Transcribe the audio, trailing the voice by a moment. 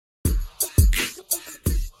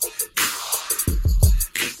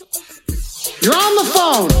You're on the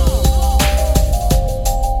phone.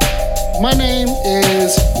 My name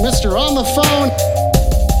is Mr. On the Phone.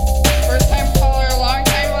 First time caller, long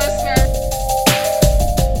time listener.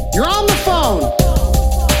 You're on the phone.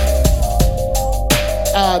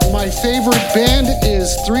 My favorite band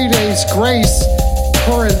is 3 Days Grace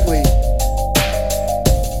currently.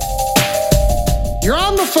 You're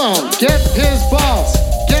on the phone. Get his balls.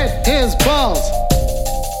 Get his balls.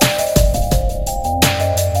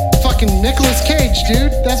 Fucking Nicolas Cage,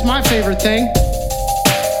 dude. That's my favorite thing.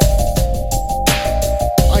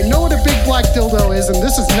 I know what a big black dildo is, and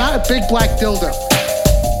this is not a big black dildo.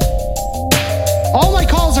 All my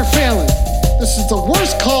calls are failing. This is the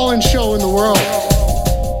worst call-in show in the world.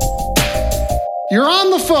 You're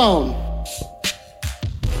on the phone.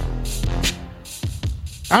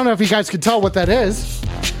 I don't know if you guys can tell what that is.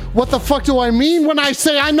 What the fuck do I mean when I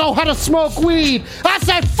say I know how to smoke weed? I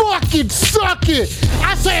say fucking suck it.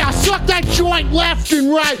 I say I suck that joint left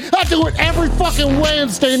and right. I do it every fucking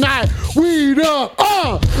Wednesday night. Weed up.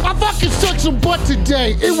 I fucking suck some butt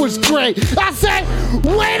today. It was great. I say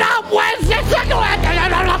weed up Wednesday.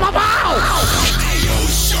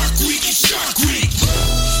 Shark Week is Shark Week.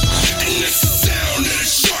 And that's the sound that a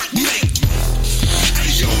shark make.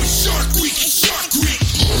 Ayo, Shark Week is Shark Week.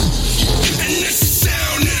 And that's the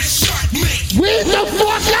sound that a shark make. Weed the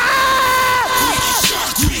fuck up!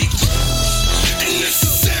 Shark Week. And that's the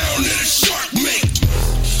sound that a shark make.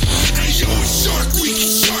 Ayo, Shark Week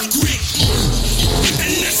is Shark Week.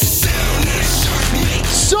 And that's the sound that a shark make.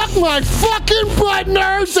 Suck my fucking butt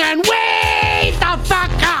nerves and wait the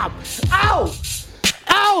fuck up! Ow!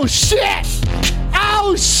 Oh shit!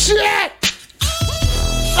 Oh shit!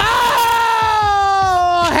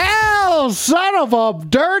 Oh hell, son of a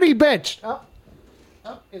dirty bitch! Oh,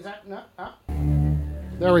 is that no? Oh.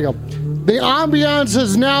 There we go. The ambiance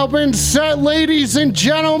has now been set, ladies and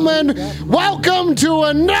gentlemen. Welcome to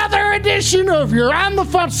another edition of You're on the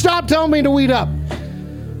Phone. Stop telling me to weed up.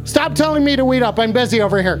 Stop telling me to weed up. I'm busy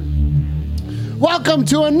over here. Welcome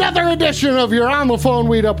to another edition of You're on the Phone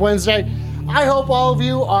Weed Up Wednesday. I hope all of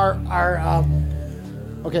you are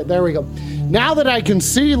okay, there we go. Now that I can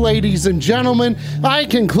see, ladies and gentlemen, I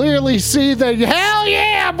can clearly see that, hell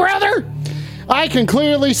yeah, brother! I can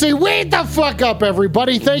clearly see, wait the fuck up,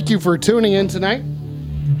 everybody. Thank you for tuning in tonight.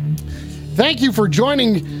 Thank you for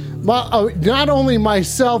joining not only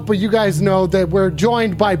myself, but you guys know that we're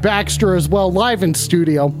joined by Baxter as well, live in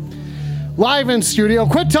studio. Live in studio.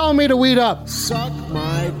 Quit telling me to weed up. Suck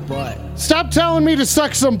my butt. Stop telling me to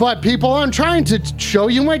suck some butt, people. I'm trying to show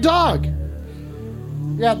you my dog.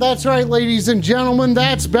 Yeah, that's right, ladies and gentlemen.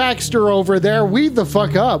 That's Baxter over there. Weed the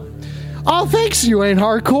fuck up. Oh, thanks, you ain't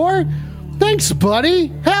hardcore. Thanks, buddy.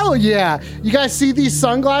 Hell yeah. You guys see these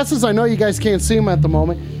sunglasses? I know you guys can't see them at the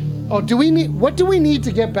moment. Oh, what do we need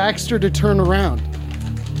to get Baxter to turn around?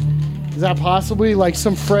 Is that possibly like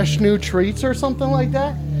some fresh new treats or something like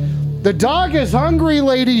that? The dog is hungry,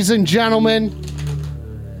 ladies and gentlemen.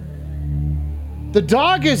 The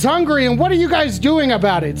dog is hungry, and what are you guys doing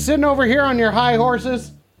about it? Sitting over here on your high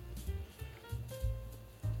horses?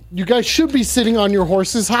 You guys should be sitting on your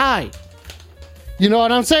horses high. You know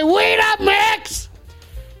what I'm saying? Wait up, Max!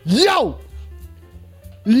 Yo!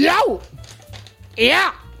 Yo!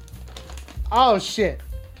 Yeah! Oh, shit.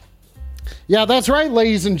 Yeah, that's right,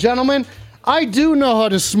 ladies and gentlemen. I do know how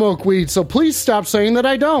to smoke weed, so please stop saying that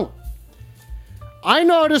I don't. I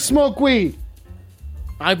know how to smoke weed.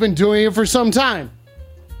 I've been doing it for some time.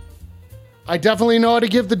 I definitely know how to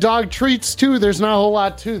give the dog treats too. There's not a whole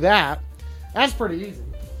lot to that. That's pretty easy.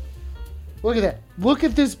 Look at that. Look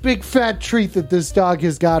at this big fat treat that this dog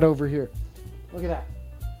has got over here. Look at that.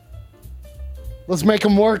 Let's make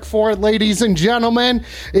him work for it, ladies and gentlemen.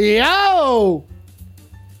 Yo!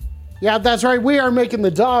 Yeah, that's right. We are making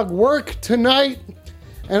the dog work tonight.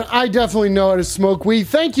 And I definitely know how to smoke weed.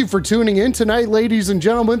 Thank you for tuning in tonight, ladies and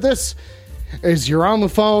gentlemen. This is You're on the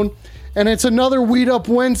Phone, and it's another Weed Up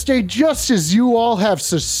Wednesday, just as you all have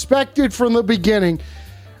suspected from the beginning.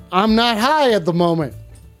 I'm not high at the moment.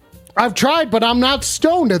 I've tried, but I'm not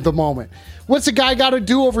stoned at the moment. What's a guy got to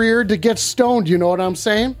do over here to get stoned, you know what I'm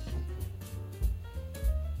saying?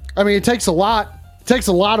 I mean, it takes a lot. It takes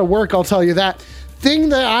a lot of work, I'll tell you that. Thing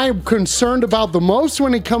that I'm concerned about the most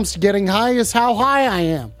when it comes to getting high is how high I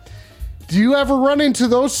am. Do you ever run into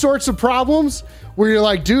those sorts of problems where you're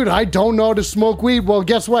like, dude, I don't know how to smoke weed? Well,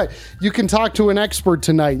 guess what? You can talk to an expert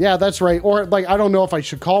tonight. Yeah, that's right. Or like, I don't know if I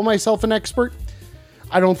should call myself an expert.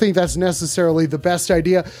 I don't think that's necessarily the best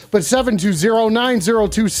idea. But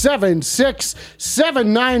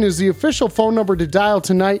 720-902-7679 is the official phone number to dial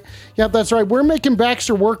tonight. Yeah, that's right. We're making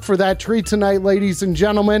Baxter work for that treat tonight, ladies and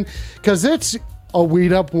gentlemen, because it's a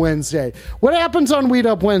Weed Up Wednesday. What happens on Weed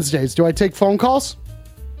Up Wednesdays? Do I take phone calls?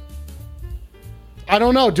 I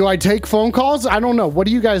don't know. Do I take phone calls? I don't know. What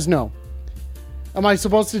do you guys know? Am I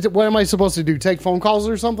supposed to? What am I supposed to do? Take phone calls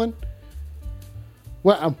or something?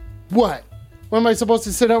 What? What am I supposed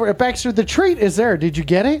to sit over? Baxter, the treat is there. Did you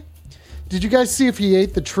get it? Did you guys see if he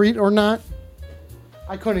ate the treat or not?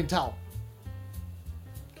 I couldn't tell.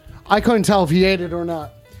 I couldn't tell if he ate it or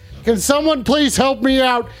not. Can someone please help me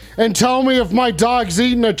out and tell me if my dog's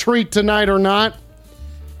eating a treat tonight or not?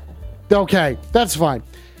 Okay, that's fine.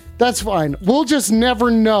 That's fine. We'll just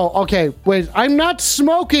never know. Okay, wait. I'm not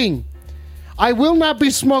smoking. I will not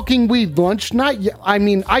be smoking weed lunch. Not yet. I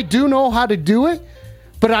mean, I do know how to do it,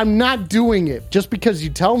 but I'm not doing it. Just because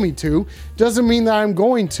you tell me to doesn't mean that I'm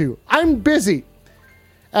going to. I'm busy,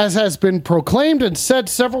 as has been proclaimed and said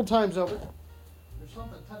several times over. There's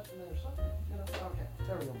something touching there. Something, okay,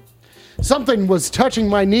 there we go. Something was touching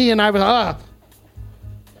my knee, and I was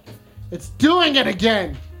it's doing it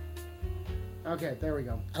again. Okay, there we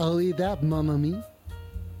go. I'll eat that, Mamma Mia.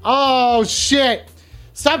 Oh shit!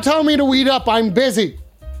 Stop telling me to weed up. I'm busy.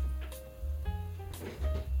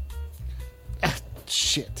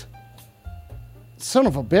 Shit. Son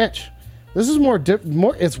of a bitch. This is more.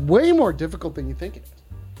 It's way more difficult than you think it is.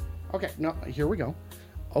 Okay, no, here we go.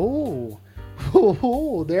 Oh,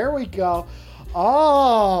 oh, there we go.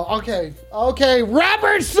 Oh, okay, okay.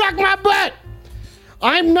 Rappers suck my butt.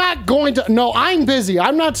 I'm not going to. No, I'm busy.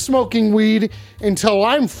 I'm not smoking weed until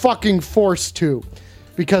I'm fucking forced to,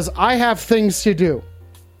 because I have things to do.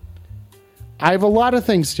 I have a lot of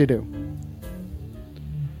things to do.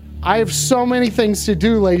 I have so many things to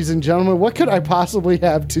do, ladies and gentlemen. What could I possibly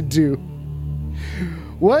have to do?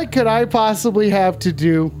 What could I possibly have to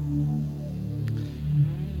do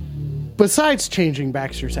besides changing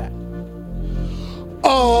Baxter's hat?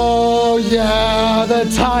 Oh yeah, the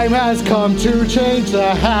time has come to change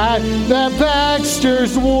the hat that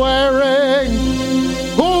Baxter's wearing.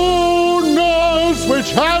 Who knows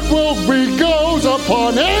which hat will be goes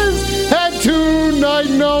upon his head tonight?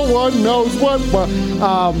 No one knows what.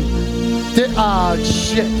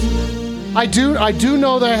 Shit. I do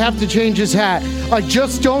know that I have to change his hat. I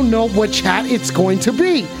just don't know which hat it's going to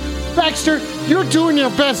be. Baxter, you're doing your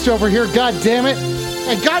best over here, God damn it.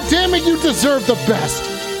 And God damn it, you deserve the best.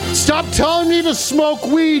 Stop telling me to smoke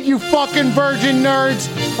weed, you fucking virgin nerds.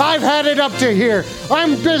 I've had it up to here.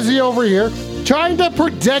 I'm busy over here trying to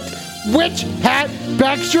predict which hat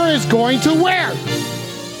Baxter is going to wear.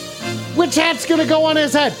 Which hat's going to go on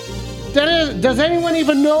his head? Does anyone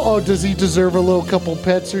even know? Oh, does he deserve a little couple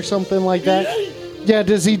pets or something like that? Yeah,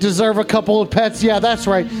 does he deserve a couple of pets? Yeah, that's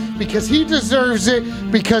right. Because he deserves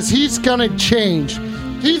it, because he's going to change.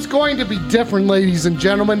 He's going to be different, ladies and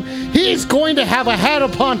gentlemen. He's going to have a hat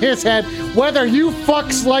upon his head, whether you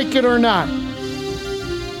fucks like it or not.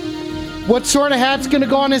 What sort of hat's gonna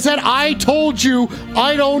go on his head? I told you,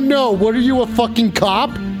 I don't know. What are you, a fucking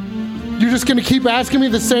cop? You're just gonna keep asking me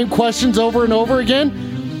the same questions over and over again?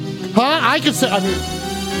 Huh? I could say,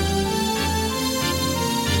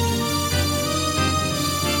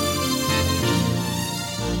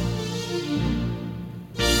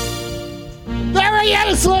 there he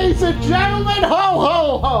is, ladies and gentlemen. Ho,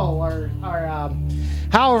 ho, ho. Or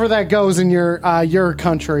however that goes in your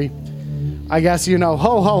country. I guess you know.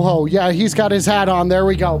 Ho, ho, ho. Yeah, he's got his hat on. There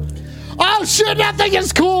we go. Oh, shit, nothing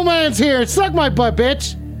is cool, man's here. Suck my butt,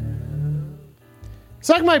 bitch.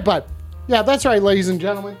 Suck my butt. Yeah, that's right, ladies and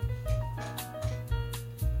gentlemen.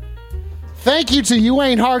 Thank you to You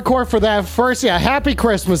Ain't Hardcore for that first. Yeah, happy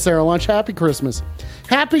Christmas there, Lunch. Happy Christmas.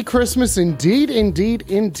 Happy Christmas indeed, indeed,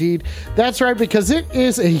 indeed. That's right, because it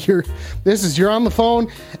is you're on the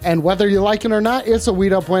phone, and whether you like it or not, it's a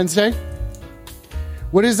Weed Up Wednesday.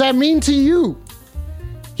 What does that mean to you?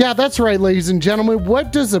 Yeah, that's right, ladies and gentlemen.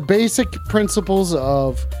 What does the basic principles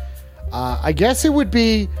of, I guess it would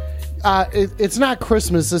be, it's not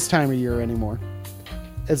Christmas this time of year anymore.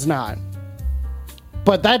 It's not.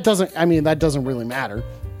 But that doesn't really matter.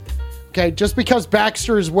 Okay, just because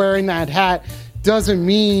Baxter is wearing that hat doesn't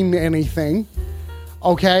mean anything.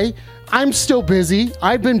 Okay, I'm still busy.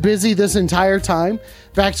 I've been busy this entire time.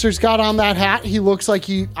 Baxter's got on that hat. He looks like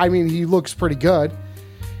he looks pretty good.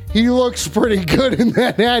 He looks pretty good in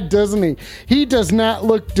that hat, doesn't he? He does not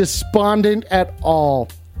look despondent at all.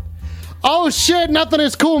 Oh shit, nothing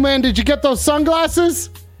is cool, man. Did you get those sunglasses?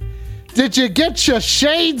 Did you get your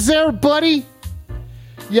shades there, buddy?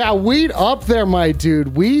 Yeah, weed up there, my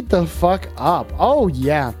dude. Weed the fuck up. Oh,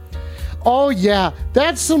 yeah. Oh, yeah.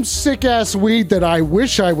 That's some sick-ass weed that I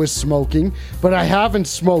wish I was smoking, but I haven't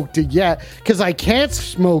smoked it yet because I can't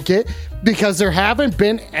smoke it because there haven't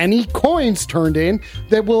been any coins turned in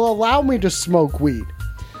that will allow me to smoke weed.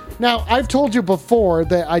 Now, I've told you before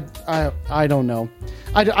that I don't know.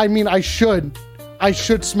 I mean, I should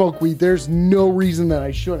smoke weed. There's no reason that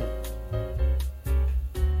I shouldn't.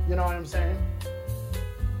 You know what I'm saying?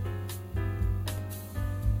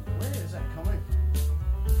 Where is that coming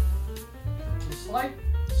from? A slight,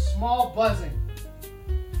 small buzzing.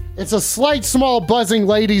 It's a slight, small buzzing,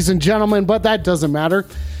 ladies and gentlemen, but that doesn't matter.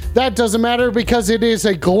 That doesn't matter because it is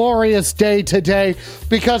a glorious day today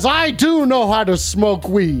because I do know how to smoke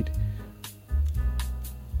weed.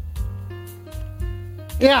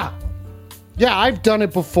 Yeah. Yeah, I've done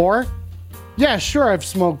it before. Yeah, sure, I've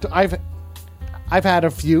smoked. I've had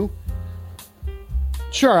a few.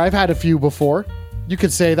 Sure, I've had a few before. You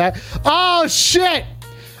could say that. Oh, shit!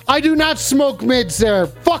 I do not smoke mids there.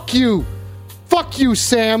 Fuck you. Fuck you,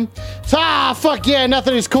 Sam. Ah, fuck yeah.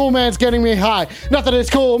 Nothing is cool, man. It's getting me high. Nothing is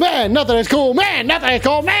cool, man. Nothing is cool, man. Nothing is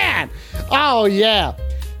cool, man. Oh, yeah.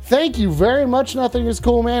 Thank you very much, Nothing is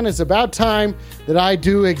Cool, man. It's about time that I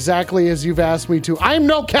do exactly as you've asked me to. I'm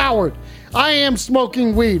no coward. I am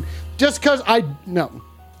smoking weed. Just because No.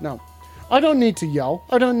 I don't need to yell.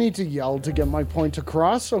 I don't need to yell to get my point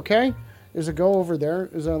across, okay? Does it go over there?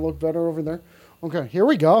 Does that look better over there? Okay, here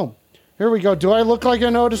we go. Here we go. Do I look like I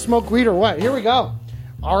know how to smoke weed or what? Here we go.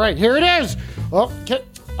 All right, here it is. Okay.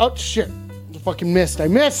 Oh, shit. I fucking missed. I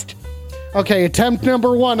missed. Okay, attempt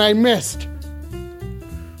number 1. I missed.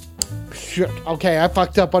 Shit. Okay, I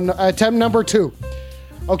fucked up on attempt number 2.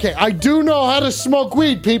 Okay, I do know how to smoke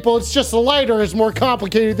weed, people. It's just a lighter is more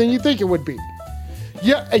complicated than you think it would be.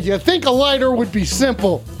 Yeah, you think a lighter would be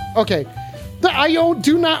simple. Okay, I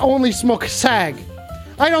do not only smoke sag.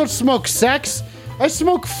 I don't smoke sex. I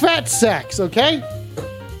smoke fat sex, okay?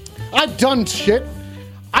 I've done shit.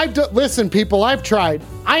 Listen, people, I've tried.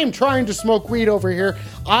 I am trying to smoke weed over here.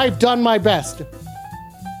 I've done my best.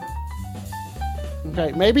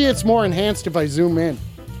 Okay, maybe it's more enhanced if I zoom in.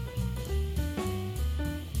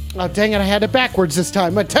 Oh, dang it, I had it backwards this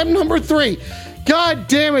time. Attempt number 3. God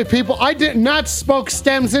damn it, people. I did not smoke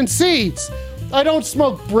stems and seeds. I don't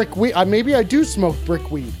smoke brick weed. Maybe I do smoke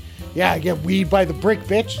brick weed. Yeah, I get weed by the brick,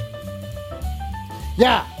 bitch.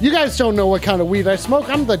 Yeah, you guys don't know what kind of weed I smoke.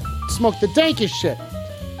 Smoke the dankest shit.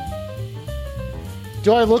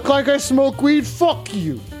 Do I look like I smoke weed? Fuck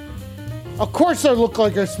you. Of course I look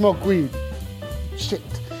like I smoke weed. Shit.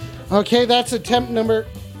 Okay, that's attempt number...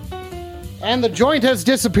 And the joint has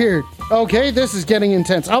disappeared. Okay, this is getting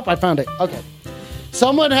intense. Oh, I found it. Okay.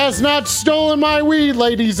 Someone has not stolen my weed,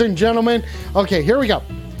 ladies and gentlemen. Okay, here we go.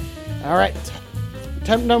 All right.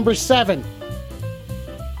 Attempt number 7.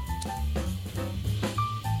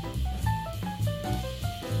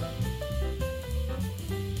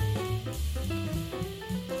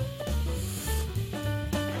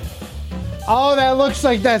 Oh, that looks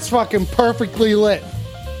like that's fucking perfectly lit.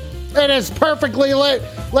 It is perfectly lit,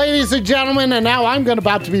 ladies and gentlemen, and now I'm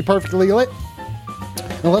about to be perfectly lit.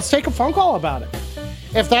 Now let's take a phone call about it.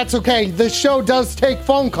 If that's okay, this show does take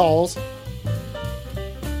phone calls.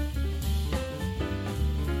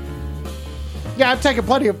 Yeah, I've taken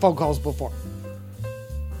plenty of phone calls before.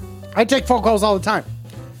 I take phone calls all the time.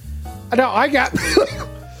 No, I got...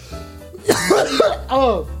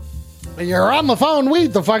 Oh, you're on the phone.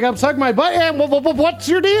 Weed the fuck up. Suck my butt. And what's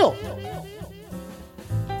your deal?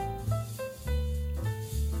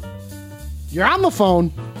 You're on the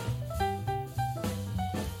phone.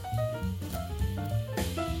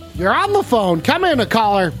 You're on the phone. Come in, a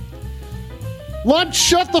caller. Lunch,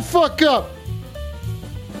 shut the fuck up.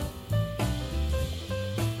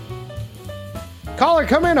 Caller,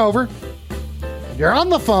 come in over. You're on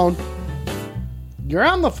the phone. You're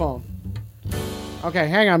on the phone. Okay,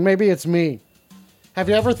 hang on. Maybe it's me. Have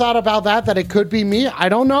you ever thought about that? That it could be me? I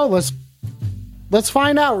don't know. Let's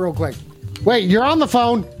find out real quick. Wait, you're on the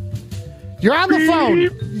phone. You're on the phone.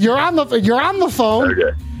 You're on the phone.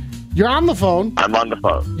 Okay. You're on the phone. I'm on the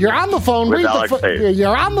phone. You're on the phone. With Read Alex Hayes.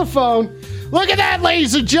 You're on the phone. Look at that,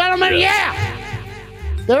 ladies and gentlemen. Yeah.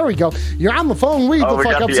 There we go. You're on the phone. Read Oh, the we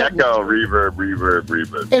fuck got up. the echo,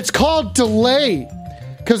 reverb. It's called delay.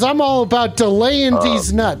 Because I'm all about delaying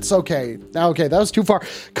these nuts. Okay, that was too far.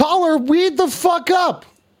 Caller, weed the fuck up.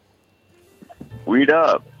 Weed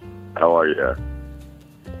up. How are you?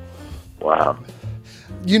 Wow.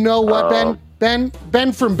 You know what, Ben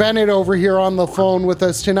from Bennett over here on the phone with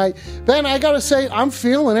us tonight. Ben, I gotta say, I'm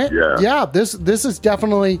feeling it. Yeah. This is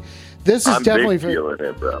definitely I'm feeling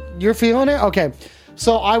it, bro. You're feeling it? Okay.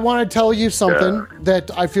 So I want to tell you something that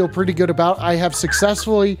I feel pretty good about. I have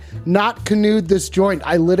successfully not canoed this joint.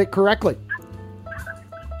 I lit it correctly.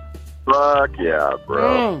 Fuck yeah,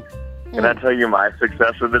 bro. Can I tell you my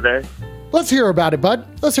success of the day? Let's hear about it, bud.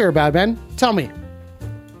 Let's hear about it, Ben. Tell me.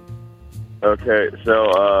 Okay, so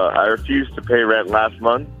I refused to pay rent last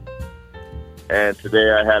month, and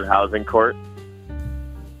today I had housing court.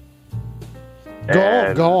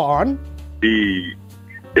 And Go on.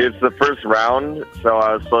 It's the first round, so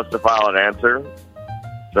I was supposed to file an answer.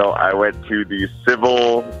 So I went to the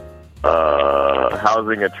civil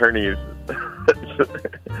housing attorney's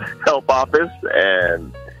help office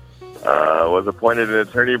and was appointed an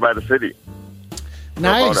attorney by the city.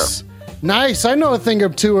 Nice. Nice. I know a thing or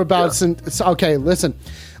two about... Okay, listen.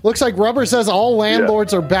 Looks like Rubber says all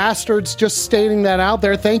landlords are bastards. Just stating that out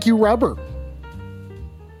there. Thank you, Rubber.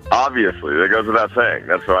 Obviously, that goes without saying.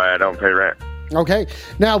 That's why I don't pay rent. Okay.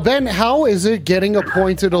 Now, Ben, how is it getting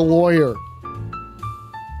appointed a lawyer?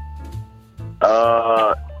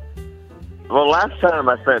 Well, last time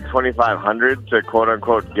I spent $2,500 to quote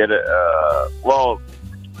unquote get it. Well,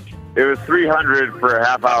 it was $300 for a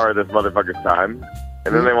half hour of this motherfucker's time,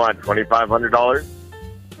 and then they want $2,500.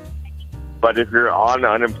 But if you're on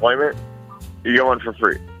unemployment, you get one for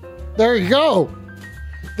free. There you go.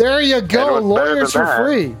 There you go. And what's better Lawyers than for that-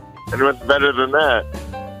 free. And what's better than that?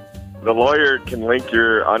 The lawyer can link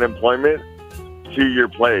your unemployment to your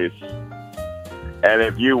place, and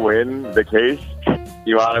if you win the case,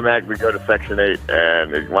 you automatically go to Section 8,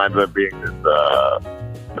 and it winds up being this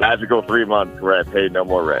magical 3 months where I pay no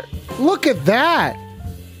more rent. Look at that.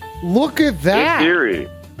 Look at that. In theory.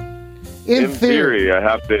 In theory, I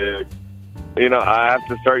have to, I have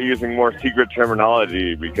to start using more secret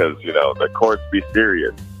terminology because, the courts be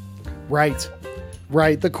serious. Right.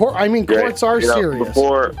 Right. Courts are serious.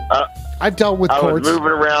 Before, I've dealt with courts. I was moving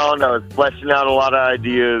around, I was fleshing out a lot of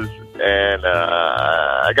ideas, and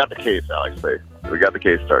I got the case, Alex. We got the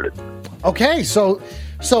case started. Okay, so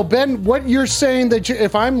Ben, what you're saying that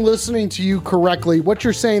if I'm listening to you correctly, what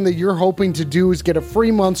you're saying that you're hoping to do is get a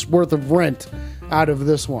free month's worth of rent out of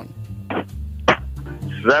this one.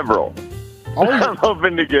 Several. Oh, I'm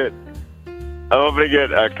hoping to get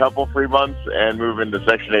a couple free months and move into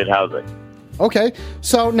Section 8 housing. okay.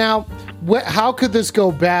 So now, how could this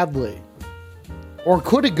go badly, or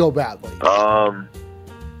could it go badly?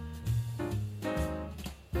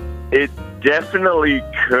 It definitely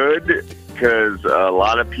could, because a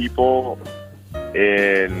lot of people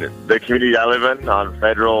in the community I live in on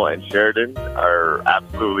Federal and Sheridan are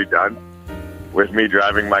absolutely done with me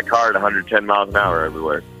driving my car at 110 miles an hour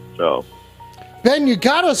everywhere. So, Ben, you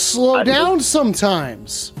gotta slow down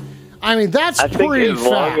sometimes. I mean, that's I think pretty as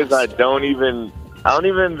long fast. as I don't even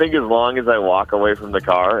think as long as I walk away from the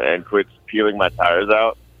car and quit peeling my tires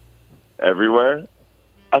out everywhere,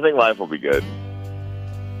 I think life will be good.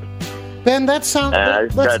 Ben, that sounds... And I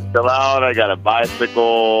just got to chill out. I got a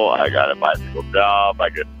bicycle. I got a bicycle job. I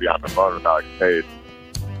get to be on the phone with Alex Page.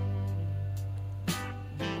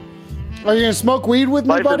 Are you going to smoke weed with me,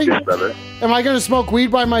 Life is buddy? good, brother. Am I going to smoke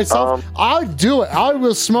weed by myself? I'll do it. I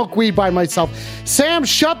will smoke weed by myself. Sam,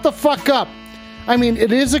 shut the fuck up. I mean,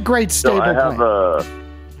 it is a great So stable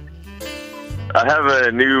I have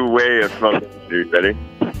a new way of smoking, dude, Eddie.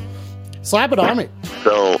 Slap it on me.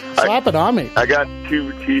 So Slap it on me. I got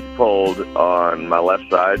 2 teeth pulled on my left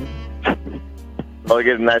side. I'll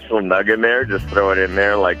get a nice little nug in there. Just throw it in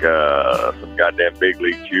there like some goddamn big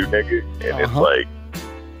league chew, nigga. And it's like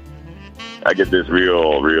I get this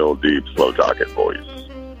real deep, slow talking voice.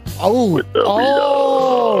 Oh, With the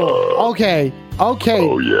okay.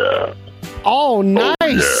 Oh yeah. Oh, nice.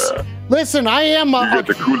 yeah. Listen, I am You got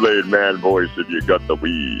the Kool-Aid Man voice if you got the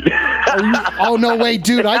weed. Oh, no, wait,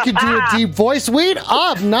 dude. I could do a deep voice. Weed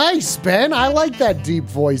up. Nice, Ben. I like that deep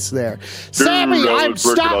voice there. Sammy, Dude, I I'm was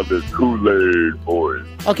working on stop. this Kool-Aid voice.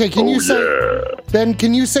 Okay, can you say, Yeah. Ben,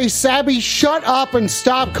 can you say, Sabby, shut up and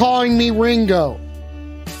stop calling me Ringo?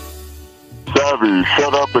 Savvy,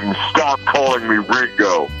 shut up and stop calling me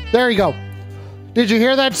Ringo. There you go. Did you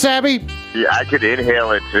hear that, Sabby? Yeah, I could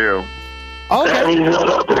inhale it too. Okay. Shut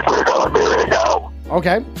up and quit calling me Ringo.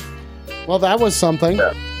 Okay. Well, that was something.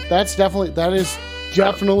 Yeah. That is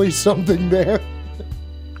definitely something there.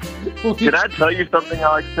 Can I tell you something,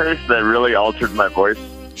 Alex Parrish, that really altered my voice?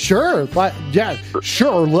 Sure, but yeah,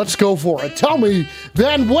 sure, let's go for it. Tell me,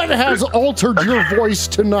 Ben, what has altered your voice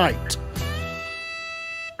tonight?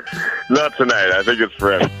 Not tonight. I think it's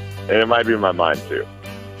forever. And it might be my mind, too.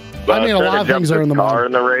 But I mean, a lot of things are in the car mind.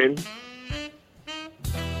 in the rain.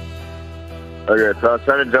 Okay, so I was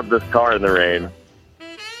trying to jump this car in the rain,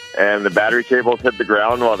 and the battery cables hit the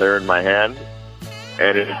ground while they're in my hand,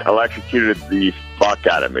 and it electrocuted the fuck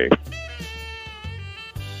out of me.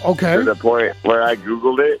 Okay. To the point where I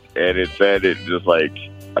Googled it, and it said it just like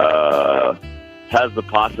has the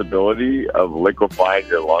possibility of liquefying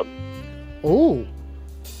your lungs. Ooh.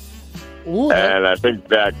 Ooh. And I think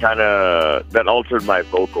that that altered my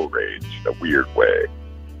vocal range in a weird way.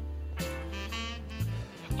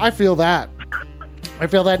 I feel that.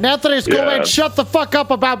 Anthony's go ahead, shut the fuck up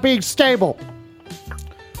about being stable.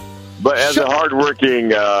 But as a hardworking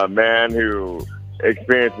man who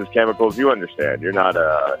experiences chemicals, you understand. You're not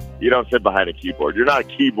you don't sit behind a keyboard. You're not a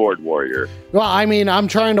keyboard warrior. Well, I mean, I'm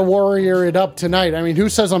trying to warrior it up tonight. I mean, who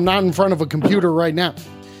says I'm not in front of a computer right now?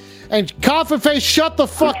 And Coffin Face, shut the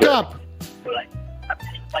fuck up.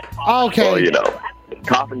 Okay. Well, you know,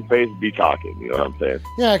 Coffin Face be talking. You know what I'm saying?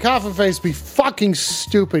 Yeah, Coffin Face be fucking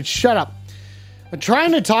stupid. Shut up. I'm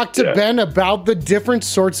trying to talk to Ben about the different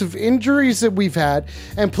sorts of injuries that we've had,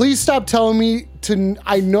 and please stop telling me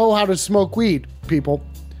I know how to smoke weed, people.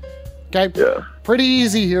 Okay? Yeah. Pretty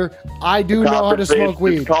easy here. I do know how to smoke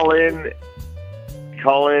weed. Just call in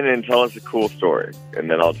and tell us a cool story,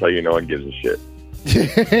 and then I'll tell you no one gives a shit.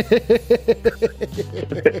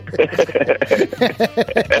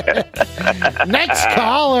 Next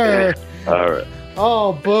caller. All right.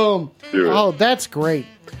 Oh, boom. Do it. Oh, that's great.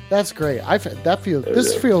 This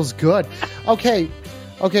feels good. Okay.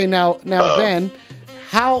 Now, Ben,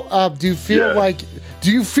 how do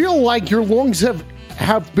you feel like your lungs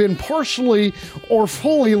have been partially or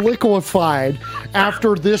fully liquefied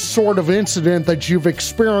after this sort of incident that you've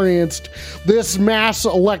experienced, this mass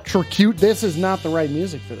electrocute? This is not the right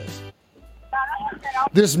music for this.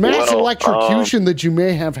 This mass electrocution that you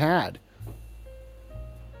may have had.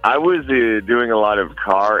 I was doing a lot of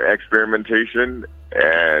car experimentation,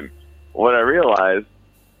 and what I realized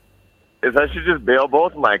is I should just bail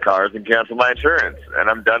both of my cars and cancel my insurance, and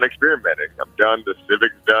I'm done experimenting. I'm done. The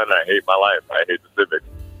Civic's done. I hate my life. I hate the Civic.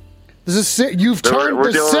 You've turned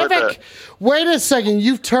the Civic? Wait a second.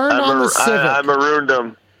 You've turned on the Civic. I marooned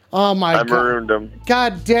them. Oh, my God. I marooned them.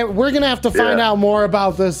 God damn it. We're going to have to find out more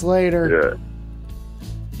about this later. Yeah.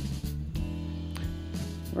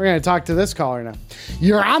 We're going to talk to this caller now.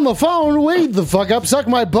 You're on the phone. Wait the fuck up. Suck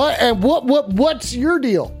my butt. And what's your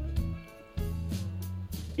deal?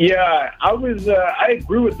 Yeah, I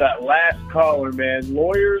agree with that last caller, man.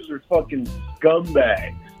 Lawyers are fucking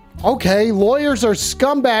scumbags. Okay, lawyers are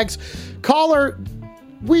scumbags. Caller,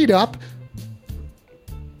 weed up.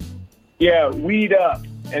 Yeah, weed up.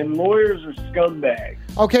 And lawyers are scumbags.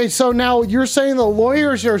 Okay, so now you're saying the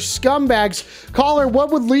lawyers are scumbags. Caller, what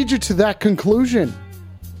would lead you to that conclusion?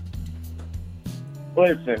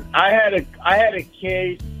 Listen, I had a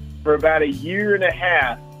case for about a year and a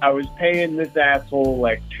half. I was paying this asshole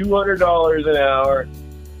like $200 an hour,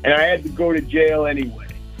 and I had to go to jail anyway.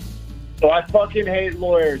 So I fucking hate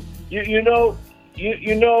lawyers. You know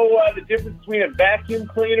the difference between a vacuum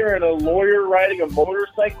cleaner and a lawyer riding a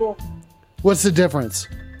motorcycle? What's the difference?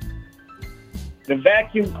 The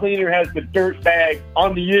vacuum cleaner has the dirt bag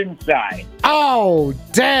on the inside. Oh,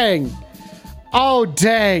 dang.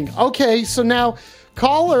 Okay, so now,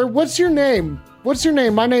 caller, what's your name?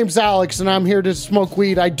 My name's Alex, and I'm here to smoke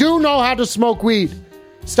weed. I do know how to smoke weed.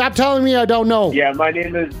 Stop telling me I don't know. Yeah, my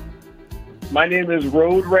name is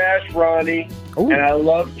Road Rash Ronnie, and I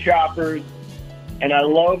love choppers, and I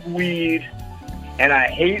love weed, and I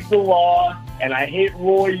hate the law, and I hate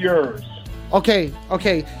lawyers. Okay.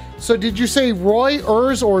 So did you say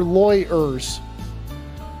Roy-ers or lawyers?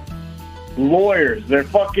 Lawyers. They're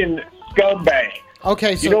fucking scumbags.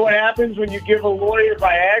 Okay, so... You know what happens when you give a lawyer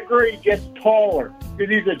Viagra? He gets taller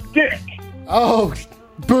because he's a dick. Oh,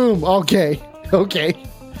 boom. Okay.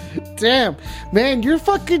 Damn. Man, you're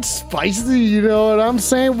fucking spicy, you know what I'm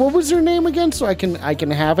saying? What was your name again so I can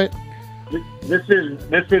have it? This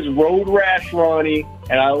is Road Rash Ronnie,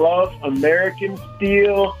 and I love American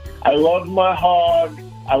Steel. I love my hog.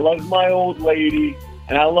 I love my old lady,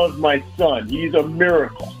 and I love my son. He's a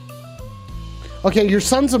miracle. Okay, your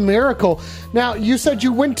son's a miracle. Now, you said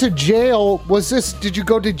you went to jail. Did you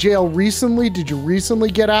go to jail recently? Did you recently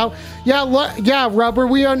get out? Yeah, Rubber,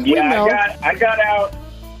 we know.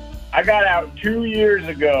 I got out 2 years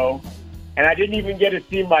ago, and I didn't even get to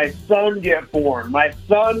see my son get born. My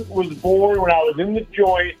son was born when I was in the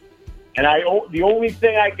joint, and the only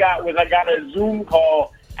thing I got a Zoom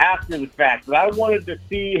call after the fact. But I wanted to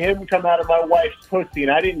see him come out of my wife's pussy,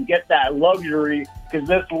 and I didn't get that luxury because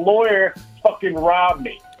this lawyer fucking robbed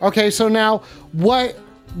me. Okay, so now what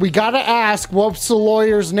we gotta ask? What's the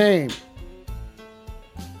lawyer's name?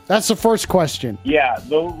 That's the first question. Yeah,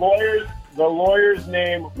 the lawyer's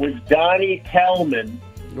name was Donnie Tellman,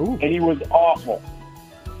 and he was awful.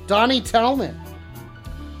 Donnie Tellman.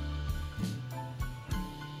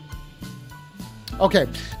 Okay.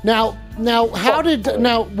 Now,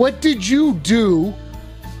 what did you do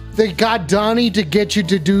that got Donnie to get you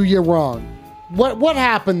to do you wrong? What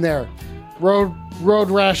happened there? Road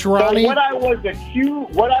Rash Ronnie? So what I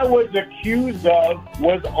was accused of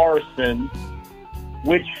was arson,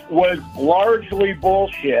 which was largely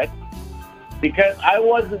bullshit because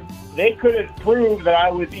they couldn't prove that I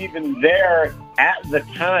was even there at the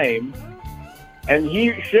time. And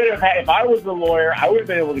he should have had, if I was the lawyer, I would have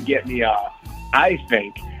been able to get me off, I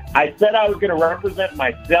think. I said I was going to represent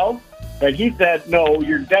myself, but he said, no,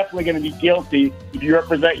 you're definitely going to be guilty if you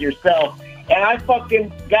represent yourself. And I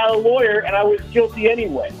fucking got a lawyer, and I was guilty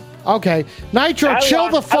anyway. Okay. Nitro, chill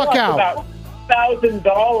the fuck out. I lost about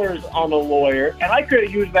 $1,000 on a lawyer, and I could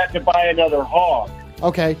have used that to buy another hog.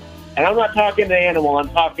 Okay. And I'm not talking the animal. I'm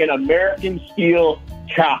talking American Steel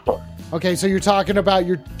chopper. Okay, so you're talking about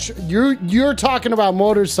you're talking about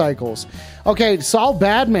motorcycles. Okay, Saul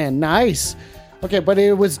Badman, nice. Okay, but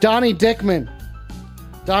it was Donnie Dickman,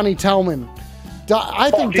 Donnie Tellman.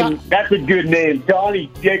 That's a good name, Donnie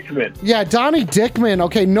Dickman. Yeah, Donnie Dickman.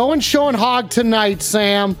 Okay, no one's showing hog tonight,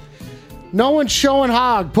 Sam. No one's showing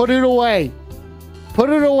hog. Put it away. Put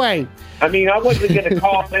it away. I mean, I wasn't going to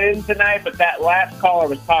call in tonight, but that last caller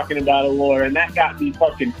was talking about a lawyer, and that got me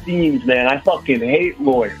fucking steamed, man. I fucking hate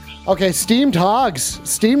lawyers. Okay, steamed hogs.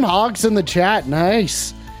 Steamed hogs in the chat.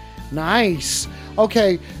 Nice. Nice.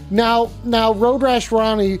 Okay, now Road Rash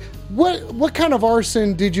Ronnie, what kind of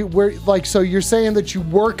arson did you so you're saying that you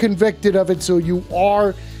were convicted of it, so you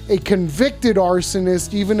are a convicted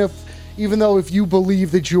arsonist, even though if you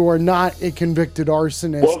believe that you are not a convicted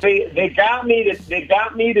arsonist. Well, they got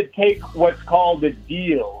me to take what's called a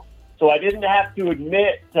deal. So I didn't have to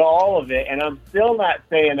admit to all of it, and I'm still not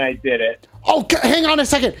saying I did it. Oh, hang on a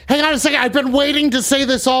second. I've been waiting to say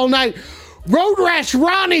this all night. Road Rash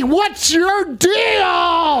Ronnie, what's your deal?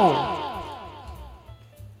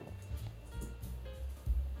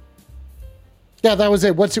 Yeah, that was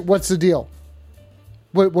it. What's the deal?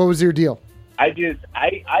 What was your deal? I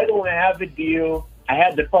don't have a deal. I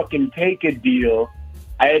had to fucking take a deal.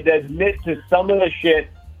 I had to admit to some of the shit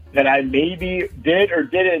that I maybe did or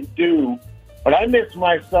didn't do, but I missed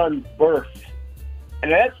my son's birth.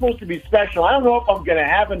 And that's supposed to be special. I don't know if I'm going to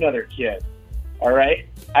have another kid. All right?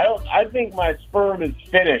 I think my sperm is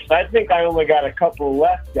finished. I think I only got a couple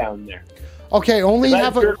left down there. Okay, only a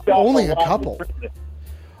couple.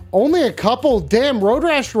 Only a couple. Damn, Road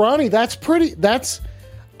Rash Ronnie, that's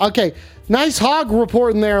okay. Nice hog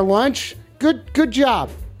reporting there, Lunch. Good job.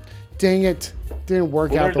 Dang it. Didn't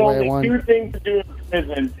work out the way I wanted. There's only two things to do in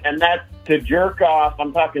prison, and that's to jerk off.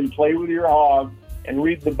 I'm talking play with your hog and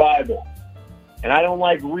read the Bible. And I don't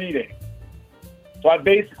like reading. So I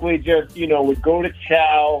basically just, would go to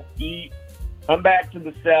chow, eat, come back to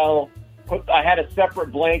the cell. I had a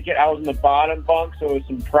separate blanket. I was in the bottom bunk, so it was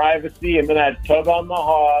some privacy. And then I'd tug on the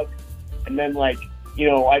hog. And then, they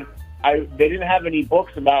didn't have any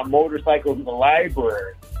books about motorcycles in the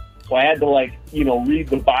library. So I had to, read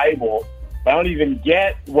the Bible. But I don't even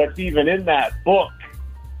get what's even in that book.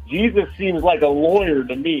 Jesus seems like a lawyer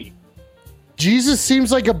to me. Jesus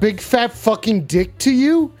seems like a big fat fucking dick to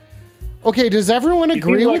you? Okay, does everyone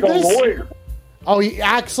agree with this? He seems like a lawyer. Oh, he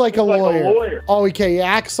acts like a lawyer. Oh, okay, he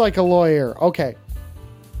acts like a lawyer. Okay.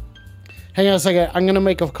 Hang on a second. I'm going to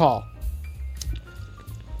make a call.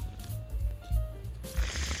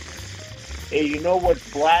 Hey, you know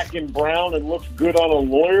what's black and brown and looks good on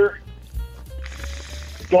a lawyer?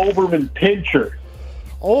 Doberman Pinscher.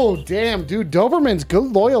 Oh, damn, dude. Doberman's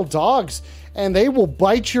good, loyal dogs, and they will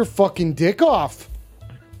bite your fucking dick off.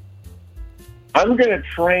 I'm going to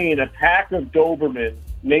train a pack of Dobermans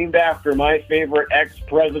named after my favorite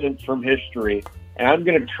ex-presidents from history, and I'm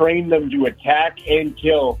going to train them to attack and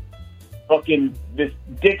kill fucking this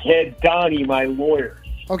dickhead Donnie, my lawyer.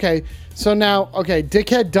 Okay, so now,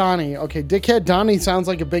 dickhead Donnie. Okay, dickhead Donnie sounds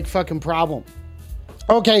like a big fucking problem.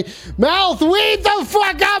 Okay, Mouth, weed the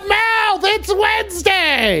fuck up, Mouth! It's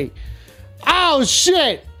Wednesday! Oh,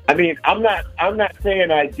 shit! I mean, I'm not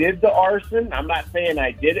saying I did the arson. I'm not saying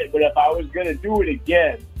I did it, but if I was going to do it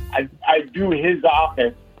again, I'd do his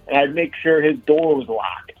office, and I'd make sure his door was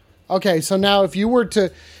locked. Okay, so now if you were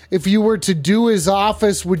to do his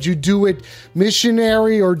office, would you do it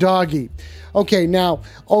missionary or doggy? Okay, now,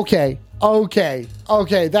 okay,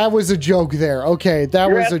 that was a joke there. Okay,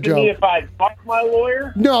 that was a joke. You're asking me if I'd fuck my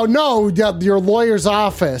lawyer? No, your lawyer's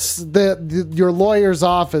office. Your lawyer's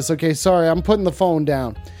office. Okay, sorry, I'm putting the phone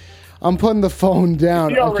down. He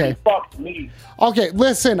already fucked me. Okay,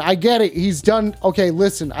 listen, I get it. He's done. Okay,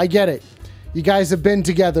 listen, I get it. You guys have been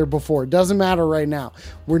together before. It doesn't matter right now.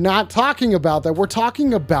 We're not talking about that. We're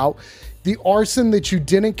talking about the arson that you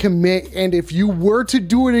didn't commit, and if you were to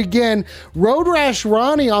do it again. Road Rash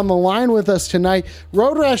Ronnie on the line with us tonight.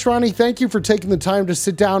 Road Rash Ronnie, thank you for taking the time to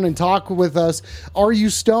sit down and talk with us. Are you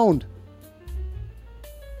stoned?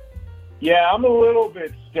 Yeah, I'm a little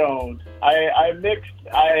bit stoned.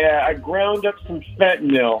 I ground up some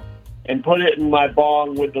fentanyl and put it in my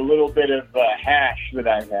bong with a little bit of hash that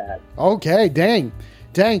I had. Okay, dang.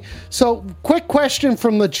 So, quick question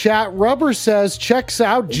from the chat. Rubber says, checks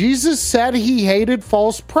out, Jesus said he hated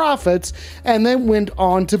false prophets and then went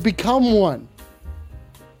on to become one.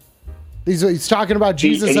 He's talking about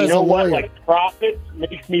Jesus and as you know a what? lawyer. Like prophets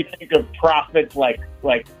makes me think of prophets like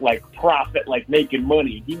profit, like making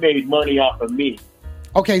money. He made money off of me.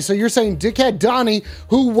 Okay, so you're saying Dickhead Donnie,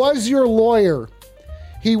 who was your lawyer,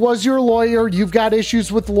 he was your lawyer. You've got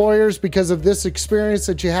issues with lawyers because of this experience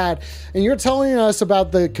that you had. And you're telling us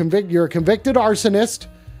about you're a convicted arsonist.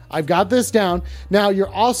 I've got this down. Now,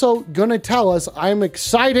 you're also going to tell us, I'm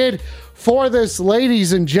excited for this,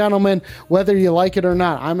 ladies and gentlemen, whether you like it or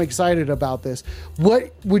not. I'm excited about this.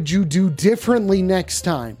 What would you do differently next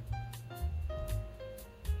time?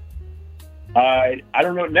 I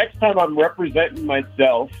don't know. Next time I'm representing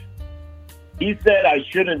myself. He said I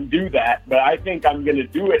shouldn't do that, but I think I'm going to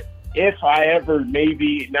do it if I ever,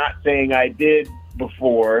 maybe not saying I did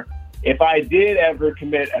before, if I did ever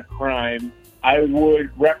commit a crime, I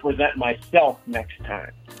would represent myself next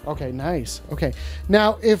time. Okay, nice. Okay.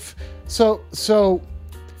 Now,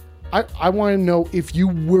 I want to know, if you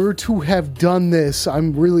were to have done this,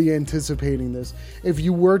 I'm really anticipating this. If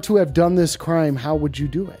you were to have done this crime, how would you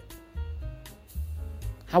do it?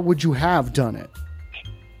 How would you have done it?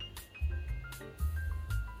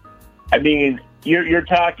 I mean, you're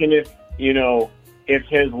talking if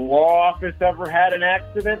his law office ever had an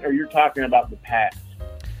accident, or you're talking about the past?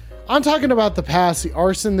 I'm talking about the past, the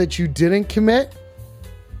arson that you didn't commit.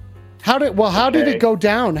 How did it go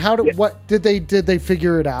down? What did they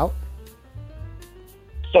figure it out?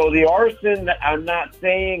 So the arson, I'm not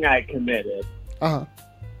saying I committed. Uh-huh.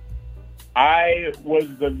 I was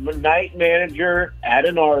the night manager at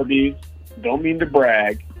an Arby's. Don't mean to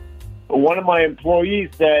brag. One of my employees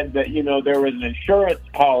said that, there was an insurance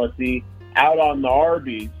policy out on the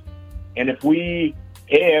Arby's, and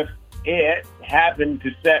if it happened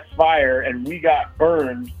to set fire and we got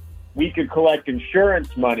burned, we could collect insurance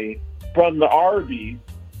money from the Arby's.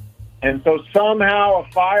 And so somehow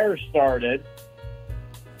a fire started,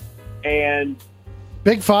 and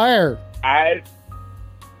big fire. I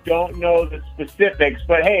don't know the specifics,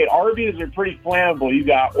 but hey, Arby's are pretty flammable. You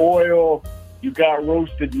got oil, you got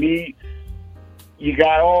roasted meat, you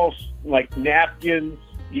got all like napkins,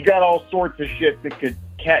 you got all sorts of shit that could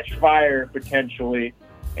catch fire potentially.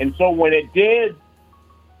 And so when it did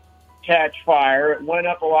catch fire, it went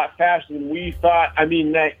up a lot faster than we thought. I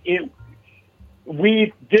mean,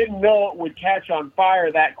 we didn't know it would catch on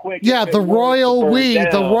fire that quick. Yeah, the royal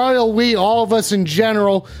we, all of us in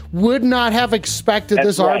general, would not have expected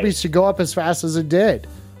this Arby's to go up as fast as it did.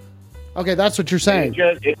 Okay, that's what you're saying.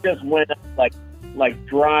 It just went up like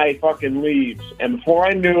dry fucking leaves. And before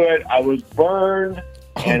I knew it, I was burned,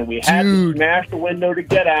 and we had to smash the window to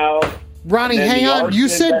get out. Ronnie, hang on. You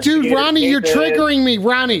said, dude, Ronnie, you're triggering me.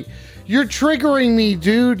 Ronnie, you're triggering me,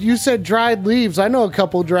 dude. You said dried leaves. I know a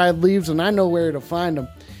couple dried leaves, and I know where to find them.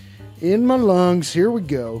 In my lungs. Here we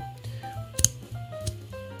go.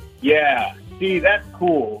 Yeah. See, that's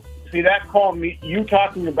cool. See, that calmed me. You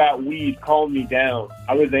talking about weed calmed me down.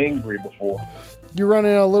 I was angry before. You're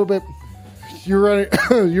running a little bit. You're running.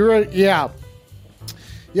 You're running. Yeah.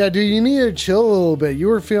 Yeah, dude, you need to chill a little bit. You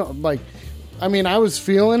were feeling like, I was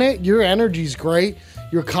feeling it. Your energy's great.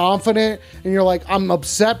 You're confident, and you're like, I'm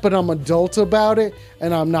upset, but I'm adult about it,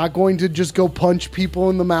 and I'm not going to just go punch people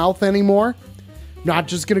in the mouth anymore. Not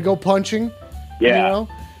just going to go punching. Yeah.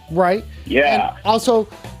 Right? Yeah. And also,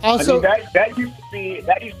 that used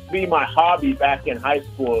to be my hobby back in high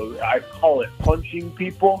school. I call it punching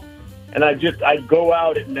people, and I'd go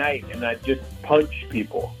out at night and I'd just punch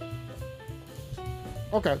people.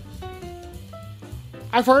 Okay.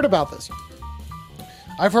 I've heard about this.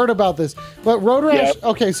 But Road Rash,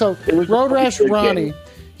 okay, so Road Rash Ronnie,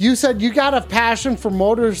 you said you got a passion for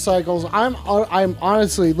motorcycles. I'm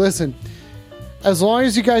honestly, listen, as long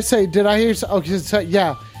as you guys say, did I hear, okay,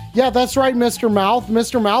 yeah, that's right, Mr. Mouth.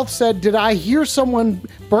 Mr. Mouth said, did I hear someone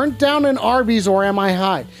burnt down an Arby's, or am I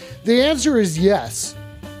high? The answer is yes.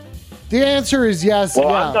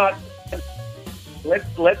 Well, I'm not,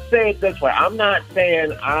 let's say it this way. I'm not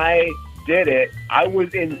saying I did it. I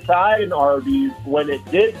was inside an Arby's when it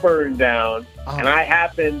did burn down, and I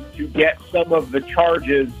happened to get some of the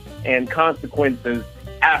charges and consequences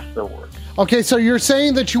afterwards. Okay, so you're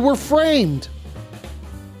saying that you were framed.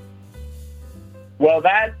 Well,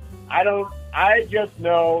 I just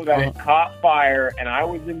know that it caught fire and I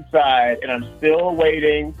was inside and I'm still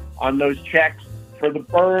waiting on those checks for the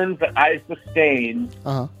burns that I sustained.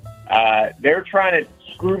 They're trying to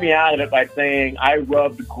screw me out of it by saying I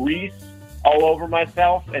rubbed grease all over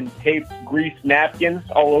myself and taped grease napkins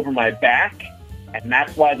all over my back, and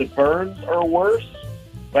that's why the burns are worse.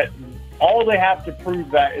 But all they have to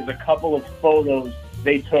prove that is a couple of photos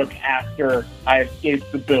they took after I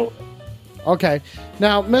escaped the building. Okay.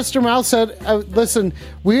 Now, Mr. Mouth said, listen,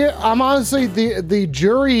 I'm honestly, the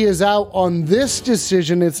jury is out on this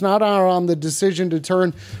decision. It's not out on the decision to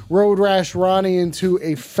turn Road Rash Ronnie into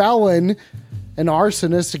a felon, an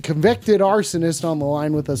arsonist, a convicted arsonist on the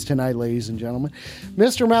line with us tonight, ladies and gentlemen.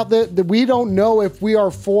 Mr. Mouth, we don't know if we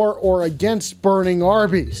are for or against burning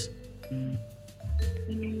Arby's.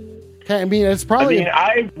 Okay, I mean, it's probably...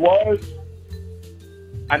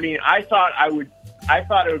 I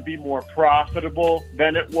thought it would be more profitable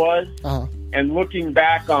than it was. And looking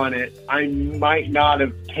back on it, I might not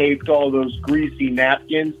have taped all those greasy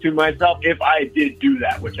napkins to myself if I did do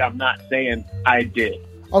that, which I'm not saying I did.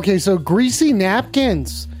 Okay, so greasy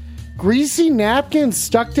napkins. Greasy napkins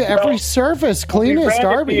stuck to every surface. Cleanest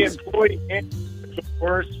Arby's.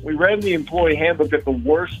 We read in the employee handbook that the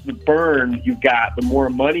worse the burn you got, the more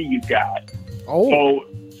money you got. So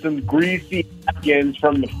some greasy napkins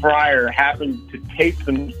from the fryer happened to tape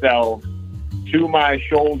themselves to my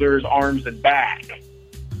shoulders, arms, and back.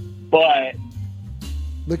 But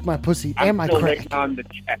lick my pussy I'm and my still crack. licking on the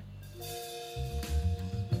check.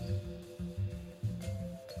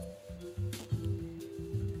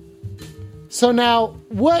 So now,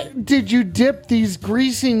 what did you dip these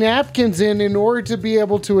greasy napkins in order to be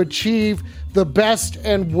able to achieve the best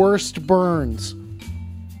and worst burns?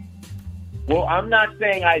 Well, I'm not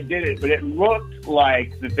saying I did it, but it looked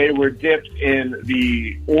like that they were dipped in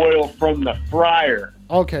the oil from the fryer.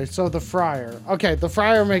 Okay, so the fryer. Okay, the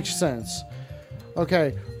fryer makes sense.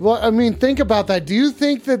 Okay, well, I mean, think about that. Do you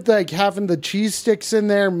think that like having the cheese sticks in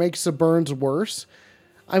there makes the burns worse?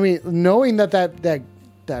 I mean, knowing that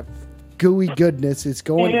gooey goodness is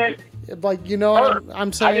going, like, you know what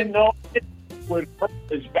I'm saying? I didn't know it would hurt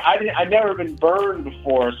as bad. I'd never been burned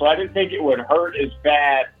before, so I didn't think it would hurt as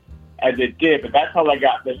bad as it did. But that's how I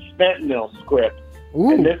got the fentanyl script.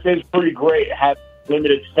 Ooh. And this is pretty great. It has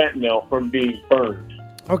limited fentanyl from being burned.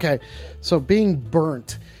 Okay, so being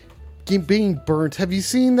burnt. Have you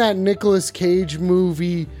seen that Nicolas Cage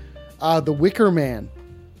movie, The Wicker Man?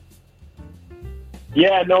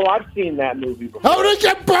 Yeah, no, I've seen that movie before. How did it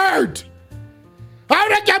get burned? How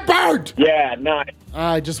did it get burned? Yeah, nice.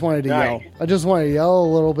 I just wanted to Nice. yell. I just want to yell a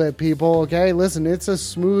little bit, people. Okay, listen, it's a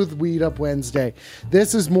smooth Weed Up Wednesday.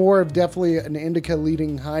 This is more of definitely an indica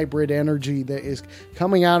leading hybrid energy that is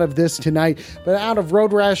coming out of this tonight. But out of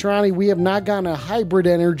Road Rash Ronnie, we have not gotten a hybrid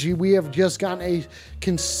energy. We have just gotten a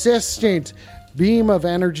consistent beam of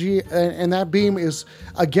energy, and that beam is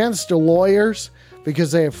against the lawyers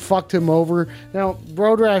because they have fucked him over. Now,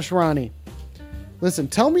 Road Rash Ronnie, listen,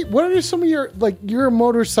 tell me, what are some of your, like, you're a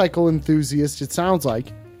motorcycle enthusiast, it sounds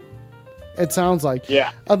like.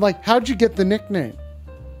 Yeah. I'm like, how'd you get the nickname?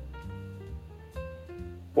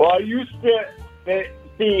 Well, I used to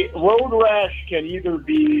see road rash can either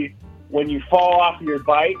be when you fall off your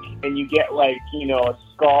bike and you get like, you know, a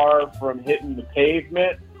scar from hitting the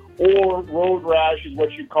pavement, or road rash is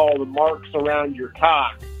what you call the marks around your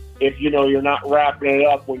cock if, you know, you're not wrapping it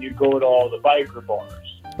up when you go to all the biker bars.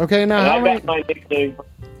 Okay, now And how I many? got my nickname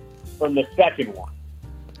from the second one.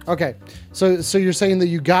 Okay, so you're saying that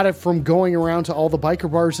you got it from going around to all the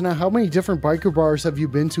biker bars. Now, how many different biker bars have you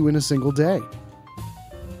been to in a single day?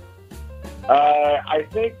 I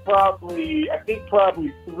think probably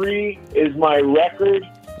 3 is my record.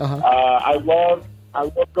 I love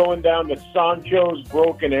going down to Sancho's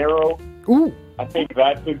Broken Arrow. Ooh, I think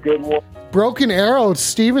that's a good one. Broken Arrow,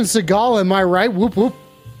 Steven Seagal, am I right? Whoop, whoop.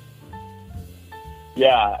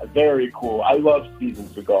 Yeah, very cool. I love Steven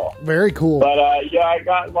Seagal. Very cool. But yeah, I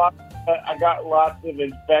got lots of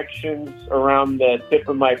infections around the tip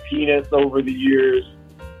of my penis over the years.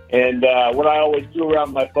 And what I always do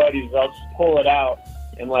around my buddies is I'll just pull it out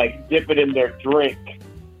and like dip it in their drink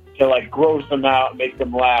to like gross them out and make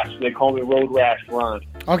them laugh. So they call me Road Rash Ron.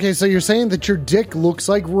 Okay, so you're saying that your dick looks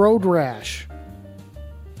like road rash.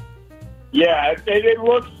 Yeah, it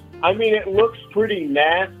looks. I mean, it looks pretty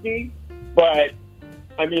nasty, but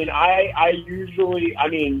I mean, I usually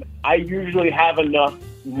have enough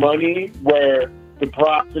money where the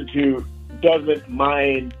prostitute doesn't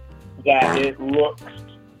mind that it looks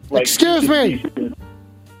like. Excuse me.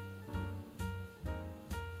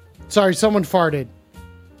 Sorry, someone farted.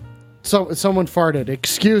 Someone farted.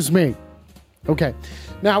 Excuse me. Okay.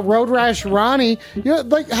 Now, Road Rash Ronnie,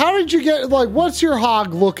 how did you get, what's your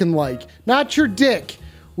hog looking like? Not your dick.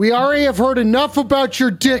 We already have heard enough about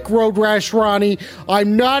your dick, Road Rash Ronnie.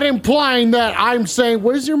 I'm not implying that. I'm saying,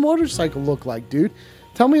 what does your motorcycle look like, dude?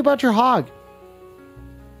 Tell me about your hog.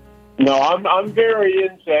 No, I'm very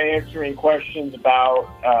into answering questions about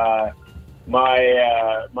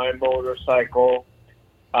my motorcycle.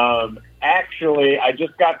 Actually, I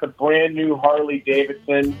just got the brand new Harley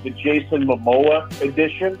Davidson, the Jason Momoa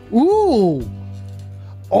edition. Ooh.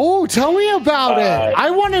 Oh, tell me about it.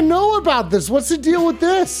 I want to know about this. What's the deal with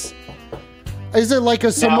this? Is it like a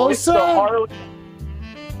samosa?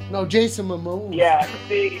 No, Jason Momoa. Yeah,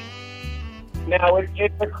 see, now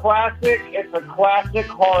it's a classic. It's a classic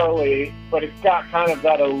Harley, but it's got kind of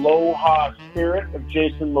that aloha spirit of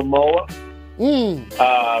Jason Momoa.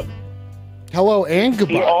 Hello and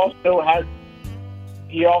goodbye.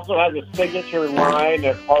 He also has a signature line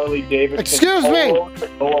of Harley Davidson. Excuse me. To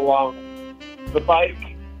go along the bike.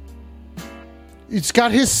 It's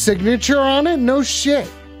got his signature on it? No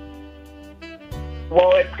shit.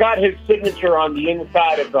 Well, it's got his signature on the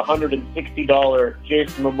inside of the $160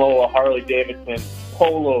 Jason Momoa Harley Davidson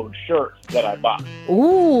polo shirt that I bought.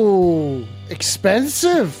 Ooh,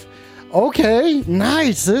 expensive. Okay,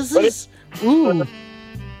 nice. Ooh.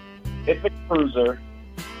 It's a cruiser.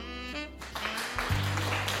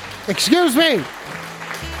 Excuse me.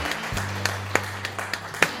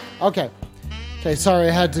 Okay, sorry,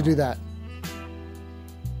 I had to do that.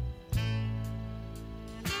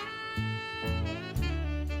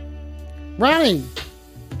 Ronnie,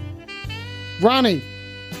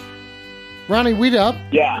 weed up?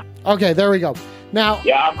 Yeah. Okay, there we go. Now,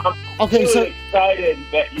 yeah, I'm okay, really excited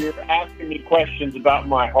that you're asking me questions about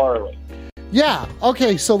my Harley. Yeah,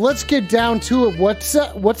 okay, so let's get down to it. What's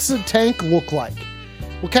the tank look like?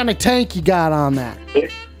 What kind of tank you got on that?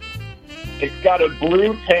 It's got a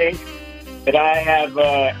blue tank that I have.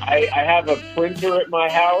 I have a printer at my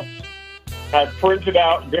house. I've printed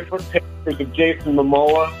out different pictures of Jason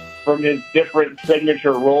Momoa from his different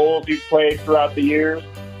signature roles he's played throughout the years.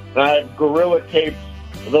 And I have Gorilla taped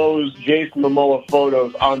those Jason Momoa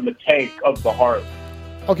photos on the tank of the Harley.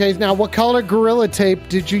 Okay, now what color Gorilla tape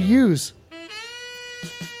did you use?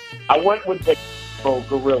 I went with the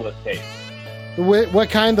Gorilla tape. What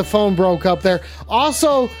kind? The phone broke up there.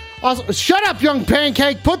 Also, shut up, young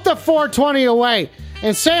pancake. Put the 420 away.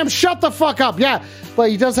 And Sam, shut the fuck up. Yeah,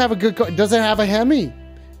 but he does have a good. Does it have a Hemi?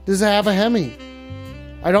 Does it have a Hemi?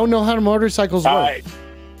 I don't know how the motorcycles work.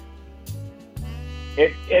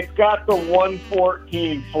 It's got the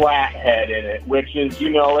 114 flathead in it, which is,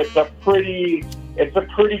 it's a pretty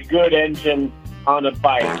good engine on a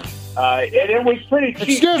bike. And it was pretty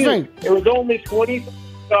cheap. Excuse me. It was only $20,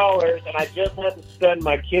 and I just had to spend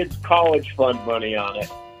my kid's college fund money on it.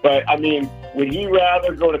 But I mean, would he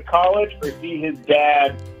rather go to college or see his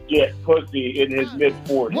dad get pussy in his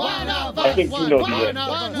mid-40s? I think you know the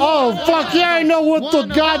answer. Oh, fuck yeah, I know what the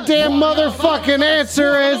goddamn motherfucking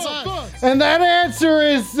answer is. And that answer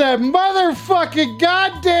is that motherfucking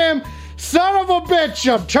goddamn son of a bitch.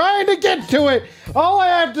 I'm trying to get to it. All I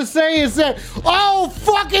have to say is that, oh,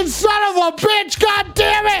 fucking son of a bitch,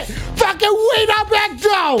 goddamn it. Fucking weed up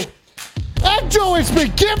Ecto. Ecto has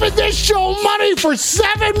been giving this show money for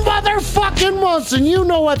 7 motherfucking months, and you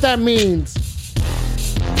know what that means.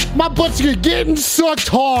 My butt's getting sucked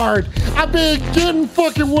hard. I've been getting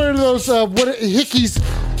fucking one of those hickeys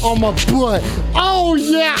on my butt. Oh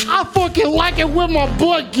yeah, I fucking like it when my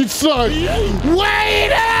butt gets sucked.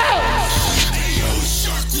 Wait up!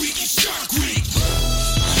 Shark Week.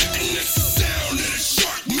 And that's the sound that a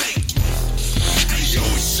shark make.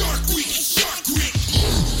 Ayo, Shark Week.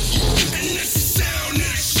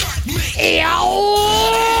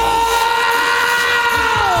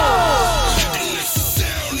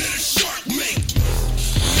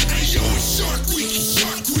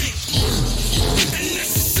 And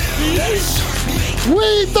that's the sound that a shark make.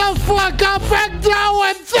 Weed the fuck up, Ecto,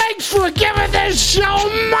 and thanks for giving this show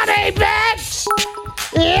money, bitch!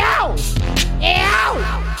 Ew!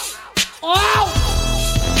 Oh!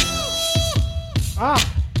 Ah.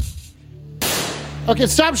 Okay,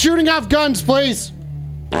 stop shooting off guns, please.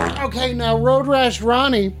 Okay, now, Road Rash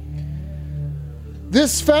Ronnie,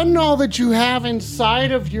 this fentanyl that you have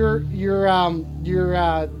inside of your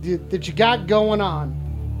that you got going on,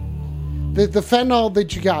 the fentanyl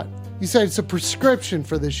that you got. You said it's a prescription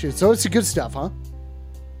for this shit, so it's the good stuff, huh?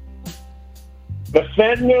 The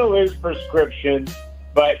fentanyl is prescription,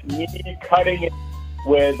 but me cutting it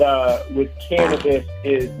with cannabis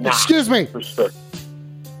is not. Excuse me. Prescription.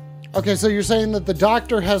 Okay, so you're saying that the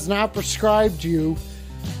doctor has not prescribed you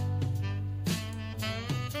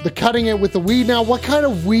the cutting it with the weed. Now, what kind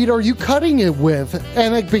of weed are you cutting it with?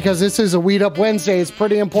 And because this is a Weed Up Wednesday, it's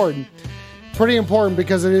pretty important. Pretty important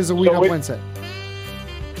because it is a Weed Up Wednesday.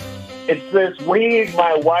 It's this weed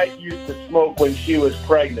my wife used to smoke when she was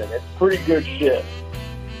pregnant. It's pretty good shit.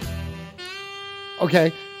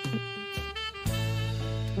 Okay.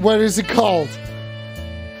 What is it called?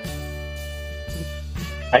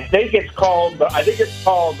 I think it's called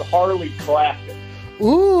Harley Classic.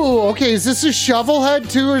 Ooh, okay. Is this a shovel head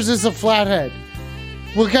too, or is this a flathead?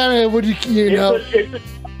 What kind of? What do you know? It's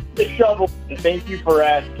a shovel. Thank you for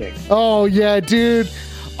asking. Oh yeah, dude.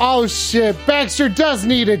 Oh shit, Baxter does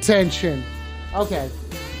need attention. Okay.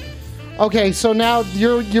 Okay, so now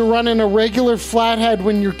you're running a regular flathead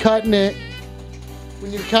when you're cutting it.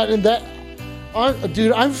 When you're cutting that,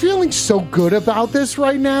 dude, I'm feeling so good about this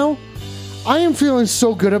right now. I am feeling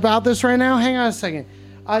so good about this right now. Hang on a second.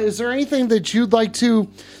 Is there anything that you'd like to?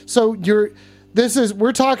 So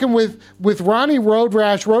we're talking with Ronnie Road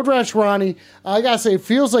Rash Ronnie. I gotta say, it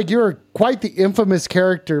feels like you're quite the infamous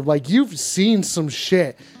character. Like you've seen some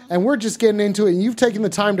shit, and we're just getting into it. And you've taken the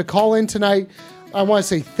time to call in tonight. I want to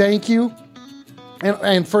say thank you,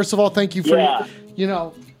 and first of all, thank you for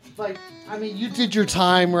you did your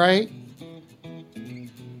time, right?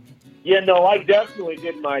 Yeah, no, I definitely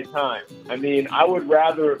did my time. I mean, I would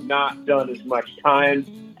rather have not done as much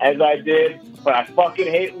time as I did, but I fucking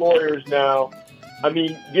hate lawyers now. I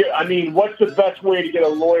mean, what's the best way to get a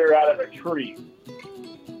lawyer out of a tree?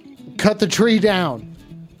 Cut the tree down.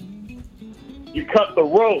 You cut the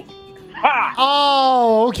rope. Ha!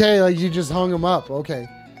 Oh, okay, like you just hung him up. Okay.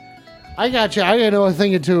 I got you. I didn't know a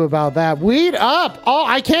thing or two about that. Weed up. Oh,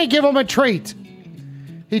 I can't give him a treat.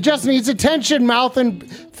 He just needs attention, Mouth, and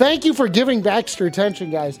thank you for giving Baxter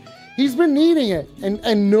attention, guys. He's been needing it,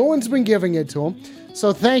 and no one's been giving it to him.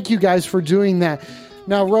 So thank you guys for doing that.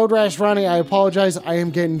 Now, Road Rash Ronnie, I apologize. I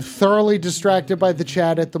am getting thoroughly distracted by the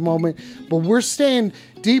chat at the moment, but we're staying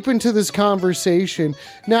deep into this conversation.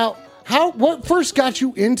 Now, what first got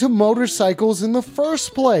you into motorcycles in the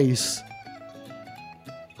first place?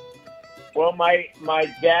 Well, my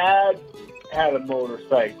dad had a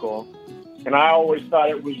motorcycle, and I always thought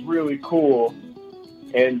it was really cool.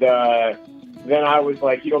 And then I was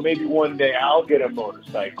like, maybe one day I'll get a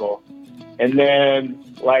motorcycle. And then,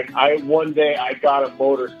 one day I got a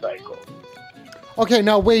motorcycle. Okay,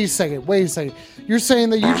 now wait a second. You're saying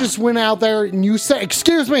that you just went out there and you set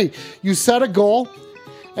a goal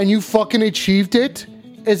and you fucking achieved it?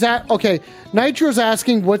 Is that okay? Nitro's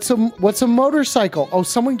asking what's a motorcycle? Oh,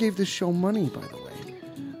 someone gave this show money, by the way.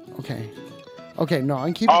 Okay, no,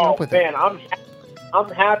 I'm keeping up with it. I'm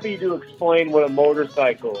happy to explain what a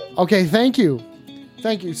motorcycle is. Okay, thank you.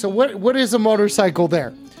 So what is a motorcycle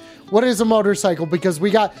there? What is a motorcycle? Because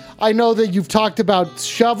I know that you've talked about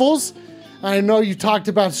shovels. I know you talked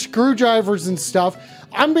about screwdrivers and stuff.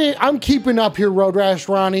 I'm keeping up here, Road Rash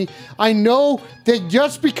Ronnie. I know that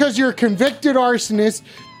just because you're a convicted arsonist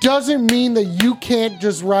doesn't mean that you can't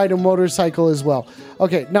just ride a motorcycle as well.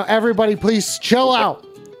 Okay, now everybody please chill out.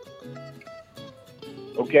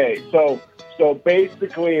 Okay, so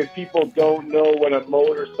basically, if people don't know what a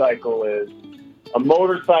motorcycle is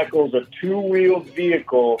a two-wheeled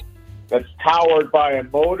vehicle that's powered by a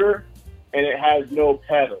motor, and it has no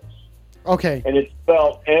pedals. Okay. And it's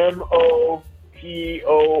spelled MOTOR.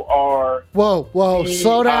 Whoa,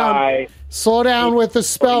 slow down. Slow down with the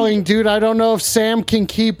spelling, dude. I don't know if Sam can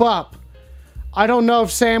keep up.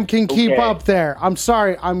 Keep up there. I'm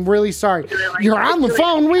sorry. I'm really sorry. You're on the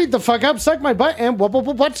phone. Weed the fuck up. Suck my butt. And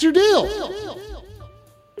what's your deal?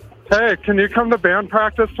 Hey, can you come to band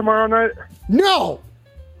practice tomorrow night? No.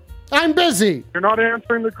 I'm busy. You're not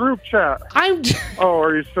answering the group chat. Oh,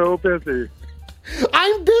 are you so busy?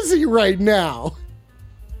 I'm busy right now.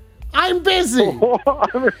 I'm busy.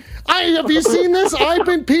 Have you seen this?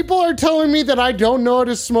 People are telling me that I don't know how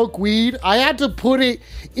to smoke weed. I had to put it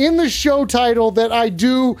in the show title that I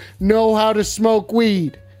do know how to smoke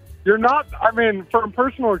weed. You're not, from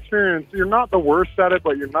personal experience, you're not the worst at it,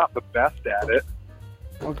 but you're not the best at it.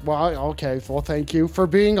 Well, okay. Well, thank you for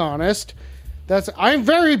being honest. I'm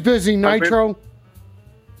very busy, Nitro.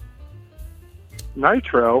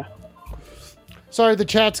 Nitro? Sorry, the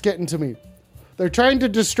chat's getting to me. They're trying to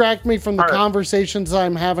distract me from the conversations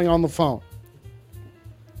I'm having on the phone.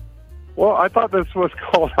 Well, I thought this was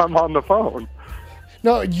called I'm on the phone.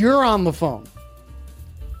 No, you're on the phone.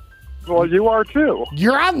 Well, you are too.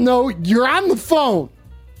 You're on the phone.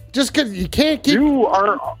 Just because you can't keep... You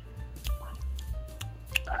are...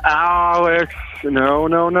 Alex,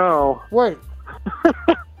 no. Wait.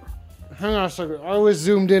 hang on a second. I was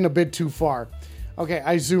zoomed in a bit too far. Okay,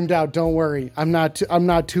 I zoomed out. Don't worry. I'm not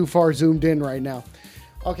too far zoomed in right now.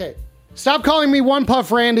 Okay. Stop calling me one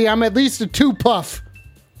puff, Randy. I'm at least a 2 puff.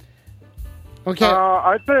 Okay.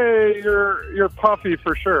 I'd say you're puffy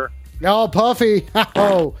for sure. Oh, puffy.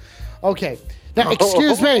 Oh. Okay. Now,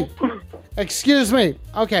 excuse me. Excuse me.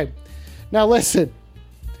 Okay. Now, listen.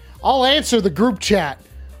 I'll answer the group chat.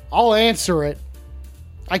 I'll answer it.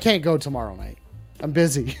 I can't go tomorrow night. I'm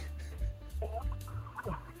busy.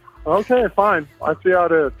 Okay, fine. I see how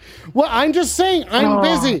it is. Well, I'm just saying I'm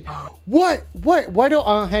busy. What? Why do?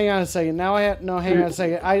 Hang on a second. Now I have no. Hang on a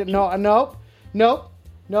second.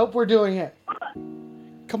 Nope. We're doing it.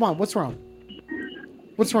 Come on. What's wrong?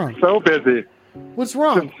 What's wrong? So busy. What's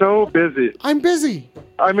wrong? Just so busy. I'm busy.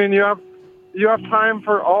 I mean, you have time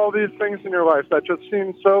for all these things in your life that just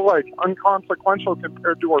seem so like unconsequential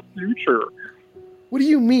compared to our future. What do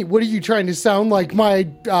you mean? What are you trying to sound like? Well,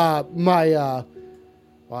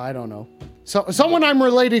 I don't know. So someone I'm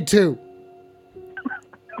related to.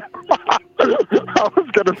 I was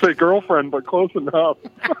gonna say girlfriend, but close enough.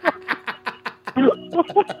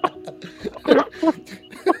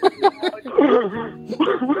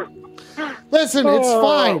 Listen, it's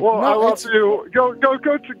fine. Well, I love you.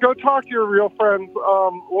 Go talk to your real friends.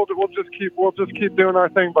 We'll just keep doing our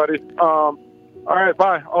thing, buddy. All right,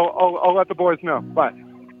 bye. I'll let the boys know. Bye.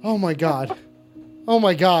 Oh my god. Oh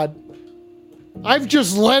my god. I've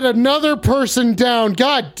just let another person down.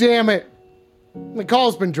 God damn it. The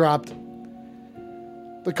call's been dropped.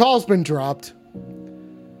 The call's been dropped.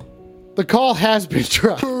 The call has been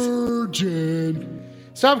dropped. Virgin.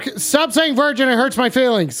 Stop saying virgin. It hurts my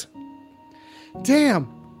feelings. Damn.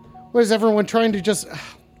 What is everyone trying to just...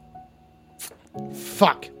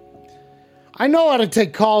 Fuck. I know how to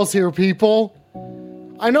take calls here, people.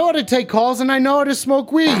 I know how to take calls and I know how to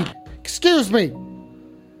smoke weed. Excuse me.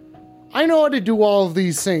 I know how to do all of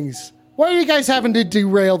these things. Why are you guys having to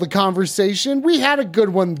derail the conversation? We had a good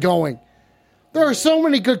one going. There are so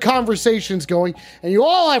many good conversations going, and you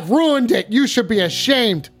all have ruined it. You should be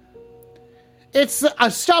ashamed. It's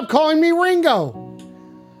stop calling me Ringo.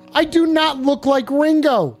 I do not look like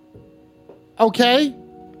Ringo. Okay?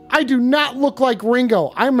 I do not look like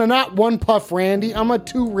Ringo. I'm not 1 puff Randy. I'm a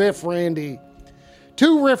 2 riff Randy.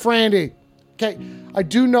 2 riff Randy. Okay, I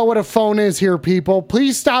do know what a phone is here, people.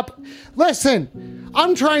 Please stop. Listen,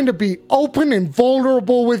 I'm trying to be open and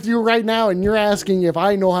vulnerable with you right now, and you're asking if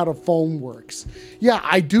I know how the phone works. Yeah,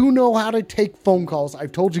 I do know how to take phone calls.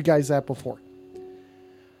 I've told you guys that before.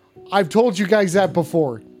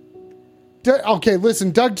 Okay,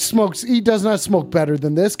 listen, Doug smokes. He does not smoke better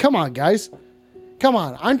than this. Come on, guys. Come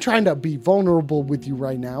on. I'm trying to be vulnerable with you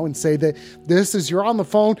right now and say that you're on the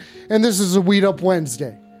phone, and this is a Weed Up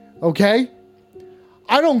Wednesday. Okay?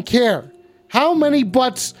 I don't care how many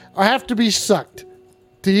butts have to be sucked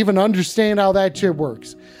to even understand how that shit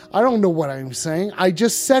works. I don't know what I'm saying. I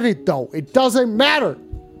just said it, though. It doesn't matter.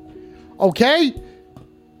 Okay?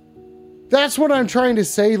 That's what I'm trying to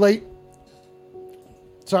say. Like,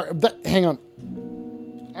 sorry. Hang on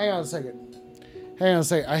a second.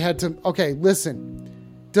 I had to... Okay, listen.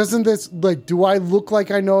 Doesn't this... Like, do I look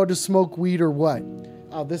like I know how to smoke weed or what?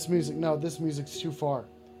 Oh, this music... No, this music's too far.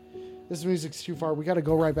 We got to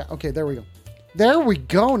go right back. Okay, there we go.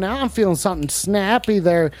 Now I'm feeling something snappy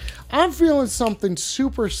there. I'm feeling something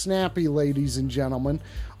super snappy, ladies and gentlemen.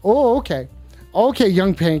 Oh, okay. Okay,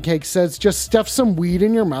 Young Pancake says, just stuff some weed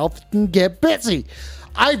in your mouth and get busy.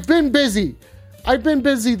 I've been busy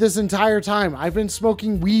this entire time. I've been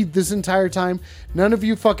smoking weed this entire time. None of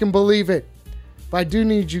you fucking believe it. But I do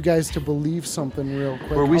need you guys to believe something real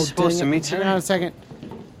quick. Were we supposed to meet today? Hang on a second.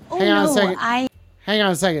 Just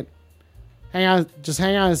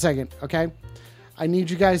hang on a second, okay? I need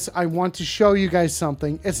you guys, I want to show you guys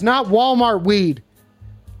something. It's not Walmart weed.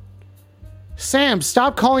 Sam,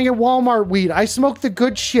 stop calling it Walmart weed. I smoke the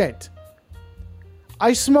good shit.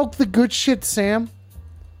 Sam.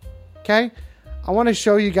 Okay? I want to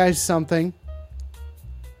show you guys something.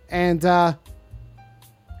 And, here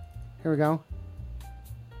we go.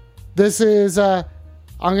 This is,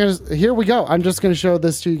 here we go. I'm just going to show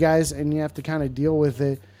this to you guys, and you have to kind of deal with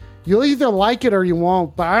it. You'll either like it or you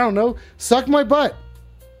won't, but I don't know. Suck my butt.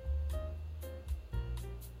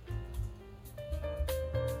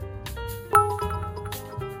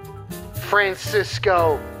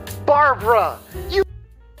 Francisco. Barbara. You.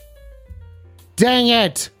 Dang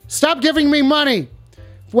it. Stop giving me money.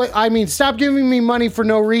 Stop giving me money for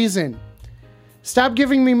no reason.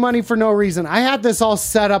 I had this all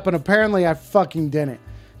set up and apparently I fucking didn't.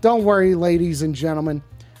 Don't worry, ladies and gentlemen.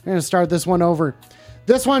 I'm going to start this one over.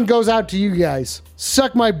 This one goes out to you guys.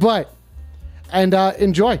 Suck my butt. And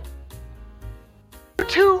enjoy. You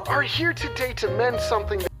two are here today to mend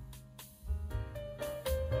something.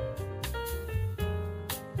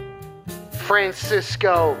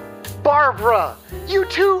 Francisco, Barbara, you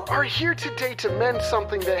two are here today to mend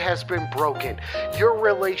something that has been broken, your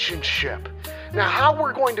relationship. Now, how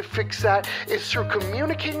we're going to fix that is through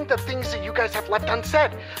communicating the things that you guys have left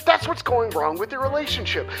unsaid. That's what's going wrong with your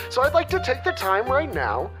relationship. So I'd like to take the time right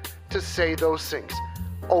now to say those things.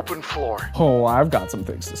 Open floor. Oh, I've got some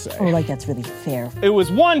things to say. Oh, like that's really fair. It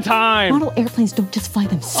was one time. Model airplanes don't just fly Oh,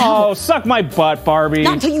 themselves. suck my butt, Barbie.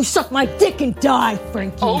 Not until you suck my dick and die,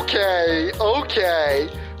 Frankie. Okay.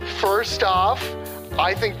 First off,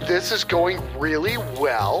 I think this is going really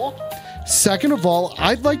well. Second of all,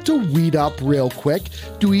 I'd like to weed up real quick.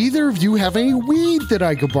 Do either of you have any weed that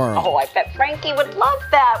I could borrow? Oh, I bet Frankie would love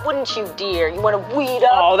that, wouldn't you, dear? You want to weed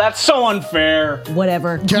up? Oh, that's so unfair.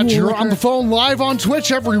 Whatever. Catch her on the phone live on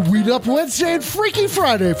Twitch every Weed Up Wednesday and Freaky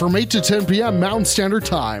Friday from 8 to 10 p.m. Mountain Standard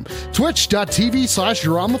Time.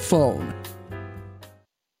 Twitch.tv/you're on the phone.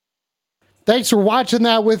 Thanks for watching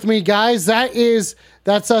that with me, guys. That's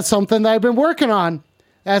something that I've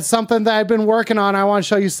been working on. I want to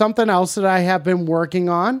show you something else that I have been working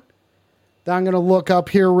on that I'm going to look up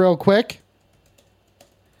here real quick.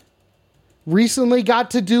 Recently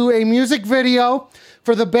got to do a music video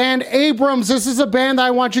for the band Abrams. This is a band that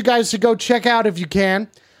I want you guys to go check out if you can.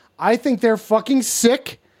 I think they're fucking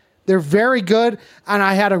sick. They're very good, and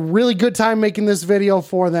I had a really good time making this video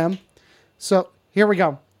for them. So here we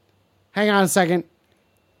go. Hang on a second.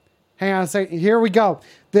 Here we go.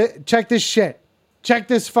 Check this shit. Check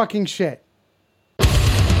this fucking shit.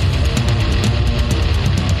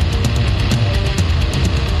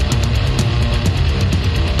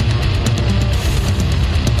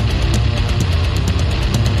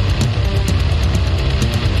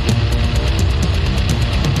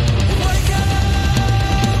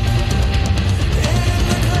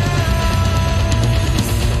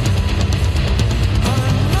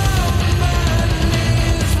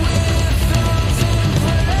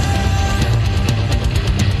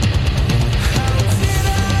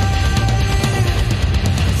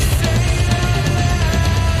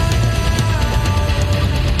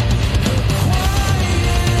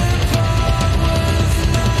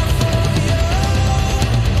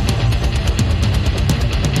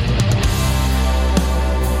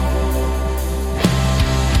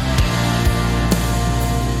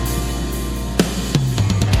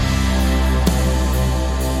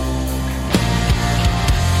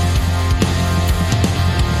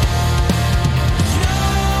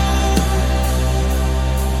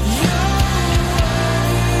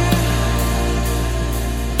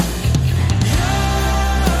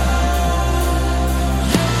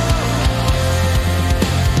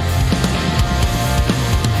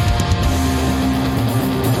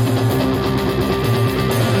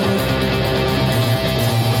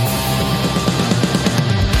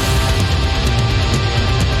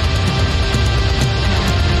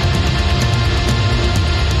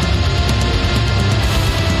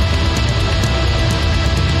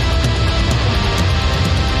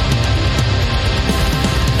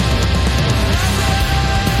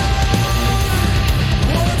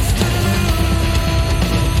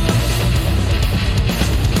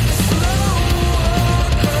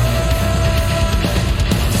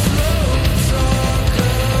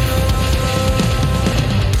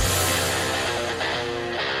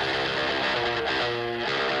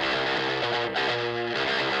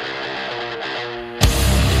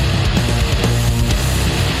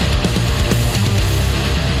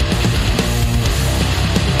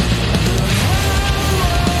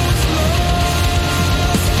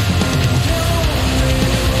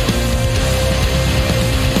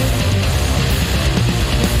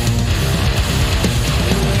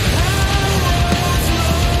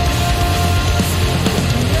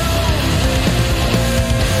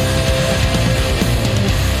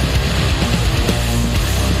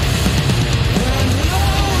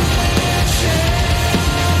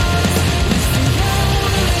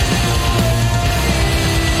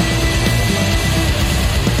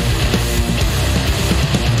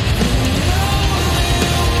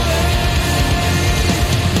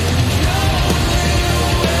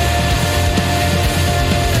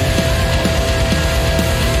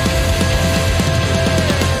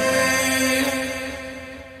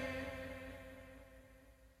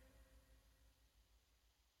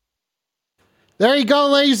 There you go,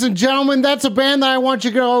 ladies and gentlemen. That's a band that I want you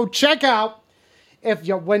to go check out.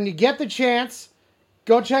 When you get the chance,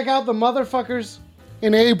 go check out the motherfuckers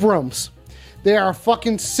in Abrams. They are a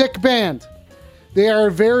fucking sick band. They are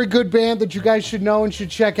a very good band that you guys should know and should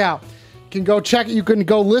check out. can go check it. You can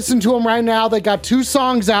go listen to them right now. They got 2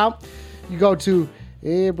 songs out. You go to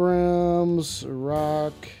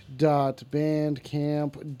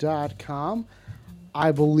abramsrock.bandcamp.com,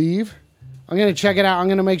 I believe. I'm going to check it out. I'm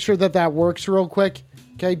going to make sure that works real quick.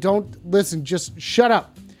 Okay, don't listen. Just shut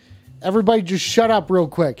up. Everybody just shut up real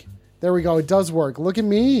quick. There we go. It does work. Look at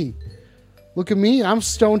me. Look at me. I'm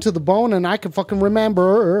stoned to the bone and I can fucking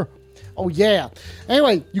remember. Oh, yeah.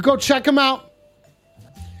 Anyway, you go check them out.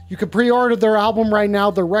 You can pre-order their album right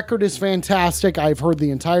now. The record is fantastic. I've heard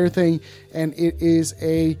the entire thing, and it is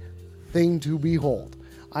a thing to behold.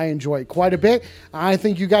 I enjoy it quite a bit. I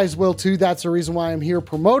think you guys will too. That's the reason why I'm here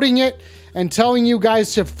promoting it and telling you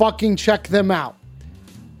guys to fucking check them out.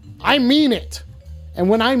 I mean it. And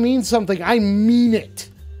when I mean something, I mean it.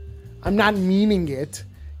 I'm not meaning it.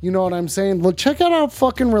 You know what I'm saying? Look, check out how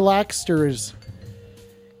fucking Relaxsters.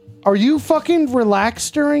 Are you fucking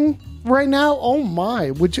Relaxstering right now? Oh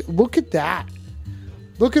my, would you look at that?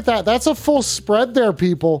 Look at that. That's a full spread there,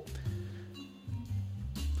 people.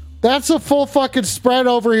 That's a full fucking spread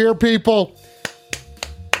over here, people.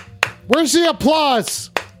 Where's the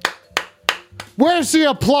applause? Where's the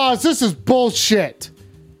applause? This is bullshit.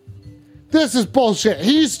 This is bullshit.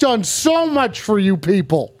 He's done so much for you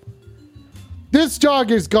people. This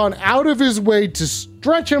dog has gone out of his way to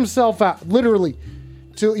stretch himself out, literally.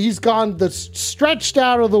 He's gone stretched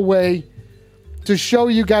out of the way to show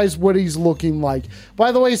you guys what he's looking like.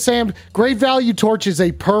 By the way, Sam, Great Value Torch is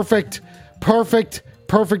a perfect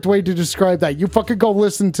way to describe that. You fucking go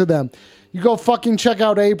listen to them. You go fucking check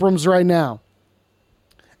out Abrams right now.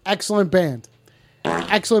 Excellent band.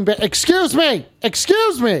 Excellent band. Excuse me.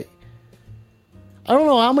 Excuse me. I don't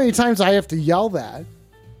know how many times I have to yell that.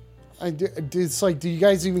 It's like, do you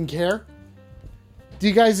guys even care? Do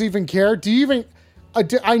you guys even care? Do you even...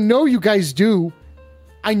 I know you guys do.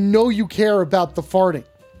 I know you care about the farting.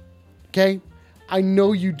 Okay? I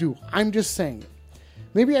know you do. I'm just saying it.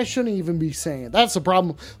 Maybe I shouldn't even be saying it. That's the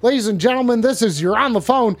problem. Ladies and gentlemen, this is You're on the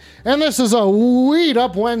Phone, and this is a Weed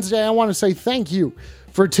Up Wednesday. I want to say thank you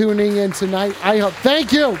for tuning in tonight. I hope.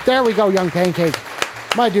 Thank you. There we go, Young Pancake.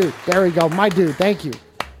 My dude. There we go. My dude. Thank you.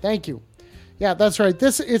 Thank you. Yeah, that's right.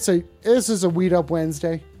 This is a Weed Up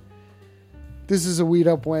Wednesday. This is a Weed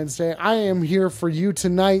Up Wednesday. I am here for you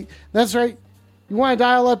tonight. That's right. You want to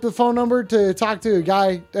dial up the phone number to talk to a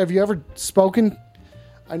guy? Have you ever spoken?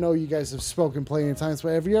 I know you guys have spoken plenty of times, but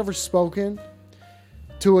have you ever spoken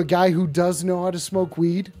to a guy who does know how to smoke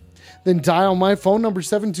weed? Then dial my phone number,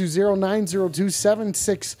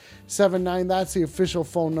 720-902-7679. That's the official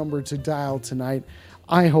phone number to dial tonight.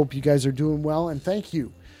 I hope you guys are doing well, and thank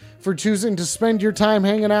you for choosing to spend your time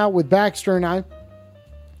hanging out with Baxter and I.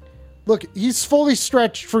 Look, he's fully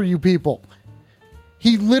stretched for you people.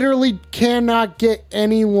 He literally cannot get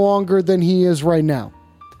any longer than he is right now.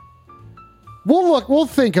 We'll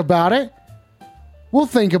think about it. We'll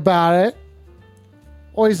think about it.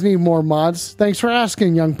 Always need more mods. Thanks for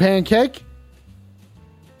asking, Young Pancake.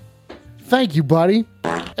 Thank you, buddy.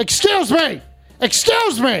 Excuse me!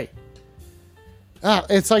 Excuse me!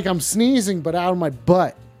 It's like I'm sneezing, but out of my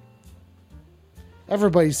butt.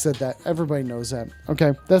 Everybody said that. Everybody knows that.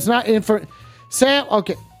 Okay. That's not info. Sam,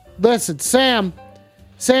 okay. Listen, Sam,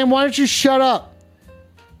 why don't you shut up?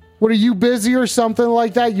 What, are you busy or something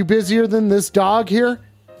like that? You busier than this dog here?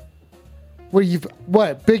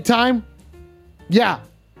 What, big time? Yeah.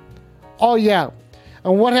 Oh, yeah.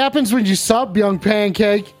 And what happens when you sub, Young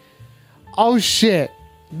Pancake? Oh, shit.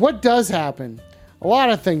 What does happen? A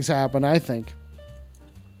lot of things happen, I think.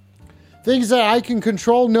 Things that I can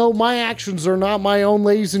control. No, my actions are not my own,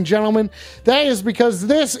 ladies and gentlemen. That is because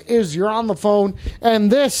this is You're on the Phone,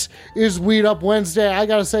 and this is Weed Up Wednesday. I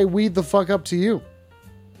gotta say, weed the fuck up to you.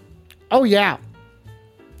 Oh, yeah.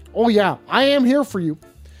 Oh, yeah. I am here for you.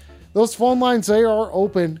 Those phone lines, they are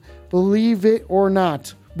open. Believe it or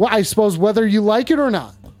not. Well, I suppose whether you like it or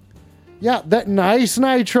not. Yeah, that nice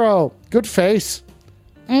Nitro. Good face.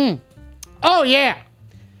 Oh, yeah.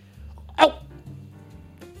 Oh.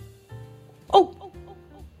 Oh.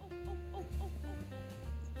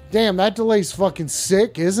 Damn, that delay's fucking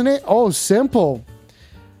sick, isn't it? Oh, simple.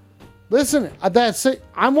 Listen, that's it.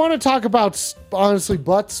 I want to talk about, honestly,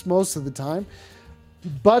 butts most of the time.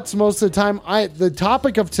 Butts most of the time. The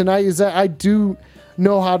topic of tonight is that I do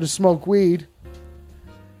know how to smoke weed.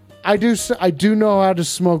 I do know how to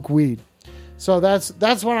smoke weed. So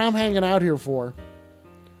that's what I'm hanging out here for.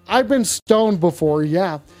 I've been stoned before,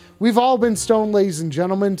 yeah. We've all been stoned, ladies and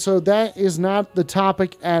gentlemen, so that is not the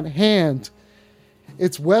topic at hand.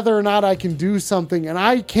 It's whether or not I can do something, and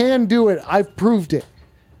I can do it. I've proved it.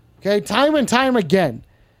 Okay, time and time again.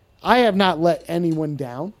 I have not let anyone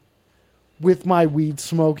down. with my weed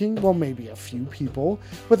smoking. Well, maybe a few people,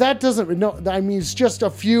 but that doesn't, no, I mean, it's just a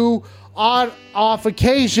few odd off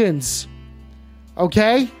occasions.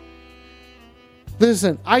 Okay?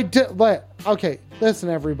 Listen, okay, listen,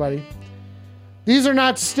 everybody. These are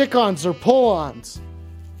not stick-ons or pull-ons.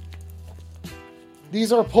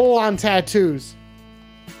 These are pull-on tattoos.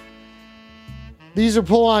 These are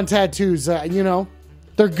pull-on tattoos, you know.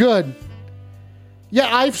 They're good.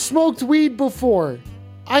 Yeah, I've smoked weed before.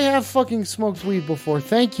 I have fucking smoked weed before.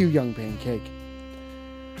 Thank you, Young Pancake.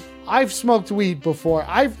 I've smoked weed before.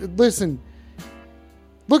 Listen.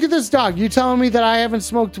 Look at this dog. You telling me that I haven't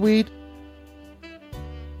smoked weed?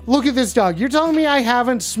 Look at this dog. You're telling me I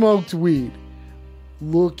haven't smoked weed.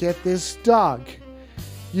 Look at this dog.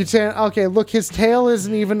 Okay, look, his tail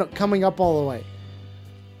isn't even coming up all the way.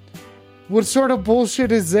 What sort of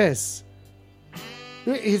bullshit is this?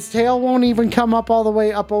 His tail won't even come up all the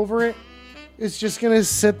way up over it. It's just gonna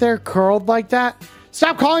sit there curled like that.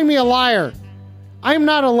 Stop calling me a liar. I'm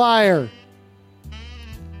not a liar.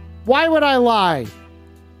 Why would I lie?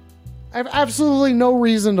 I have absolutely no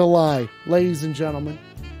reason to lie, ladies and gentlemen.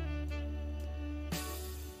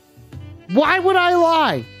 Why would I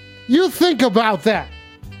lie? You think about that.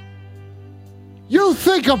 You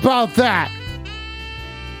think about that.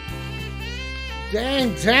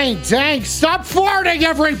 Dang. Stop farting,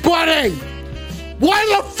 everybody. Why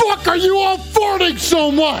the fuck are you all farting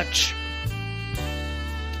so much?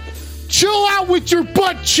 Chill out with your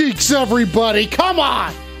butt cheeks, everybody. Come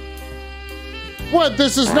on. What?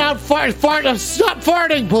 This is not fart. Stop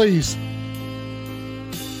farting, please.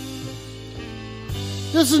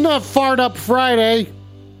 This is not Fart Up Friday.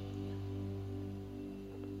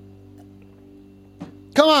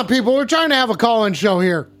 Come on, people. We're trying to have a call-in show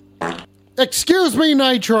here. Excuse me,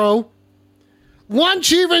 Nitro.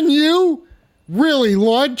 Lunch, even you? Really,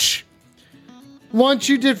 lunch? Lunch,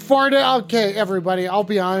 you did fart? Okay, everybody, I'll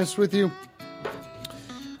be honest with you.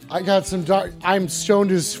 I got some dark... I'm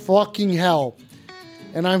stoned as fucking hell.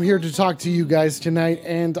 And I'm here to talk to you guys tonight.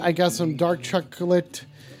 And I got some dark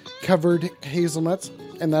chocolate-covered hazelnuts.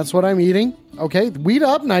 And that's what I'm eating. Okay, weed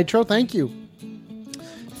up, Nitro. Thank you.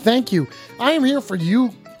 Thank you. I am here for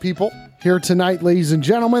you, people. Here tonight, ladies and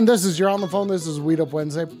gentlemen. This is You're on the Phone. This is Weed Up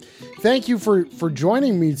Wednesday. Thank you for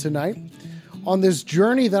joining me tonight on this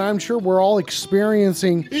journey that I'm sure we're all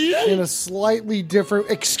experiencing in a slightly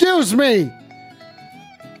different... Excuse me!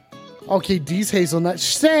 Okay, D's hazelnuts.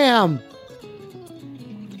 Sam!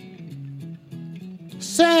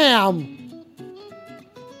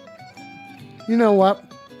 You know what?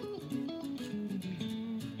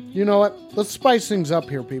 Let's spice things up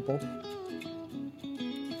here, people.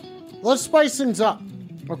 Let's spice things up.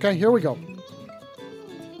 Okay, here we go.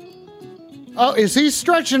 Oh, is he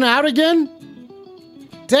stretching out again?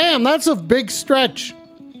 Damn, that's a big stretch.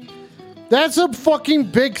 That's a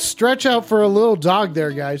fucking big stretch out for a little dog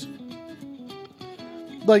there, guys.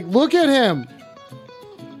 Like, look at him.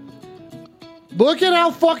 Look at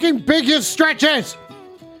how fucking big his stretch is.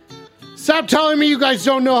 Stop telling me you guys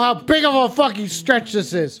don't know how big of a fucking stretch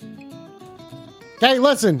this is. Okay,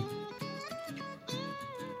 listen.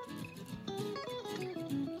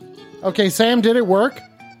 Okay, Sam, did it work?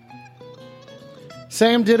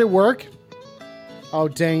 Sam, did it work? Oh,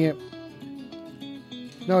 dang it.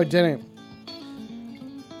 No, it didn't.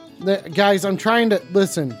 Guys, I'm trying to...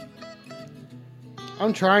 Listen.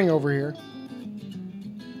 I'm trying over here.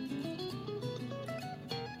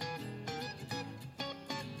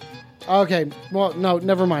 Okay, well, no,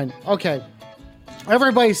 never mind. Okay.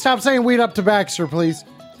 Everybody, stop saying weed up to Baxter, please.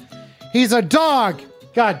 He's a dog!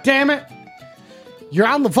 God damn it! You're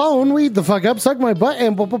on the phone, weed the fuck up, suck my butt,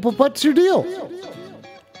 and what's your deal?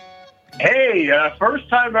 Hey, first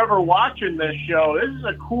time ever watching this show. This is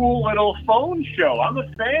a cool little phone show. I'm a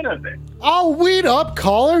fan of it. Oh, weed up,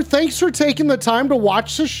 caller. Thanks for taking the time to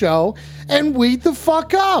watch the show and weed the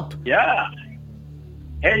fuck up. Yeah.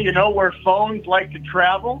 Hey, you know where phones like to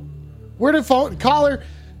travel? Where do caller,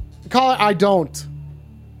 I don't.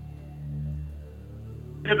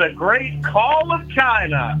 To the Great Call of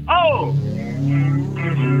China. Oh!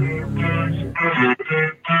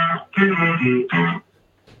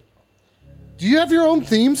 Do you have your own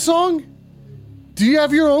theme song?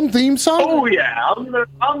 Oh, yeah.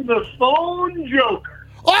 I'm the phone joker.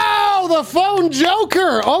 Oh, the phone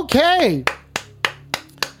joker. Okay.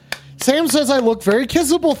 Sam says I look very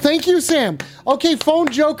kissable. Thank you, Sam. Okay, phone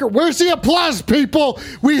joker. Where's the applause, people?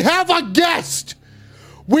 We have a guest.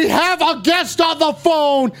 We have a guest on the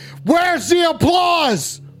phone. Where's the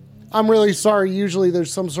applause? I'm really sorry. Usually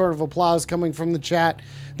there's some sort of applause coming from the chat.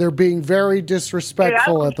 They're being very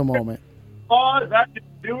disrespectful at the moment. pause. I just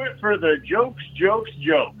do it for the jokes.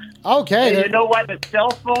 Okay. And you know why the cell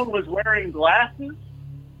phone was wearing glasses?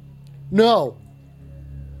 No.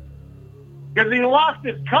 Because he lost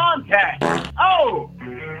his contact. Oh!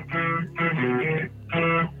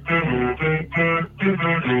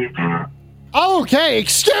 Okay,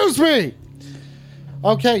 excuse me.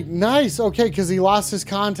 Okay, nice. Okay, because he lost his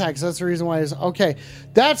contacts. That's the reason why he's okay.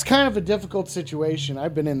 That's kind of a difficult situation.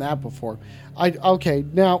 I've been in that before.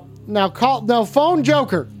 Now phone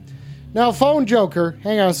joker. Now phone joker.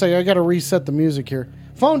 Hang on a second. I got to reset the music here.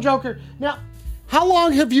 Phone joker. Now, how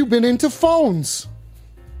long have you been into phones?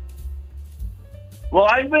 Well,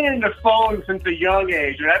 I've been into phones since a young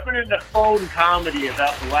age, and I've been into phone comedy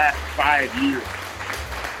about the last 5 years.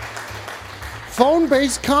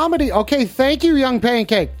 Phone-based comedy. Okay, thank you, Young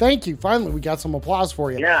Pancake. Thank you. Finally, we got some applause for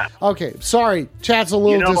you. Yeah. Okay, sorry. Chat's a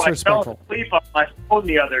little disrespectful. I fell asleep on my phone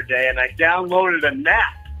the other day, and I downloaded a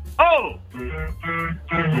nap. Oh!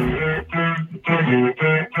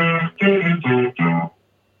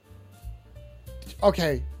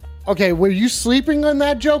 Okay, were you sleeping on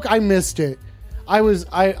that joke? I missed it. I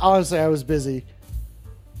honestly was busy.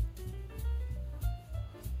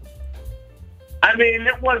 I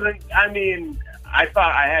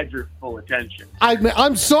thought I had your full attention.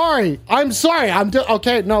 I'm sorry.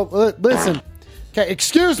 Okay, no, listen. Okay,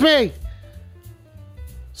 excuse me.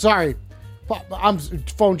 Sorry. I'm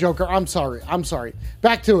phone joker. I'm sorry.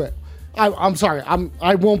 Back to it. I'm sorry.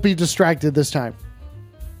 I won't be distracted this time.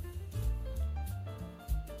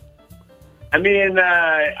 I'm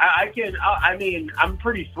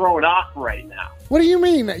pretty thrown off right now. What do you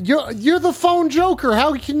mean? You're the phone joker.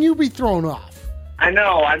 How can you be thrown off? I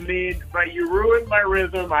know. But you ruined my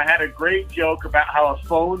rhythm. I had a great joke about how a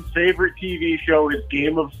phone's favorite TV show is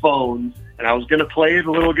Game of Phones, and I was going to play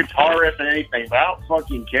the little guitar riff and anything, but I don't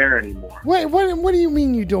fucking care anymore. Wait, what do you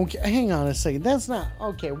mean you don't care? Hang on a second. That's not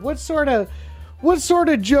okay. What sort of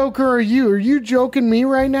joker are you? Are you joking me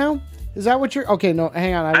right now? Is that what you're? Okay, no,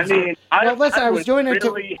 hang on. I was doing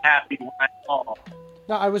really happy when I called.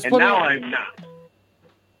 No, I was. And now I'm not.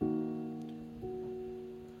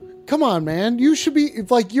 Come on, man. You should be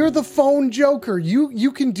like you're the phone joker.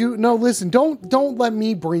 You can do. No, listen. Don't let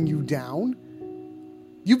me bring you down.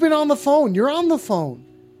 You've been on the phone. You're on the phone.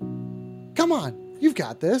 Come on. You've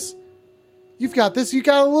got this. You got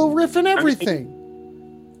a little riff and everything.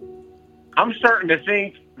 I'm starting to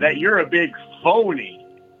think that you're a big phony.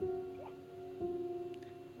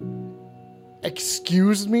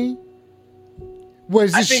 Excuse me?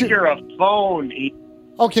 I think you're a phony.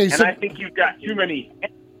 Okay, and I think you've got too many.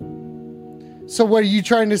 So what are you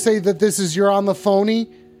trying to say that this is you're on the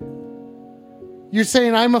phony? You're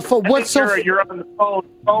saying I'm a phone. What's so? You're on the phone,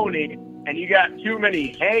 phony, and you got too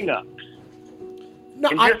many hang-ups. No,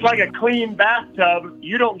 and just like a clean bathtub,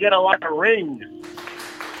 you don't get a lot of rings.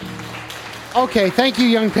 Okay, thank you,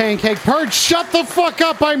 Young Pancake. Purge, shut the fuck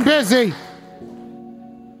up. I'm busy.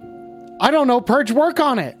 I don't know. Purge, work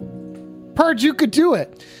on it. Purge, you could do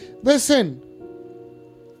it. Listen,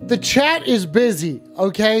 the chat is busy,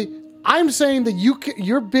 okay? I'm saying that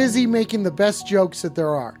you're busy making the best jokes that there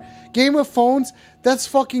are. Game of Phones, that's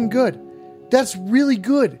fucking good. That's really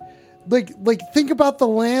good. Like think about the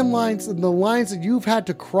landlines and the lines that you've had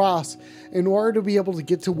to cross in order to be able to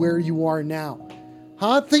get to where you are now.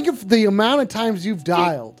 Huh? Think of the amount of times you've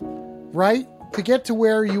dialed, right? To get to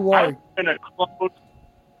where you are.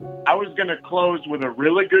 I was going to close with a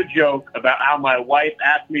really good joke about how my wife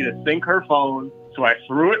asked me to sink her phone, so I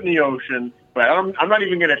threw it in the ocean, but I'm not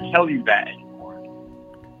even going to tell you that anymore.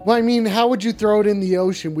 Well, I mean, how would you throw it in the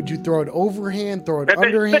ocean? Would you throw it overhand, throw it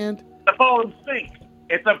underhand? The phone sinks.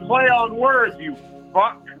 It's a play on words, you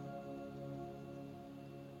fuck.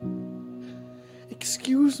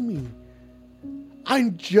 Excuse me.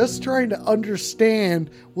 I'm just trying to understand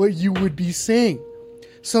what you would be saying.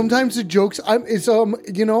 Sometimes the jokes,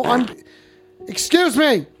 excuse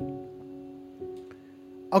me.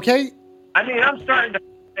 Okay? I'm starting to,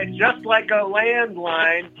 and just like a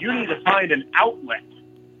landline, you need to find an outlet.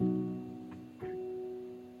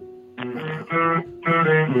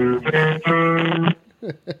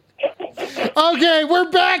 Okay,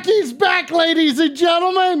 we're back. He's back, ladies and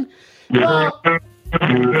gentlemen. Yeah!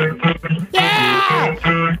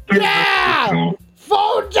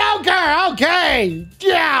 Phone joker. Okay.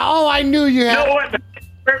 Yeah. Oh, I knew you had.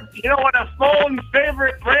 You know what a phone's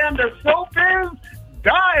favorite brand of soap is?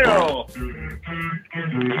 Dial.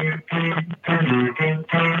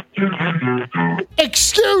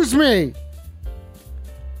 Excuse me.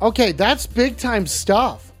 Okay, that's big time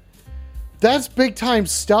stuff. That's big time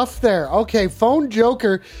stuff there. Okay, phone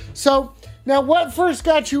joker. So Now, what first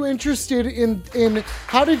got you interested in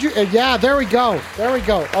how did you? Yeah, there we go.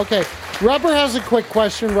 Okay, Rubber has a quick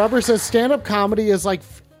question. Rubber says stand-up comedy is like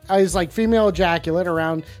female ejaculate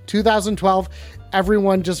around 2012.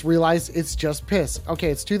 Everyone just realized it's just piss. Okay,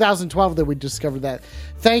 it's 2012 that we discovered that.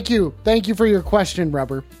 Thank you for your question,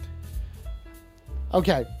 Rubber.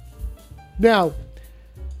 Okay, now,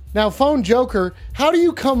 Phone Joker, how do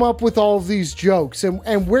you come up with all of these jokes,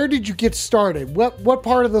 and where did you get started? What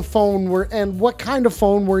part of the phone and what kind of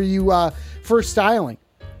phone were you first dialing?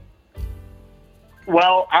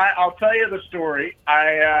 Well, I'll tell you the story.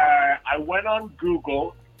 I went on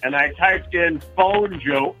Google and I typed in phone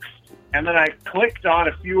jokes, and then I clicked on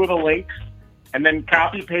a few of the links and then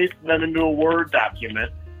copy pasted them into a Word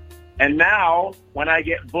document. And now, when I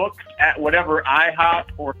get booked at whatever IHOP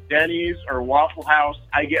or Denny's or Waffle House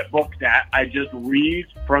I get booked at, I just read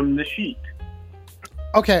from the sheet.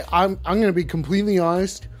 Okay, I'm going to be completely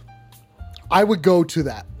honest. I would go to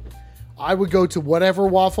that. I would go to whatever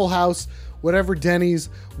Waffle House, whatever Denny's,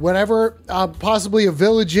 whatever, possibly a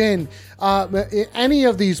Village Inn, any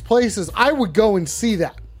of these places. I would go and see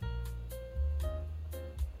that.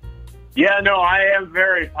 Yeah, no, I am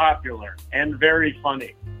very popular and very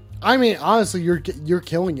funny. I mean, honestly, you're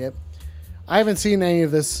killing it. I haven't seen any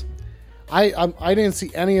of this. I didn't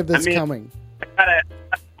see any of this coming. I got a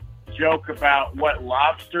joke about what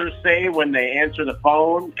lobsters say when they answer the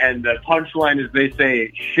phone, and the punchline is they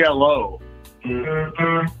say "shello."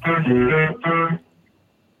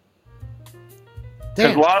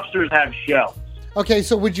 Because lobsters have shells. Okay,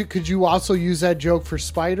 so could you also use that joke for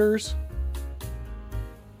spiders?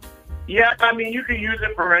 Yeah, I mean, you could use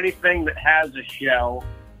it for anything that has a shell.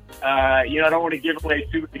 I don't want to give away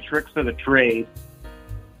too many tricks of the trade.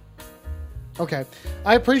 Okay,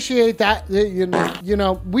 I appreciate that.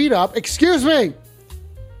 Weed up. Excuse me.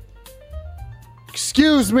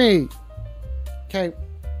 Okay.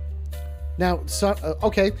 Now,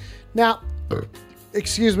 okay. Now,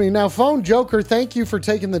 excuse me. Now, Phone Joker, thank you for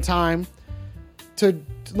taking the time to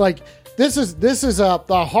This is a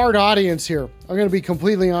hard audience here. I'm going to be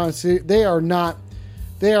completely honest. They are not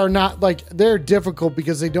they're difficult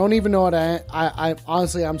because they don't even know what I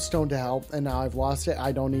honestly, I'm stoned to hell and now I've lost it.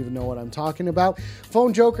 I don't even know what I'm talking about.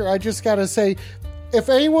 Phone Joker, I just got to say, if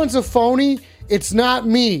anyone's a phony, it's not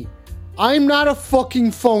me. I'm not a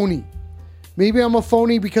fucking phony. Maybe I'm a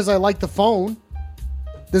phony because I like the phone.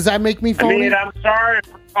 Does that make me phony? I mean,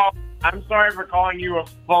 I'm sorry for calling you a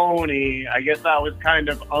phony. I guess that was kind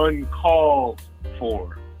of uncalled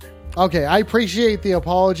for. Okay, I appreciate the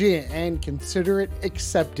apology and consider it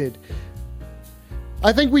accepted.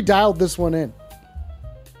 I think we dialed this one in.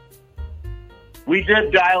 We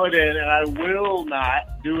did dial it in, and I will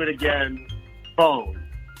not do it again. Phone.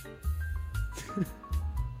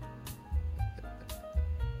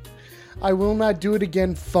 I will not do it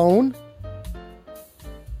again. Phone?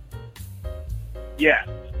 Yes.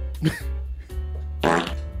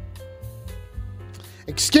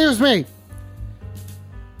 Excuse me.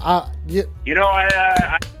 I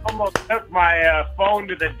almost took my phone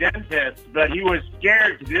to the dentist, but he was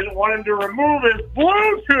scared because he didn't want him to remove his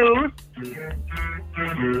Bluetooth.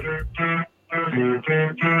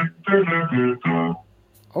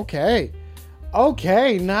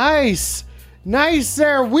 Okay, nice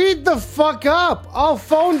there. Weed the fuck up. Oh,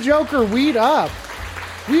 Phone Joker, weed up.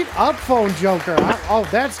 Weed up, Phone Joker. Oh,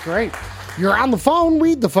 that's great. You're on the phone,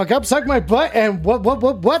 weed the fuck up, suck my butt, and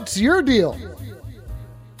what's your deal?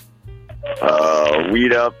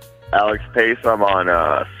 Weed up, Alex Pace. I'm on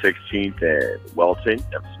 16th and Welton.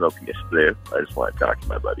 I'm smoking a spliff. I just want to talk to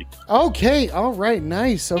my buddy. Okay, all right,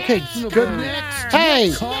 nice. Okay, good.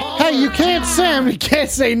 Hey, you can't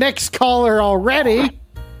say next caller already.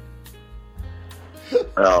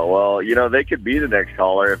 Oh, well, they could be the next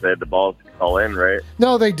caller if they had the balls to call in, right?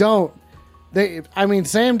 No, they don't.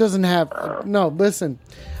 Sam doesn't have... No, listen.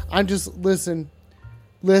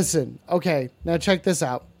 Listen. Okay, now check this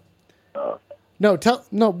out. We're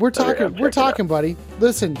talking, buddy.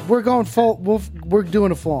 Listen, we're going full... We're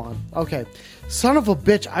doing a full-on. Okay. Son of a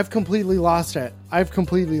bitch, I've completely lost it.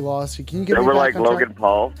 Can you get me back like on Logan track?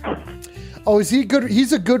 Paul? Oh, is he good?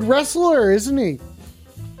 He's a good wrestler, isn't he?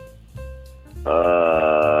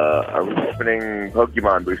 I'm opening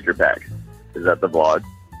Pokemon booster packs. Is that the vlog?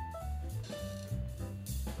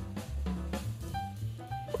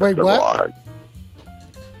 Wait, the what? Vlog?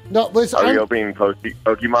 No, listen. Are you opening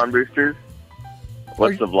Pokemon boosters?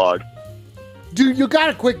 What's the vlog? Dude, you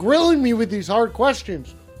gotta quit grilling me with these hard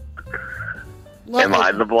questions. Am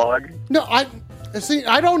I the vlog? No, I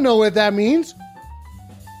don't know what that means.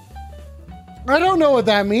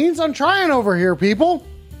 I'm trying over here, people.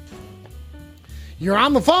 You're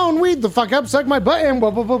on the phone. Weed the fuck up. Suck my butt. And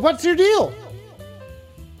what's your deal?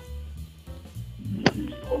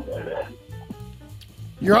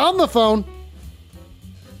 You're on the phone.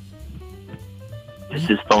 This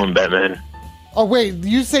is Phone Batman. Oh, wait.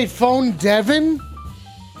 You say Phone Devin?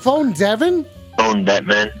 Phone Devin? Phone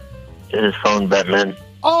Batman. This is Phone Batman.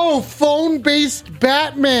 Oh, phone-based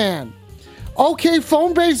Batman. Okay,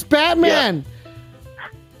 phone-based Batman. Yeah.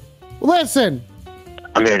 Listen.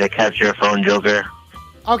 I'm here to capture a phone joker.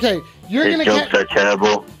 Okay, you're His gonna jokes are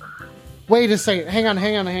terrible. Wait a second. Hang on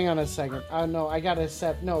a second. No, I gotta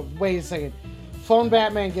accept. No, wait a second. Phone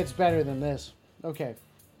Batman gets better than this. Okay.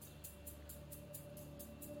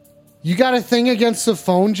 You got a thing against the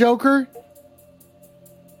phone Joker?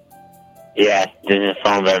 Yeah, this is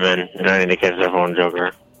Phone Batman, and I need to catch the phone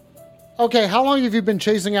joker. Okay, how long have you been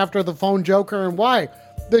chasing after the phone Joker, and why?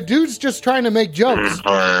 The dude's just trying to make jokes.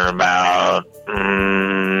 For about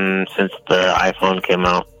since the iPhone came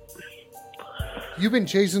out. You've been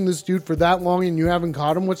chasing this dude for that long and you haven't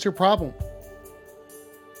caught him? What's your problem?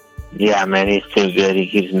 Yeah, man, he's too good. He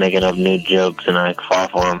keeps making up new jokes and I fall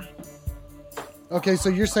for him. Okay, so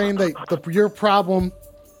you're saying that your problem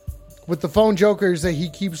with the phone Joker is that he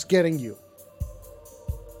keeps getting you.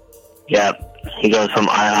 Yeah, he goes from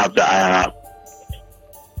IHOP to IHOP.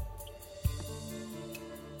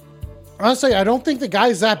 Honestly, I don't think the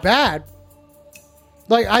guy's that bad.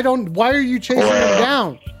 Like, why are you chasing him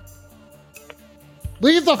down?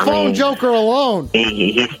 Leave the phone Joker alone.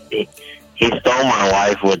 He stole my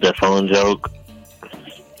wife with the phone joke.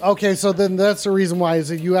 Okay, so then that's the reason why, is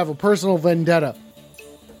that you have a personal vendetta.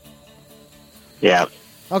 Yeah.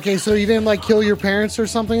 Okay, so you didn't, like, kill your parents or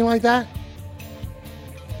something like that?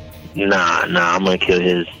 Nah, I'm gonna kill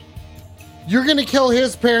his. You're gonna kill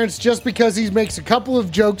his parents just because he makes a couple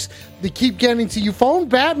of jokes that keep getting to you. Phone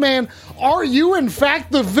Batman, are you in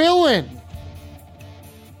fact the villain?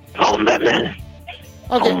 Phone Batman.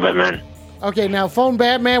 Okay. Phone Batman. Okay, now Phone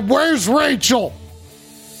Batman, where's Rachel?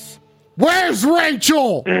 Where's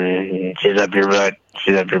Rachel? She's up your butt.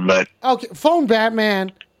 She's up your butt. Okay, Phone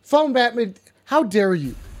Batman, how dare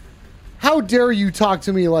you? How dare you talk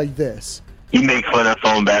to me like this? You make fun of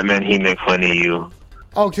Phone Batman, he makes fun of you.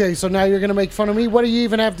 Okay, so now you're going to make fun of me? What do you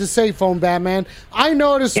even have to say, Phone Batman? I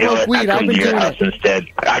know how to smoke weed. I've been doing it. Instead.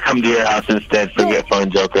 I come to your house instead. Forget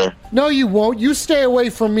Phone Joker. No, you won't. You stay away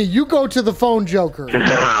from me. You go to the Phone Joker.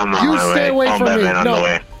 I'm on You my stay way. away Phone from me. Batman on the No.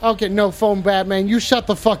 way. Okay, no, Phone Batman. You shut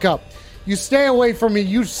the fuck up. You stay away from me.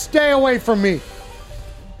 You stay away from me.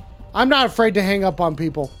 I'm not afraid to hang up on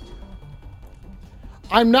people.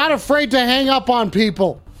 I'm not afraid to hang up on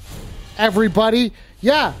people. Everybody.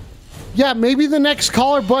 Yeah, maybe the next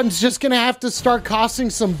caller button's just going to have to start costing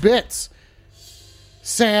some bits.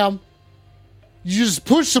 Sam, you just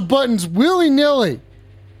push the buttons willy-nilly.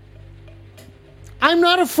 I'm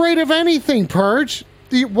not afraid of anything, Purge.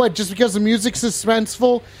 What, just because the music's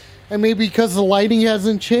suspenseful and maybe because the lighting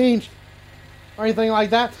hasn't changed or anything like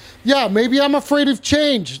that? Yeah, maybe I'm afraid of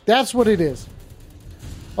change. That's what it is.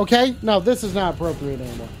 Okay? No, this is not appropriate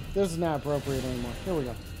anymore. This is not appropriate anymore. Here we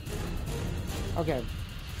go. Okay.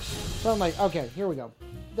 So I'm like, okay, here we go.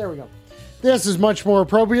 There we go. This is much more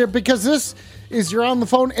appropriate because this is You're on the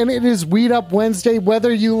Phone and it is Weed Up Wednesday,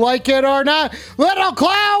 whether you like it or not. Little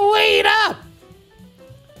clown, weed up!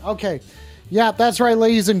 Okay. Yeah, that's right,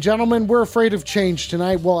 ladies and gentlemen. We're afraid of change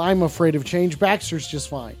tonight. Well, I'm afraid of change. Baxter's just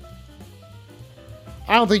fine.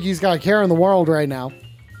 I don't think he's got a care in the world right now.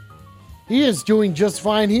 He is doing just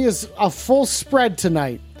fine. He is a full spread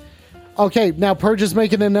tonight. Okay, now Purge is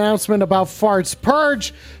making an announcement about farts.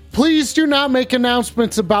 Purge, please do not make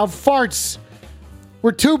announcements about farts.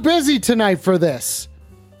 We're too busy tonight for this.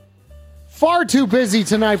 Far too busy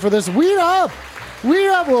tonight for this. Weed up. Weed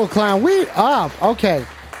up, little clown. Weed up. Okay.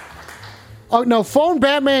 Oh, no, Phone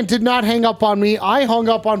Batman did not hang up on me. I hung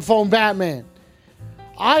up on Phone Batman.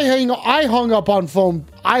 I have hung up on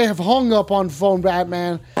Phone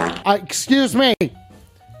Batman. Excuse me.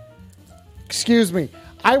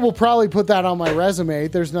 I will probably put that on my resume.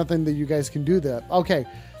 There's nothing that you guys can do that. Okay,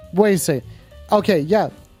 wait a second. Okay,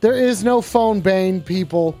 yeah, there is no phone bane,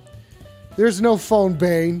 people. There's no phone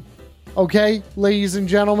bane. Okay, ladies and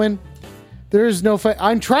gentlemen, there is no.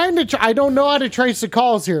 I'm trying to. I don't know how to trace the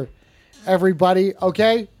calls here, everybody.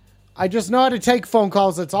 Okay, I just know how to take phone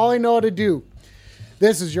calls. That's all I know how to do.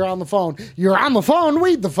 This is You're on the Phone. You're on the phone.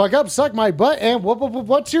 Weed the fuck up. Suck my butt. And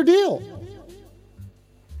what's your deal?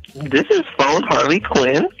 This is Phone Harley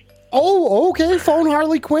Quinn. Oh, okay. Phone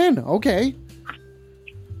Harley Quinn. Okay.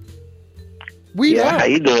 Weed up. How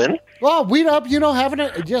you doing? Well, weed up. You know, having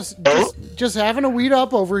a just having a weed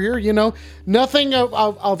up over here. You know, nothing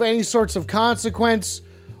of any sorts of consequence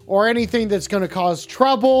or anything that's going to cause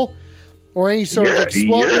trouble or any sort of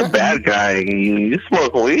explosion. You're a bad guy. You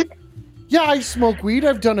smoke weed? Yeah, I smoke weed.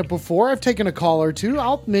 I've done it before. I've taken a call or two.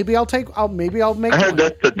 Maybe I'll make. I heard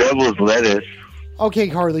that's the devil's lettuce. Okay,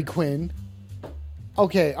 Harley Quinn.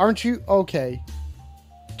 Okay, aren't you okay?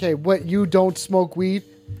 Okay, what? You don't smoke weed?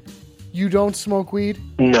 You don't smoke weed?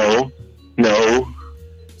 No.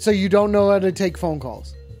 So you don't know how to take phone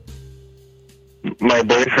calls? My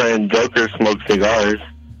boyfriend Joker smokes cigars.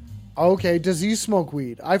 Okay, does he smoke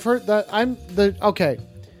weed? I've heard that. Okay.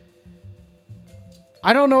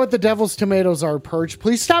 I don't know what the devil's tomatoes are, Perch.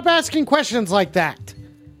 Please stop asking questions like that.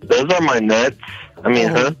 Those are my nuts. I mean,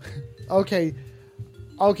 huh? Okay.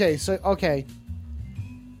 Okay,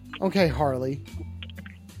 Harley.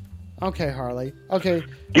 Okay.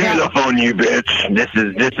 Give me the phone, you bitch. This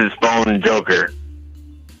is phone Joker.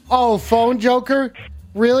 Oh, phone Joker?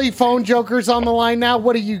 Really? Phone Joker's on the line now?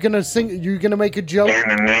 What are you gonna sing? You gonna make a joke?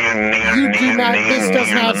 You do not. This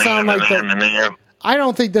does not sound like that. I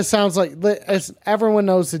don't think this sounds like. As everyone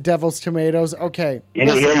knows, the devil's tomatoes. Okay. You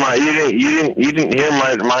didn't hear my. You didn't hear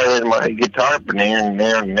my guitar.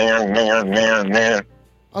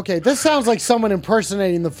 Okay, this sounds like someone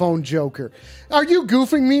impersonating the phone Joker. Are you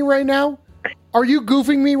goofing me right now? Is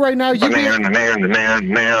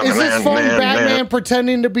this phone Batman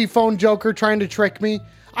pretending to be phone Joker trying to trick me?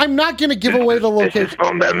 I'm not going to give away the location. This is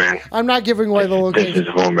phone Batman. I'm not giving away the location. This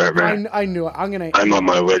is phone Batman. I knew it. I'm on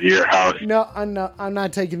my way to your house. No, I'm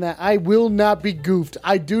not taking that. I will not be goofed.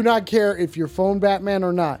 I do not care if you're phone Batman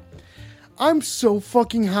or not. I'm so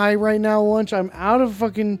fucking high right now, Lunch. I'm out of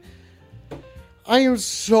fucking... I am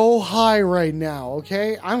so high right now,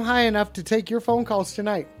 okay? I'm high enough to take your phone calls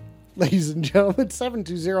tonight. Ladies and gentlemen,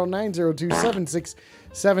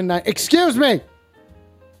 720-902-7679. Excuse me!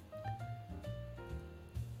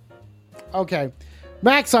 Okay.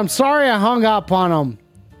 Max, I'm sorry I hung up on him.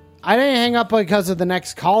 I didn't hang up because of the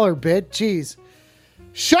next caller bit. Jeez.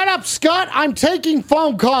 Shut up, Scott! I'm taking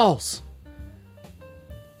phone calls!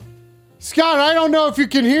 Scott, I don't know if you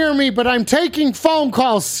can hear me, but I'm taking phone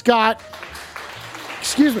calls, Scott.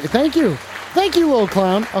 Excuse me. Thank you. Thank you, little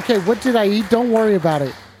clown. Okay, what did I eat? Don't worry about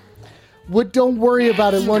it. Don't worry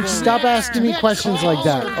about it, Lunch. Stop asking me questions like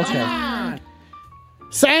that. Okay.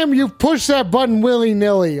 Sam, you've pushed that button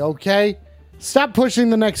willy-nilly, okay? Stop pushing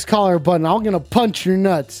the next caller button. I'm going to punch your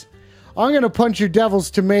nuts. I'm going to punch your devil's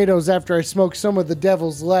tomatoes after I smoke some of the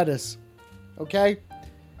devil's lettuce. Okay?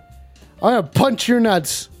 I'm going to punch your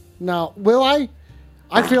nuts. Now, will I?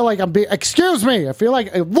 I feel like I'm being... Excuse me! I feel like...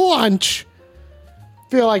 Lunch!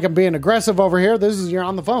 Feel like I'm being aggressive over here. You're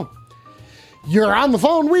on the phone. You're on the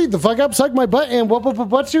phone. Weed the fuck up, suck my butt, and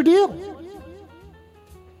what's your deal?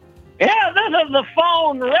 Yeah, this is the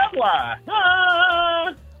phone Riddler.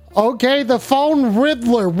 Okay, the phone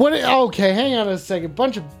Riddler. What? Okay, hang on a second.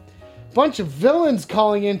 Bunch of villains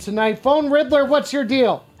calling in tonight. Phone Riddler, what's your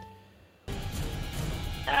deal?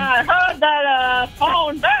 I heard that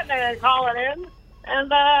phone Batman calling in, and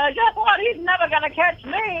guess what? He's never gonna catch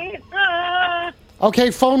me.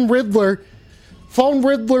 Okay, Phone Riddler. Phone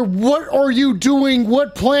Riddler, what are you doing?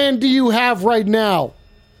 What plan do you have right now?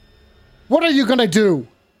 What are you going to do?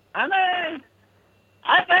 I mean,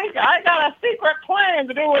 I think I got a secret plan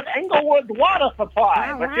to do with Englewood's water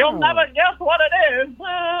supply, but you'll never guess what it is.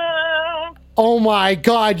 Oh my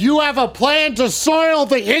God, you have a plan to soil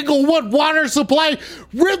the Englewood water supply?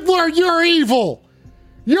 Riddler, you're evil!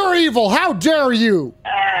 You're evil, how dare you?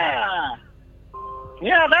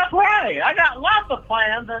 Yeah, that's right. I got lots of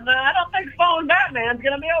plans, and I don't think Phone Batman's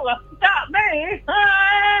going to be able to stop me.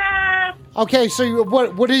 Okay, so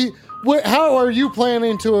how are you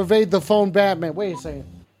planning to evade the Phone Batman? Wait a second.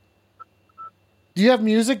 Do you have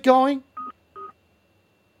music going?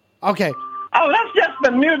 Okay. Oh, that's just the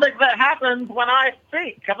music that happens when I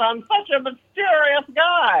speak, because I'm such a mysterious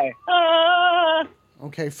guy.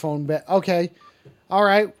 Okay, okay. All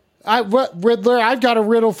right. Riddler, I've got a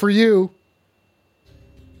riddle for you.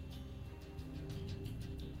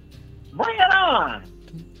 Bring it on.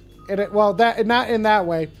 Not in that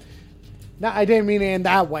way. No, I didn't mean it in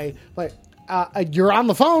that way. But you're on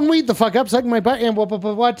the phone. Weed the fuck up, suck my butt, and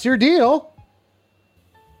what's your deal?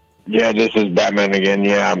 Yeah, this is Batman again.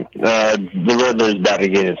 Yeah, the Riddler's about to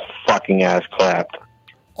get his fucking ass clapped.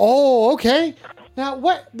 Oh, okay. Now,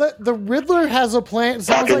 what? The Riddler has a plan.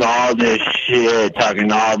 Talking all this shit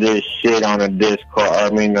on a Discord. I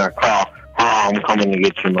mean, call. Oh, I'm coming to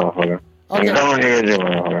get you, motherfucker. Okay. I'm coming to get you,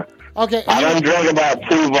 motherfucker. Okay. I don't drink about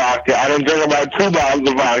 2 vodka. I don't drink about 2 bottles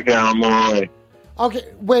of vodka on my way. Okay,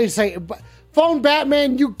 wait a second. Phone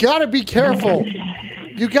Batman, you gotta be careful.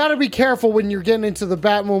 You got to be careful when you're getting into the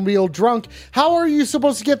Batmobile drunk. How are you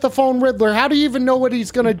supposed to get the phone Riddler? How do you even know what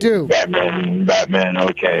he's going to do? Batman,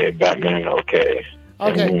 okay.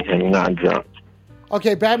 Okay. And not drunk.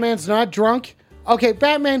 Okay, Batman's not drunk? Okay,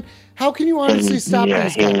 Batman, how can you honestly stop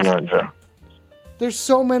these he's guys? not drunk. There's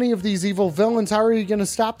so many of these evil villains. How are you going to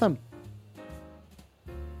stop them?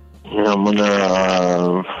 I'm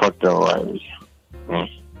gonna fuck their lives.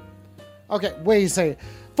 Okay, wait a second.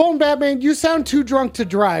 Phone Batman, you sound too drunk to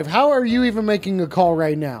drive. How are you even making a call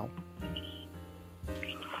right now?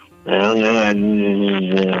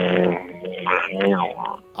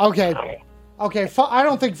 Okay. I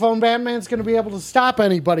don't think Phone Batman's going to be able to stop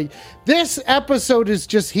anybody. This episode is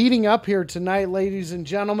just heating up here tonight, ladies and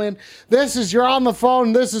gentlemen. This is You're on the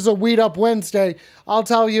Phone. This is a Weed Up Wednesday. I'll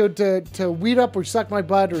tell you to weed up or suck my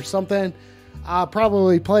butt or something.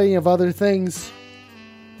 Probably plenty of other things.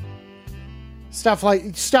 Stuff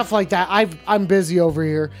like that. I'm busy over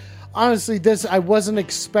here. Honestly, I wasn't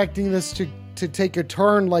expecting this to take a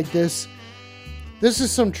turn like this. This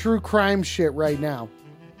is some true crime shit right now.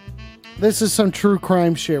 That's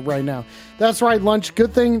right, Lunch.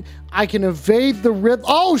 Good thing I can evade the Riddler.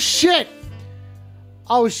 Oh, shit.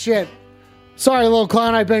 Sorry, little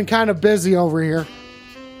clown. I've been kind of busy over here.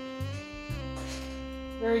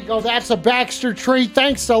 There you go. That's a Baxter treat.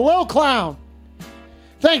 Thanks to Lil Clown.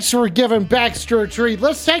 Thanks for giving Baxter a treat.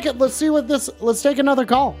 Let's take it. Let's take another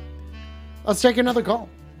call.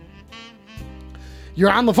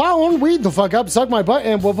 You're on the phone. Weed the fuck up. Suck my butt.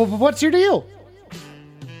 And what's your deal?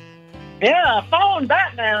 Yeah, Phone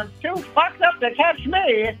Batman's too fucked up to catch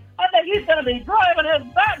me. I think he's going to be driving his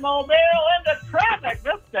Batmobile into traffic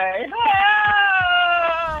this day.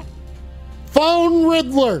 Ah! Phone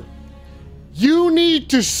Riddler, you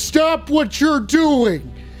need to stop what you're doing.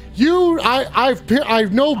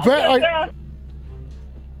 I've no bet.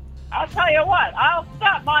 I'll tell you what, I'll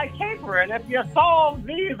stop my capering if you solve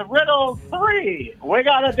these riddles 3. We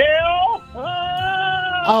got a deal?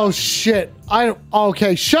 Oh, shit.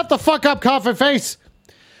 Okay, shut the fuck up, coffin face.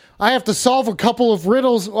 I have to solve a couple of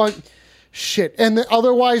riddles. Shit. And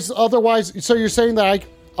otherwise, so you're saying that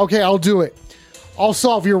okay, I'll do it. I'll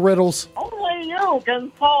solve your riddles.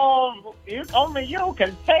 Only you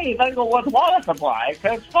can save Englewood water supply,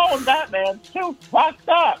 because Phone Batman's too fucked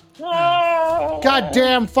up.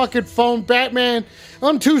 Goddamn fucking Phone Batman.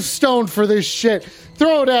 I'm too stoned for this shit.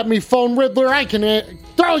 Throw it at me, Phone Riddler. I can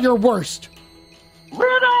throw your worst.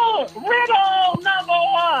 Riddle number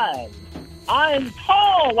 1. I'm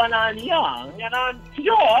tall when I'm young, and I'm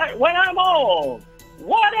short when I'm old.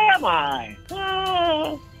 What am I?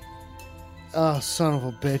 Oh, son of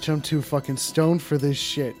a bitch. I'm too fucking stoned for this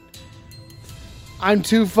shit. I'm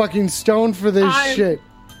too fucking stoned for this shit.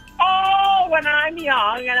 Oh, when I'm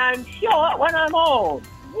young, and I'm short when I'm old.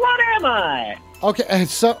 What am I?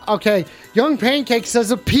 Okay, Young Pancake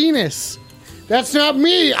says a penis. That's not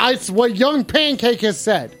me. It's what Young Pancake has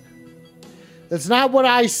said. That's not what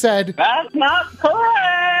I said. That's not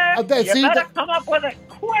correct. You better come up with it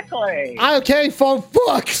quickly. Okay, phone.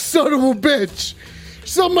 Fuck, son of a bitch.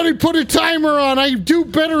 Somebody put a timer on. I do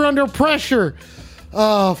better under pressure.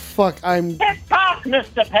 Oh, fuck. Tick-tock,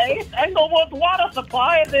 Mr. Pace. Englewood's water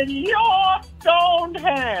supply is in your stoned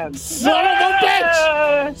hands. Son of a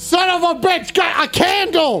bitch. Son of a bitch. Got a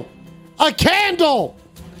candle. A candle.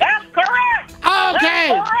 That's correct. Okay.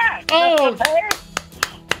 That's correct, Oh, Mr.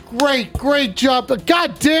 Pace. Great job. But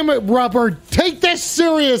God damn it, Rubber. Take this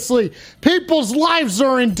seriously. People's lives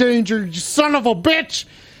are in danger, you son of a bitch.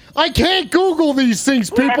 I can't Google these things,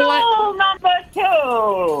 people. Riddle number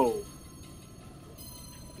 2.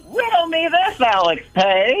 Riddle me this, Alex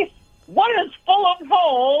Pace. What is full of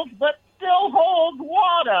holes but still holds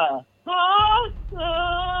water?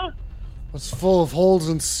 Huh? What's full of holes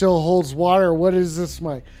and still holds water? What is this,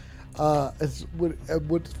 what's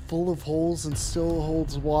full of holes and still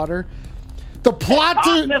holds water? The plot to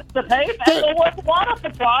Mr. Pace, Englewood's water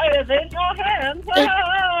supply is in your hands.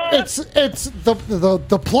 it's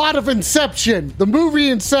the plot of Inception, the movie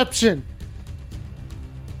Inception.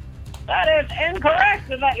 That is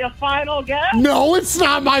incorrect. Is that your final guess? No, it's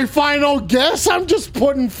not my final guess. I'm just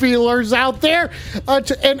putting feelers out there.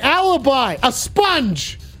 An alibi, a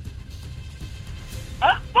sponge.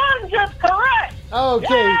 A sponge is correct.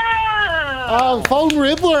 Okay. Yeah! Oh, Phone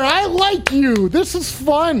Riddler, I like you. This is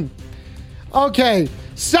fun. Okay,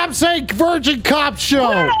 stop saying Virgin Cop Show.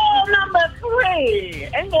 Riddle number 3.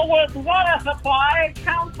 Englewood's water supply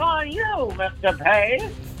counts on you, Mr.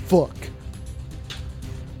 Pace. Fuck.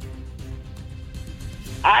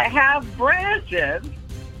 I have branches,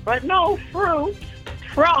 but no fruit,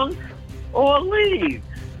 trunk, or leaves.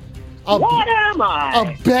 What am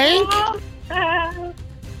I? A bank?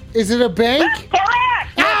 Is it a bank? That's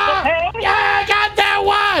correct, Mr. Page. I got that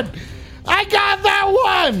one! I got that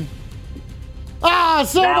one! Ah,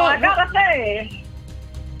 so Now, I gotta say,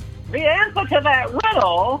 the answer to that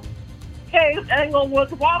riddle, Case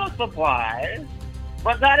Englewood's water supply,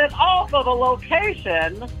 but that is also the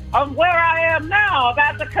location of where I am now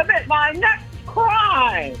about to commit my next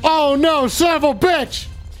crime. Oh no, son of a bitch!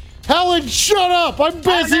 Helen, shut up! I'm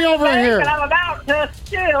busy over here. And I'm about to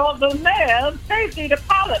steal the mayor's safety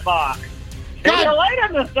deposit box. See you later,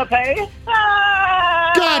 Mr. Pace.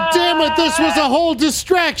 God damn it, this was a whole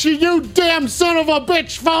distraction, you damn son of a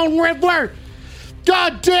bitch, phone Riddler!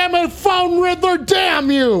 God damn it, phone Riddler,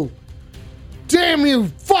 damn you! Damn you,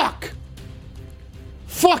 fuck!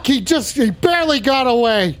 Fuck, he barely got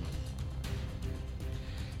away.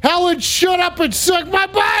 Helen, shut up and suck my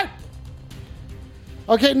butt!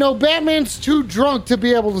 Okay, no, Batman's too drunk to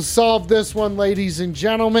be able to solve this one, ladies and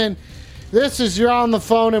gentlemen. This is You're on the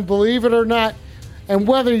Phone, and believe it or not, and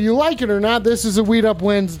whether you like it or not, this is a Weed Up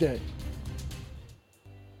Wednesday.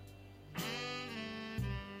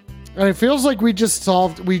 And it feels like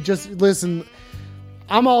listen,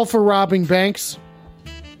 I'm all for robbing banks.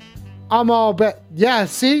 Yeah,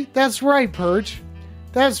 see? That's right, Purge.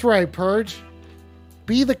 That's right, Purge.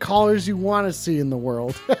 Be the callers you want to see in the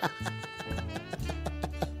world.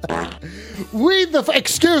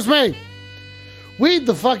 Excuse me. Weed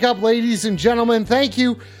the fuck up, ladies and gentlemen. Thank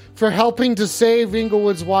you for helping to save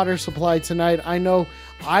Inglewood's water supply tonight. I know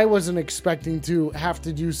I wasn't expecting to have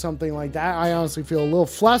to do something like that. I honestly feel a little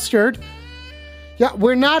flustered. Yeah,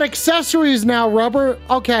 we're not accessories now, Rubber.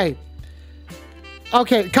 Okay,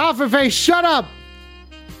 Coffin Face, shut up.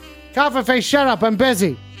 Coffin Face, shut up. I'm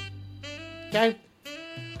busy. Okay?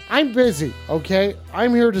 I'm busy, okay?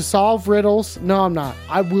 I'm here to solve riddles. No, I'm not.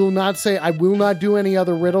 I will not do any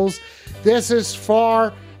other riddles. This is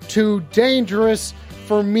far too dangerous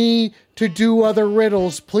for me to do other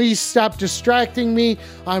riddles. Please stop distracting me.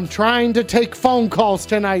 I'm trying to take phone calls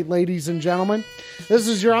tonight, ladies and gentlemen. This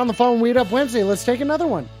is You're on the Phone Weed Up Wednesday. Let's take another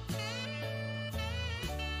one.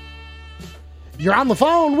 You're on the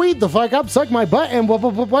phone, weed the fuck up, suck my butt, and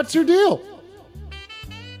what's your deal?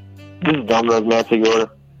 This is Domino's, may I take your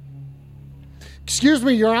order? Excuse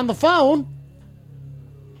me, you're on the phone.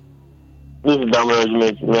 This is Domino's, may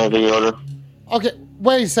I take your order? Okay,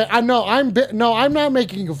 wait a second. I'm not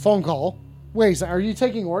making a phone call. Wait a second, are you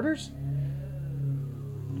taking orders?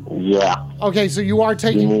 Yeah. Okay, so you are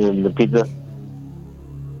taking... You mean the pizza?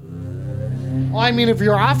 Well, I mean, if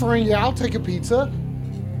you're offering, yeah, I'll take a pizza.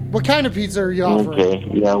 What kind of pizza are you offering?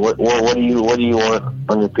 Okay, yeah. What do you want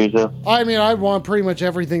on your pizza? I mean, I want pretty much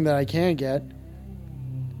everything that I can get.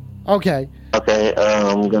 Okay. Okay,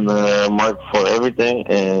 I'm gonna mark for everything.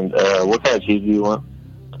 And what kind of cheese do you want?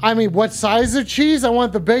 I mean, what size of cheese? I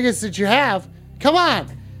want the biggest that you have. Come on.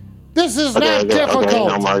 This is not difficult. Okay,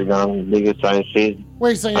 I'm already done. Biggest size cheese.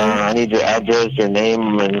 Wait a second. I need your address, your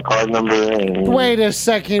name, and card number. And, wait a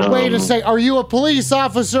second. Are you a police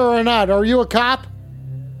officer or not? Are you a cop?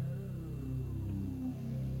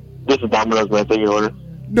 This is Domino's. May I take your order?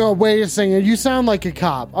 No, wait a second. You sound like a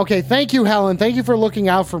cop. Okay, thank you, Helen. Thank you for looking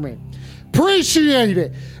out for me. Appreciate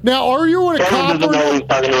it. Now, are you a cop or not? What he's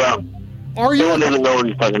talking about. Someone doesn't know what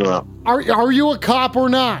he's talking about. Are you a cop or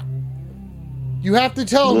not? You have to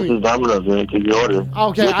tell me. This is Domino's. May I take your order?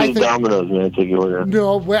 Okay, This is Domino's. May I take your order?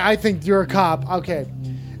 No, I think you're a cop. Okay.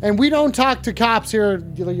 And we don't talk to cops here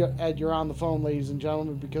at You're on the Phone, ladies and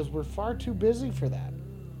gentlemen, because we're far too busy for that.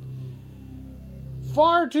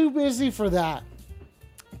 Far too busy for that.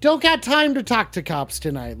 Don't got time to talk to cops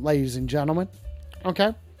tonight, ladies and gentlemen.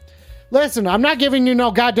 Okay? Listen, I'm not giving you no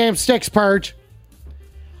goddamn sticks, Purge.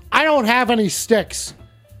 I don't have any sticks.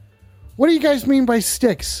 What do you guys mean by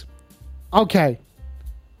sticks? Okay.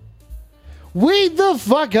 Weed the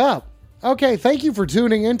fuck up. Okay, thank you for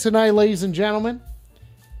tuning in tonight, ladies and gentlemen.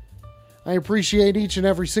 I appreciate each and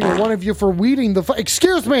every single one of you for weeding the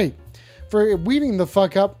excuse me, for weeding the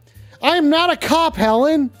fuck up. I am not a cop,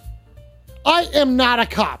 Helen. I am not a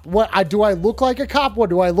cop. What? Do I look like a cop? What,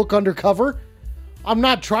 do I look undercover? I'm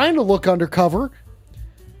not trying to look undercover.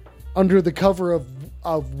 Under the cover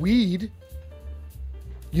of weed.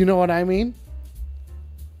 You know what I mean?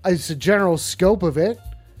 It's the general scope of it.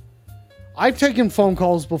 I've taken phone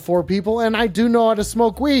calls before, people, and I do know how to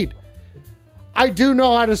smoke weed. I do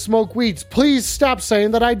know how to smoke weeds. Please stop saying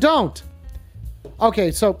that I don't. Okay,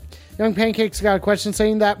 so Young Pancake's got a question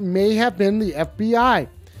saying that may have been the FBI.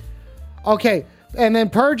 Okay, and then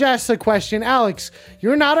Purge asks the question, Alex,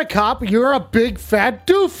 you're not a cop, you're a big fat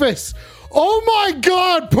doofus. Oh my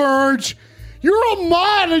God, Purge! You're a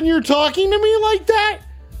mod and you're talking to me like that?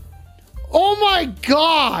 Oh my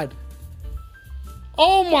God!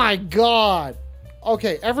 Oh my God.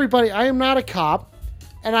 Okay, everybody, I am not a cop,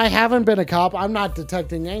 and I haven't been a cop. I'm not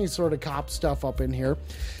detecting any sort of cop stuff up in here.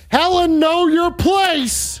 Helen, know your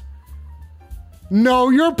place. Know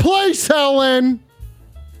your place, Helen.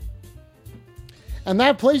 And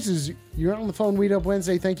that place is, you're on the phone, Weed Up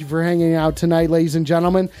Wednesday. Thank you for hanging out tonight, ladies and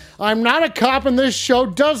gentlemen. I'm not a cop, and this show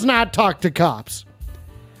does not talk to cops.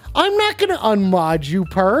 I'm not going to unmod you,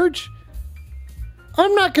 Purge.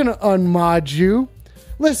 I'm not going to unmod you.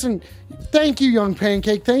 Listen, thank you, Young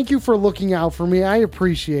Pancake. Thank you for looking out for me. I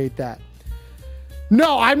appreciate that.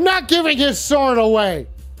 No, I'm not giving his sword away.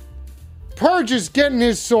 Purge is getting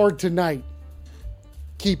his sword tonight.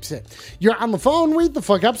 Keeps it. You're on the phone, Weed the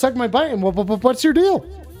fuck up, suck my butt, and what's your deal?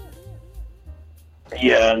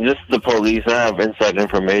 Yeah, this is the police. I have inside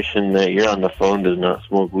information that you're on the phone does not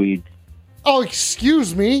smoke weed. Oh,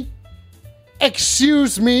 excuse me?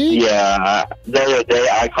 Excuse me? Yeah, the other day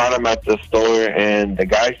I caught him at the store, and the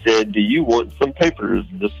guy said, "Do you want some papers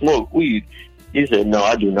to smoke weed?" He said, "No,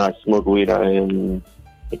 I do not smoke weed. I am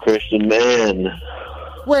a Christian man."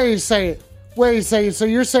 Wait a second. So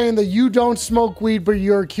you're saying that you don't smoke weed, but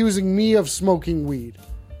you're accusing me of smoking weed?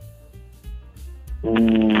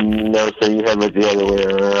 No, so you have it the other way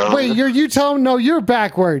around. Wait, you telling? No, you're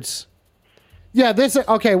backwards. Yeah, this is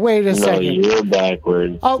okay. Wait a second. No, you're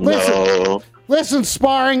backwards. Oh, listen,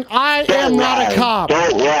 Sparring. I am not a cop.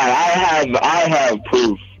 Don't lie. I have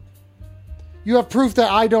proof. You have proof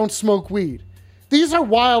that I don't smoke weed. These are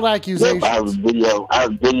wild accusations. Yep, I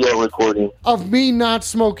have video recording of me not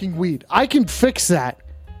smoking weed. I can fix that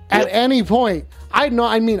at any point. I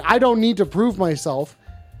don't need to prove myself.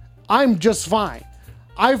 I'm just fine.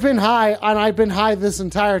 I've been high, and I've been high this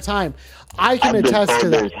entire time. I can attest to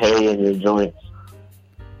that. There's hay in your joints.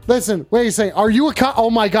 Listen, wait a second. Are you a cop? Oh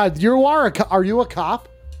my God, you are a cop. Are you a cop?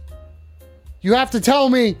 You have to tell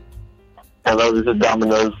me. Hello, this is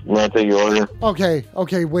Domino's. May I take your order?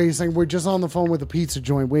 Okay, wait a second. We're just on the phone with a pizza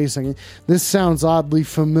joint. Wait a second. This sounds oddly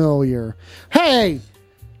familiar. Hey,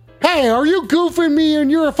 are you goofing me and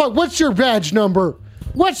you're a fuck? What's your badge number?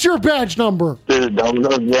 This is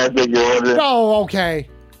Domino's. May I take your order? Oh, okay.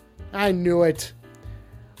 I knew it.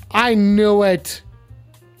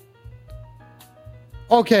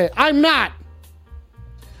 Okay, I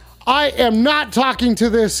am not talking to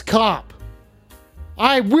this cop.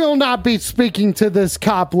 I will not be speaking to this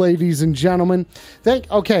cop, ladies and gentlemen. Thank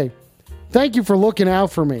you for looking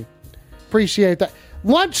out for me. Appreciate that.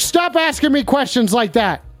 Lunch, stop asking me questions like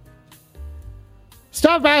that.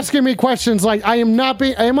 Stop asking me questions like am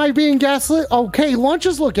I being gaslit? Okay, Lunch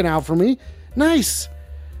is looking out for me. Nice.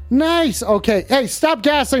 Okay, hey, stop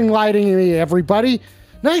lighting me, everybody.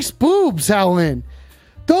 Nice boobs, Helen.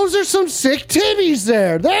 Those are some sick titties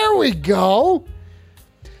there. There we go.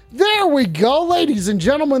 Ladies and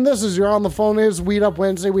gentlemen, this is your On the Phone is Weed Up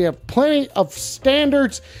Wednesday. We have plenty of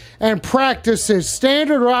standards and practices,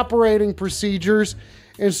 standard operating procedures,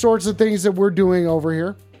 and sorts of things that we're doing over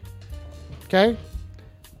here. Okay?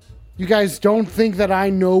 You guys don't think that I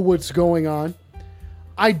know what's going on.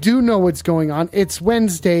 I do know what's going on. It's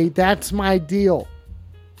Wednesday. That's my deal.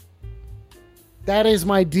 That is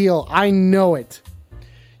my deal. I know it.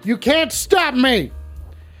 You can't stop me.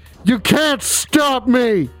 But you can't stop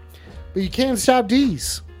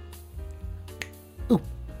D's. Ooh.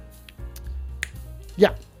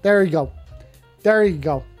 Yeah, there you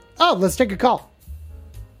go. Oh, let's take a call.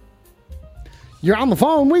 You're on the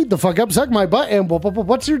phone. Weed the fuck up, suck my butt, and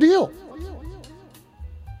what's your deal?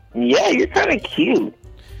 Yeah, you're kind of cute.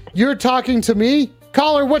 You're talking to me?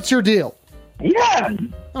 Caller, what's your deal? Yeah.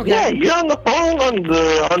 Okay. Yeah, you're on the phone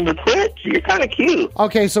on the Twitch. You're kind of cute.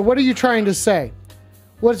 Okay, so what are you trying to say?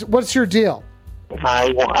 What's your deal?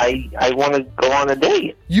 I want to go on a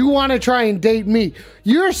date. You want to try and date me?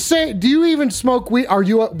 You're saying? Do you even smoke weed? Are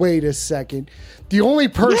you? Wait a second. The only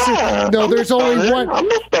person? Yeah, there's only one.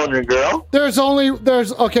 I'm a stoner girl. There's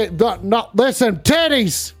okay. No, listen,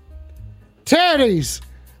 teddies.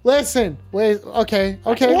 Listen, wait. Okay.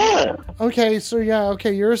 Yeah. Okay. So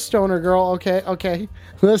okay. You're a stoner girl. Okay.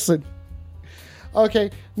 Listen. Okay.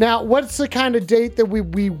 Now, what's the kind of date that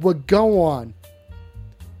we would go on?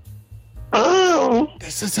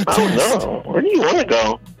 This is a test. Where do you want to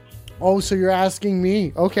go? Oh, so you're asking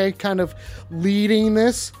me? Okay, kind of leading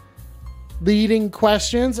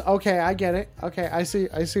questions. Okay, I get it. Okay, I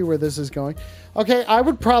see where this is going. Okay, I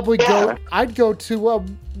would probably go. I'd go to a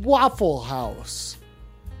Waffle House.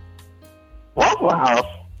 Waffle House?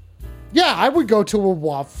 Yeah, I would go to a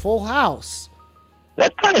Waffle House.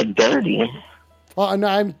 That's kind of dirty. Well, no,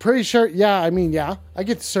 I'm pretty sure. Yeah, I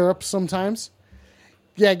get syrup sometimes.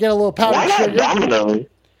 Yeah, get a little powdered sugar. Why not Domino's?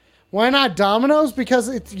 Why not Domino's?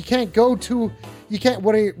 Because you can't go to You can't.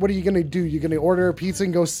 What are you gonna do? You're gonna order a pizza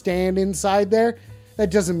and go stand inside there?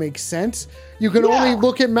 That doesn't make sense. You can only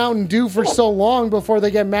look at Mountain Dew for so long before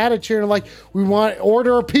they get mad at you and like, we want to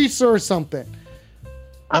order a pizza or something.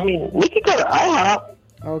 I mean, we could go to IHOP.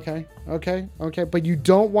 Okay. But you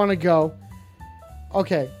don't want to go.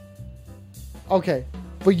 Okay.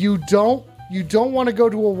 But you don't want to go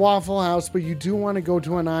to a Waffle House, but you do want to go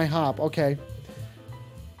to an IHOP. Okay.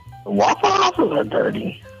 Waffle Houses are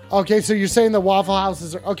dirty. Okay, so you're saying the Waffle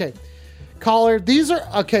Houses are... Okay. Caller, these are...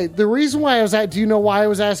 Okay, the reason why I was at... Do you know why I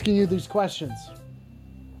was asking you these questions?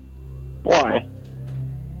 Why?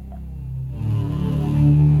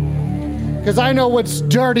 Because I know what's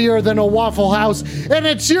dirtier than a Waffle House, and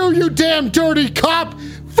it's you damn dirty cop!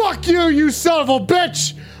 Fuck you, you son of a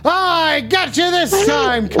bitch! I got you this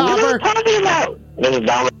time, copper! What are you talking about? This is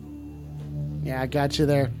Domino. Yeah, I got you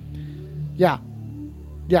there. Yeah,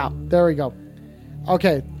 there we go.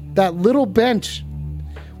 Okay, that little bench.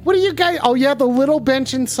 What do you guys... Oh, yeah, the little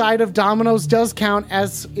bench inside of Domino's does count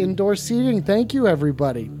as indoor seating. Thank you,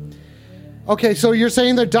 everybody. Okay, so you're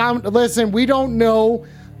saying that Listen, we don't know.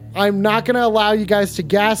 I'm not going to allow you guys to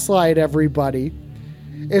gaslight everybody.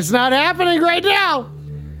 It's not happening right now.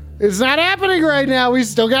 We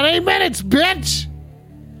still got 8 minutes, bitch.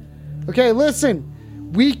 Okay, listen.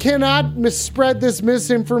 We cannot spread this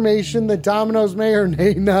misinformation that Domino's may or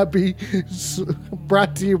may not be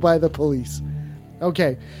brought to you by the police.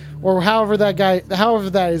 Okay. Or however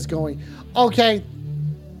that is going. Okay.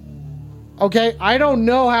 I don't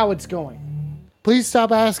know how it's going. Please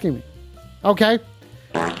stop asking me. Okay?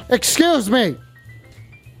 Excuse me.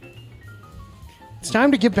 It's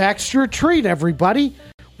time to give Baxter a treat, everybody.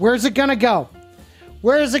 Where's it gonna go?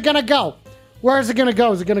 Is it gonna go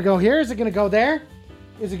here? Is it gonna go there?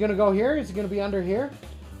 Is it gonna go here? Is it gonna be under here?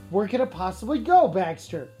 Where could it possibly go,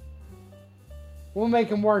 Baxter? We'll make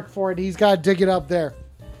him work for it. He's got to dig it up there.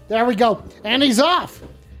 There we go. And he's off.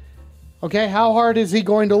 Okay, how hard is he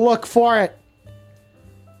going to look for it?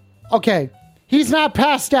 Okay, he's not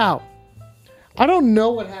passed out. I don't know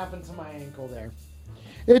what happened to my ankle there.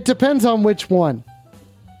 It depends on which one.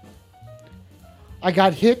 I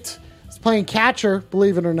got hit. I was playing catcher,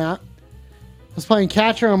 believe it or not. I was playing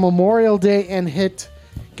catcher on Memorial Day and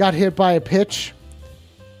got hit by a pitch.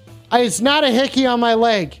 It's not a hickey on my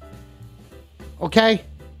leg. Okay?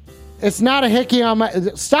 It's not a hickey on my...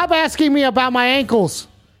 Stop asking me about my ankles.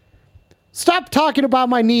 Stop talking about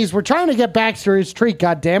my knees. We're trying to get Baxter his treat,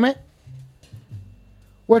 goddammit.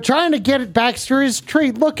 We're trying to get Baxter his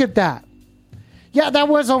treat. Look at that. Yeah, that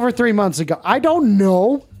was over 3 months ago. I don't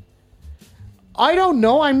know.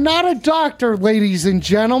 I'm not a doctor, ladies and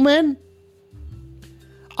gentlemen.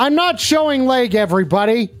 I'm not showing leg,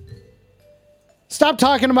 everybody. Stop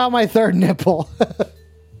talking about my third nipple.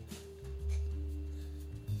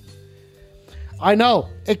 I know.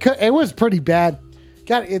 It was pretty bad.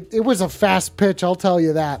 God, it was a fast pitch, I'll tell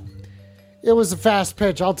you that.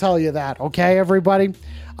 Okay, everybody?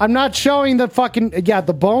 I'm not showing the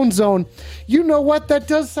the bone zone. You know what? That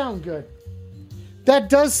does sound good.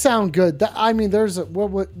 There's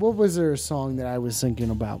what was there a song that I was thinking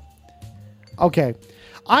about? Okay.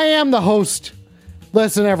 I am the host.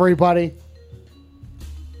 Listen, everybody.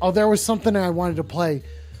 Oh, there was something I wanted to play.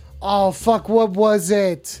 Oh, fuck. What was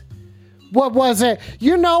it?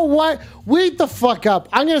 You know what? Weed the fuck up.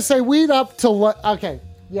 I'm going to say weed up to... Okay.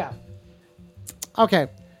 Yeah. Okay.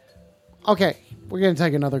 We're going to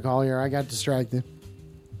take another call here. I got distracted.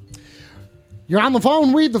 You're on the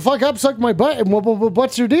phone. Weed the fuck up. Suck my butt. And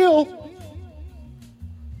what's your deal?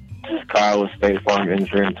 This is Kyle with State Farm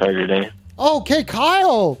Insurance. How your day? Okay,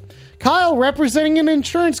 Kyle. Kyle representing an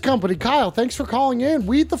insurance company. Kyle, thanks for calling in.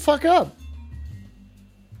 Weed the fuck up.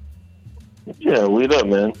 Yeah, weed up,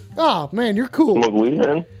 man. Oh, man, you're cool. Smoke weed,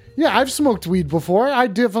 man? Yeah, I've smoked weed before. I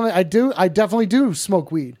definitely do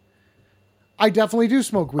smoke weed. Oh,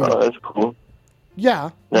 that's cool. Yeah.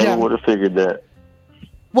 Never would have figured that.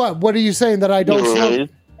 What are you saying, that I don't smoke? Right?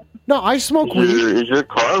 No, I smoke weed. Is your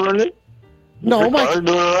car running? No, my car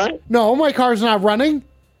doing all right? No, my car's not running.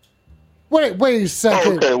 Wait a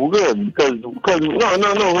second. Oh, okay, well, good. Because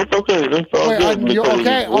no, it's okay. It's all good.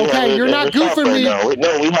 Okay, you're not goofing me. Right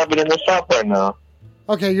no, we have it in the shop right now.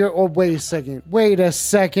 Okay, wait a second.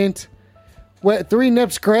 Wait, 3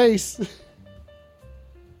 nips grace.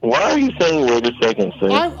 Why are you saying wait a second, sir?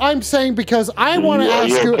 I'm saying because I want to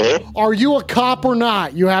ask you, okay? Are you a cop or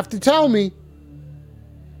not? You have to tell me.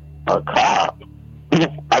 A cop?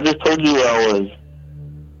 I just told you I was.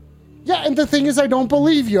 Yeah, and the thing is, I don't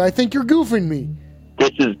believe you. I think you're goofing me. This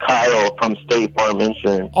is Kyle from State Farm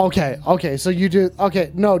Insurance. Okay, so you do... Okay,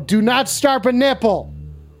 no, do not start a nipple.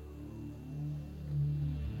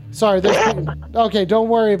 Sorry. Okay, don't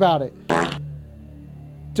worry about it.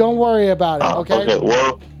 Don't worry about it, okay? Okay,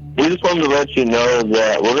 well, we just wanted to let you know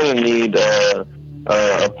that we're going to need a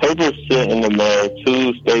paper sent in the mail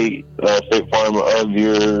to State Farm of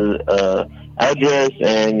your address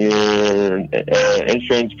and your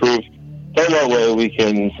insurance proof. So that way we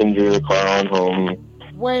can send your car on home.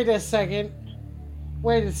 Wait a second.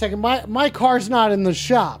 My car's not in the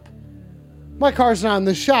shop. My car's not in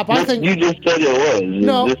the shop. I think you just said it was.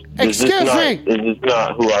 No, excuse me. This is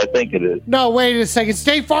not who I think it is. No, wait a second.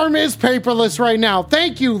 State Farm is paperless right now.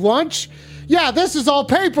 Thank you, Lunch. Yeah, this is all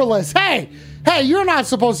paperless. Hey, you're not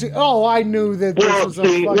supposed to. Oh, I knew that this was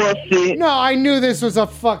a fucking. No, I knew this was a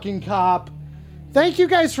fucking cop. Thank you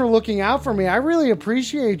guys for looking out for me. I really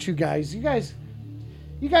appreciate you guys. You guys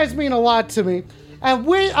mean a lot to me. And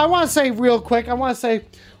I want to say real quick.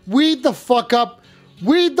 Weed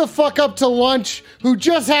the fuck up to Lunch, who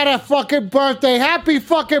just had a fucking birthday. Happy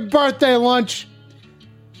fucking birthday, Lunch.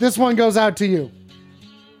 This one goes out to you.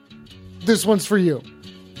 This one's for you.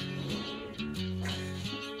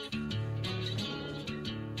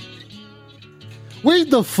 Weed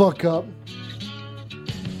the fuck up.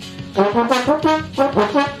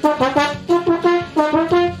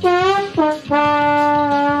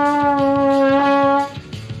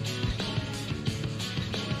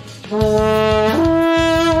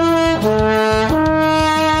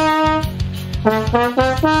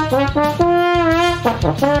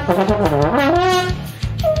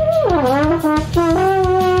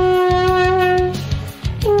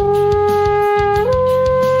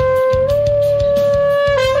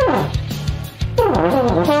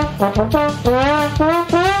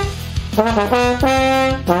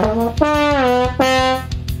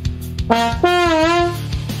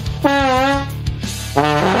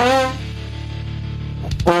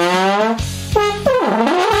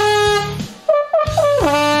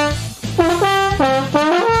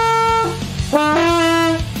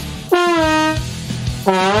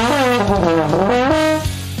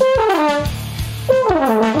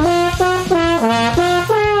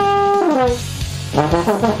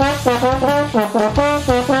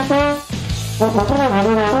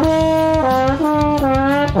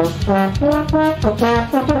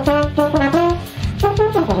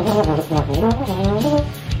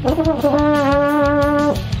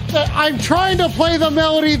 I'm trying to play the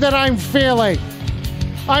melody that I'm feeling.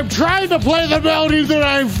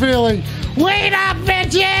 Wait up,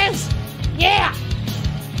 bitches! Yeah!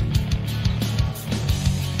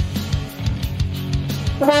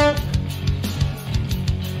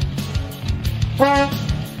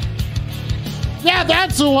 Yeah,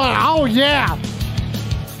 that's the one. Oh, yeah.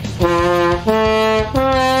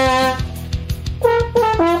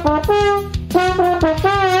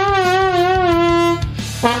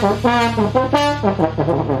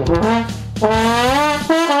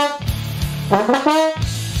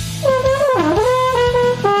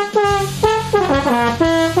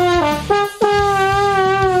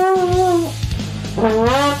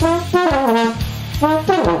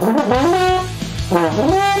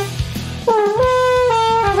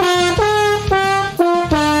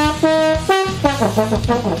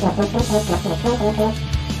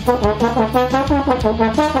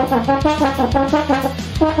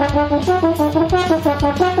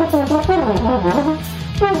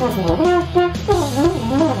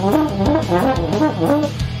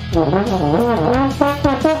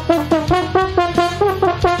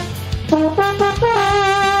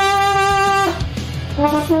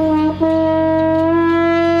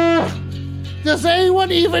 Does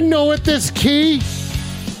anyone even know what this key?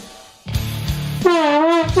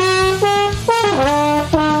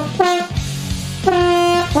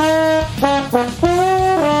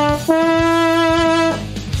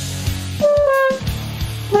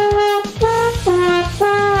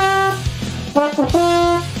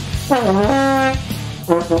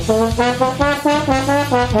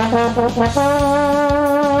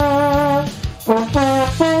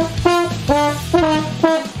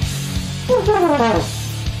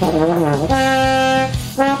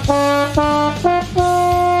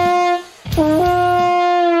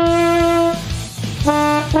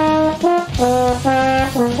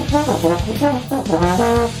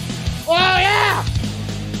 Oh yeah!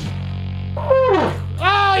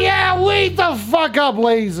 Oh yeah! Weed the fuck up,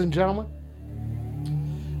 ladies and gentlemen.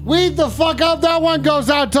 Weed the fuck up. That one goes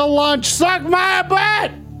out to Lunch. Suck my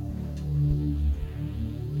butt.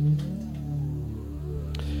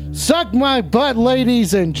 Suck my butt,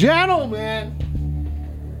 ladies and gentlemen.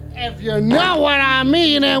 If you know what I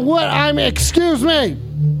mean and what I'm... Excuse me.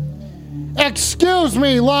 Excuse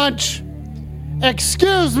me, Lunch.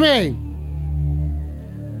 Excuse me.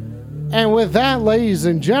 And with that, ladies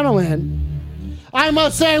and gentlemen, I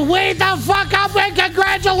must say, weed the fuck up and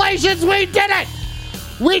congratulations, we did it!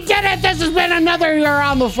 We did it! This has been another year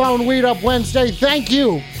on the phone, Weed Up Wednesday. Thank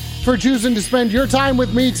you for choosing to spend your time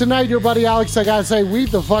with me tonight. Your buddy Alex, I gotta say, weed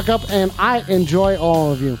the fuck up, and I enjoy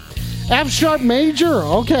all of you. F sharp major?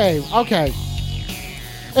 Okay.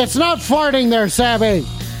 It's not farting there, Savvy.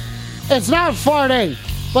 It's not farting.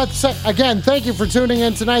 But again, thank you for tuning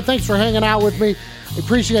in tonight. Thanks for hanging out with me. I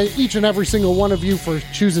appreciate each and every single one of you for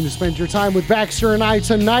choosing to spend your time with Baxter and I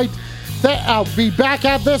tonight. I'll be back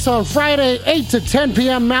at this on Friday, 8 to 10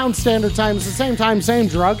 p.m. Mountain Standard Time. It's the same time, same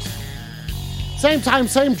drugs. Same time,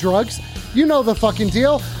 same drugs. You know the fucking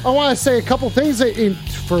deal. I want to say a couple things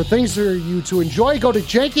for things for you to enjoy. Go to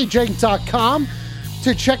jankyjank.com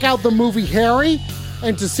to check out the movie Harry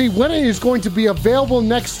and to see when it is going to be available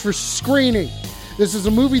next for screening. This is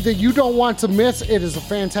a movie that you don't want to miss. It is a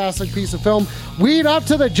fantastic piece of film. Weed up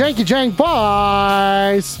to the Janky Jank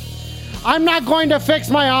boys. I'm not going to fix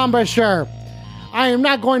my embouchure. I am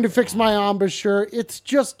not going to fix my embouchure. It's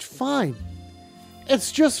just fine.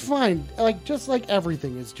 It's just fine. Just like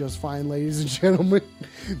everything is just fine, ladies and gentlemen.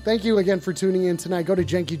 Thank you again for tuning in tonight. Go to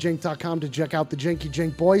jankyjank.com to check out the Janky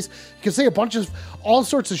Jank boys. You can see a bunch of all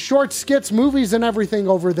sorts of short skits, movies, and everything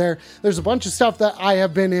over there. There's a bunch of stuff that I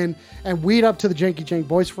have been in, and weed up to the Janky Jank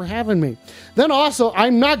boys for having me. Then also,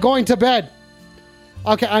 I'm not going to bed.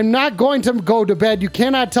 Okay, I'm not going to go to bed. You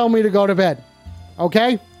cannot tell me to go to bed.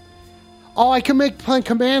 Okay? Oh, I can make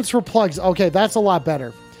commands for plugs. Okay, that's a lot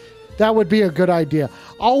better. That would be a good idea.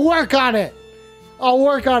 I'll work on it.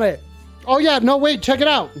 Oh, yeah. No, wait. Check it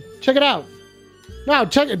out.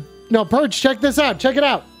 No, Purge, check this out. Check it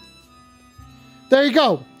out. There you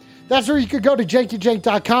go. That's where you could go to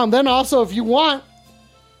jankyjank.com. Then also, if you want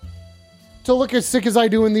to look as sick as I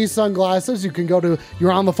do in these sunglasses, you can go to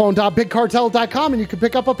youronthephone.bigcartel.com and you can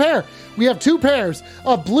pick up a pair. We have 2 pairs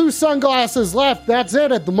of blue sunglasses left. That's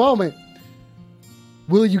it at the moment.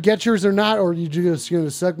 Will you get yours or not, or are you just going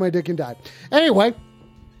to suck my dick and die? Anyway,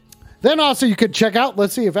 then also you could check out,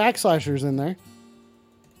 let's see if Axslasher's in there.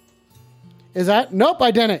 Is that? Nope,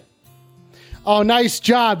 I didn't. Oh, nice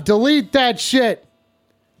job. Delete that shit.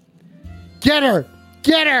 Get her.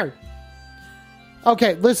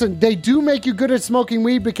 Okay, listen, they do make you good at smoking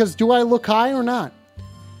weed because do I look high or not?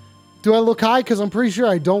 Do I look high? Because I'm pretty sure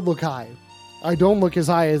I don't look high. I don't look as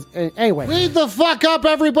high as... Anyway. Weed the fuck up,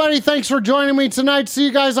 everybody. Thanks for joining me tonight. See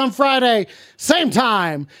you guys on Friday. Same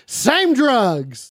time, same drugs.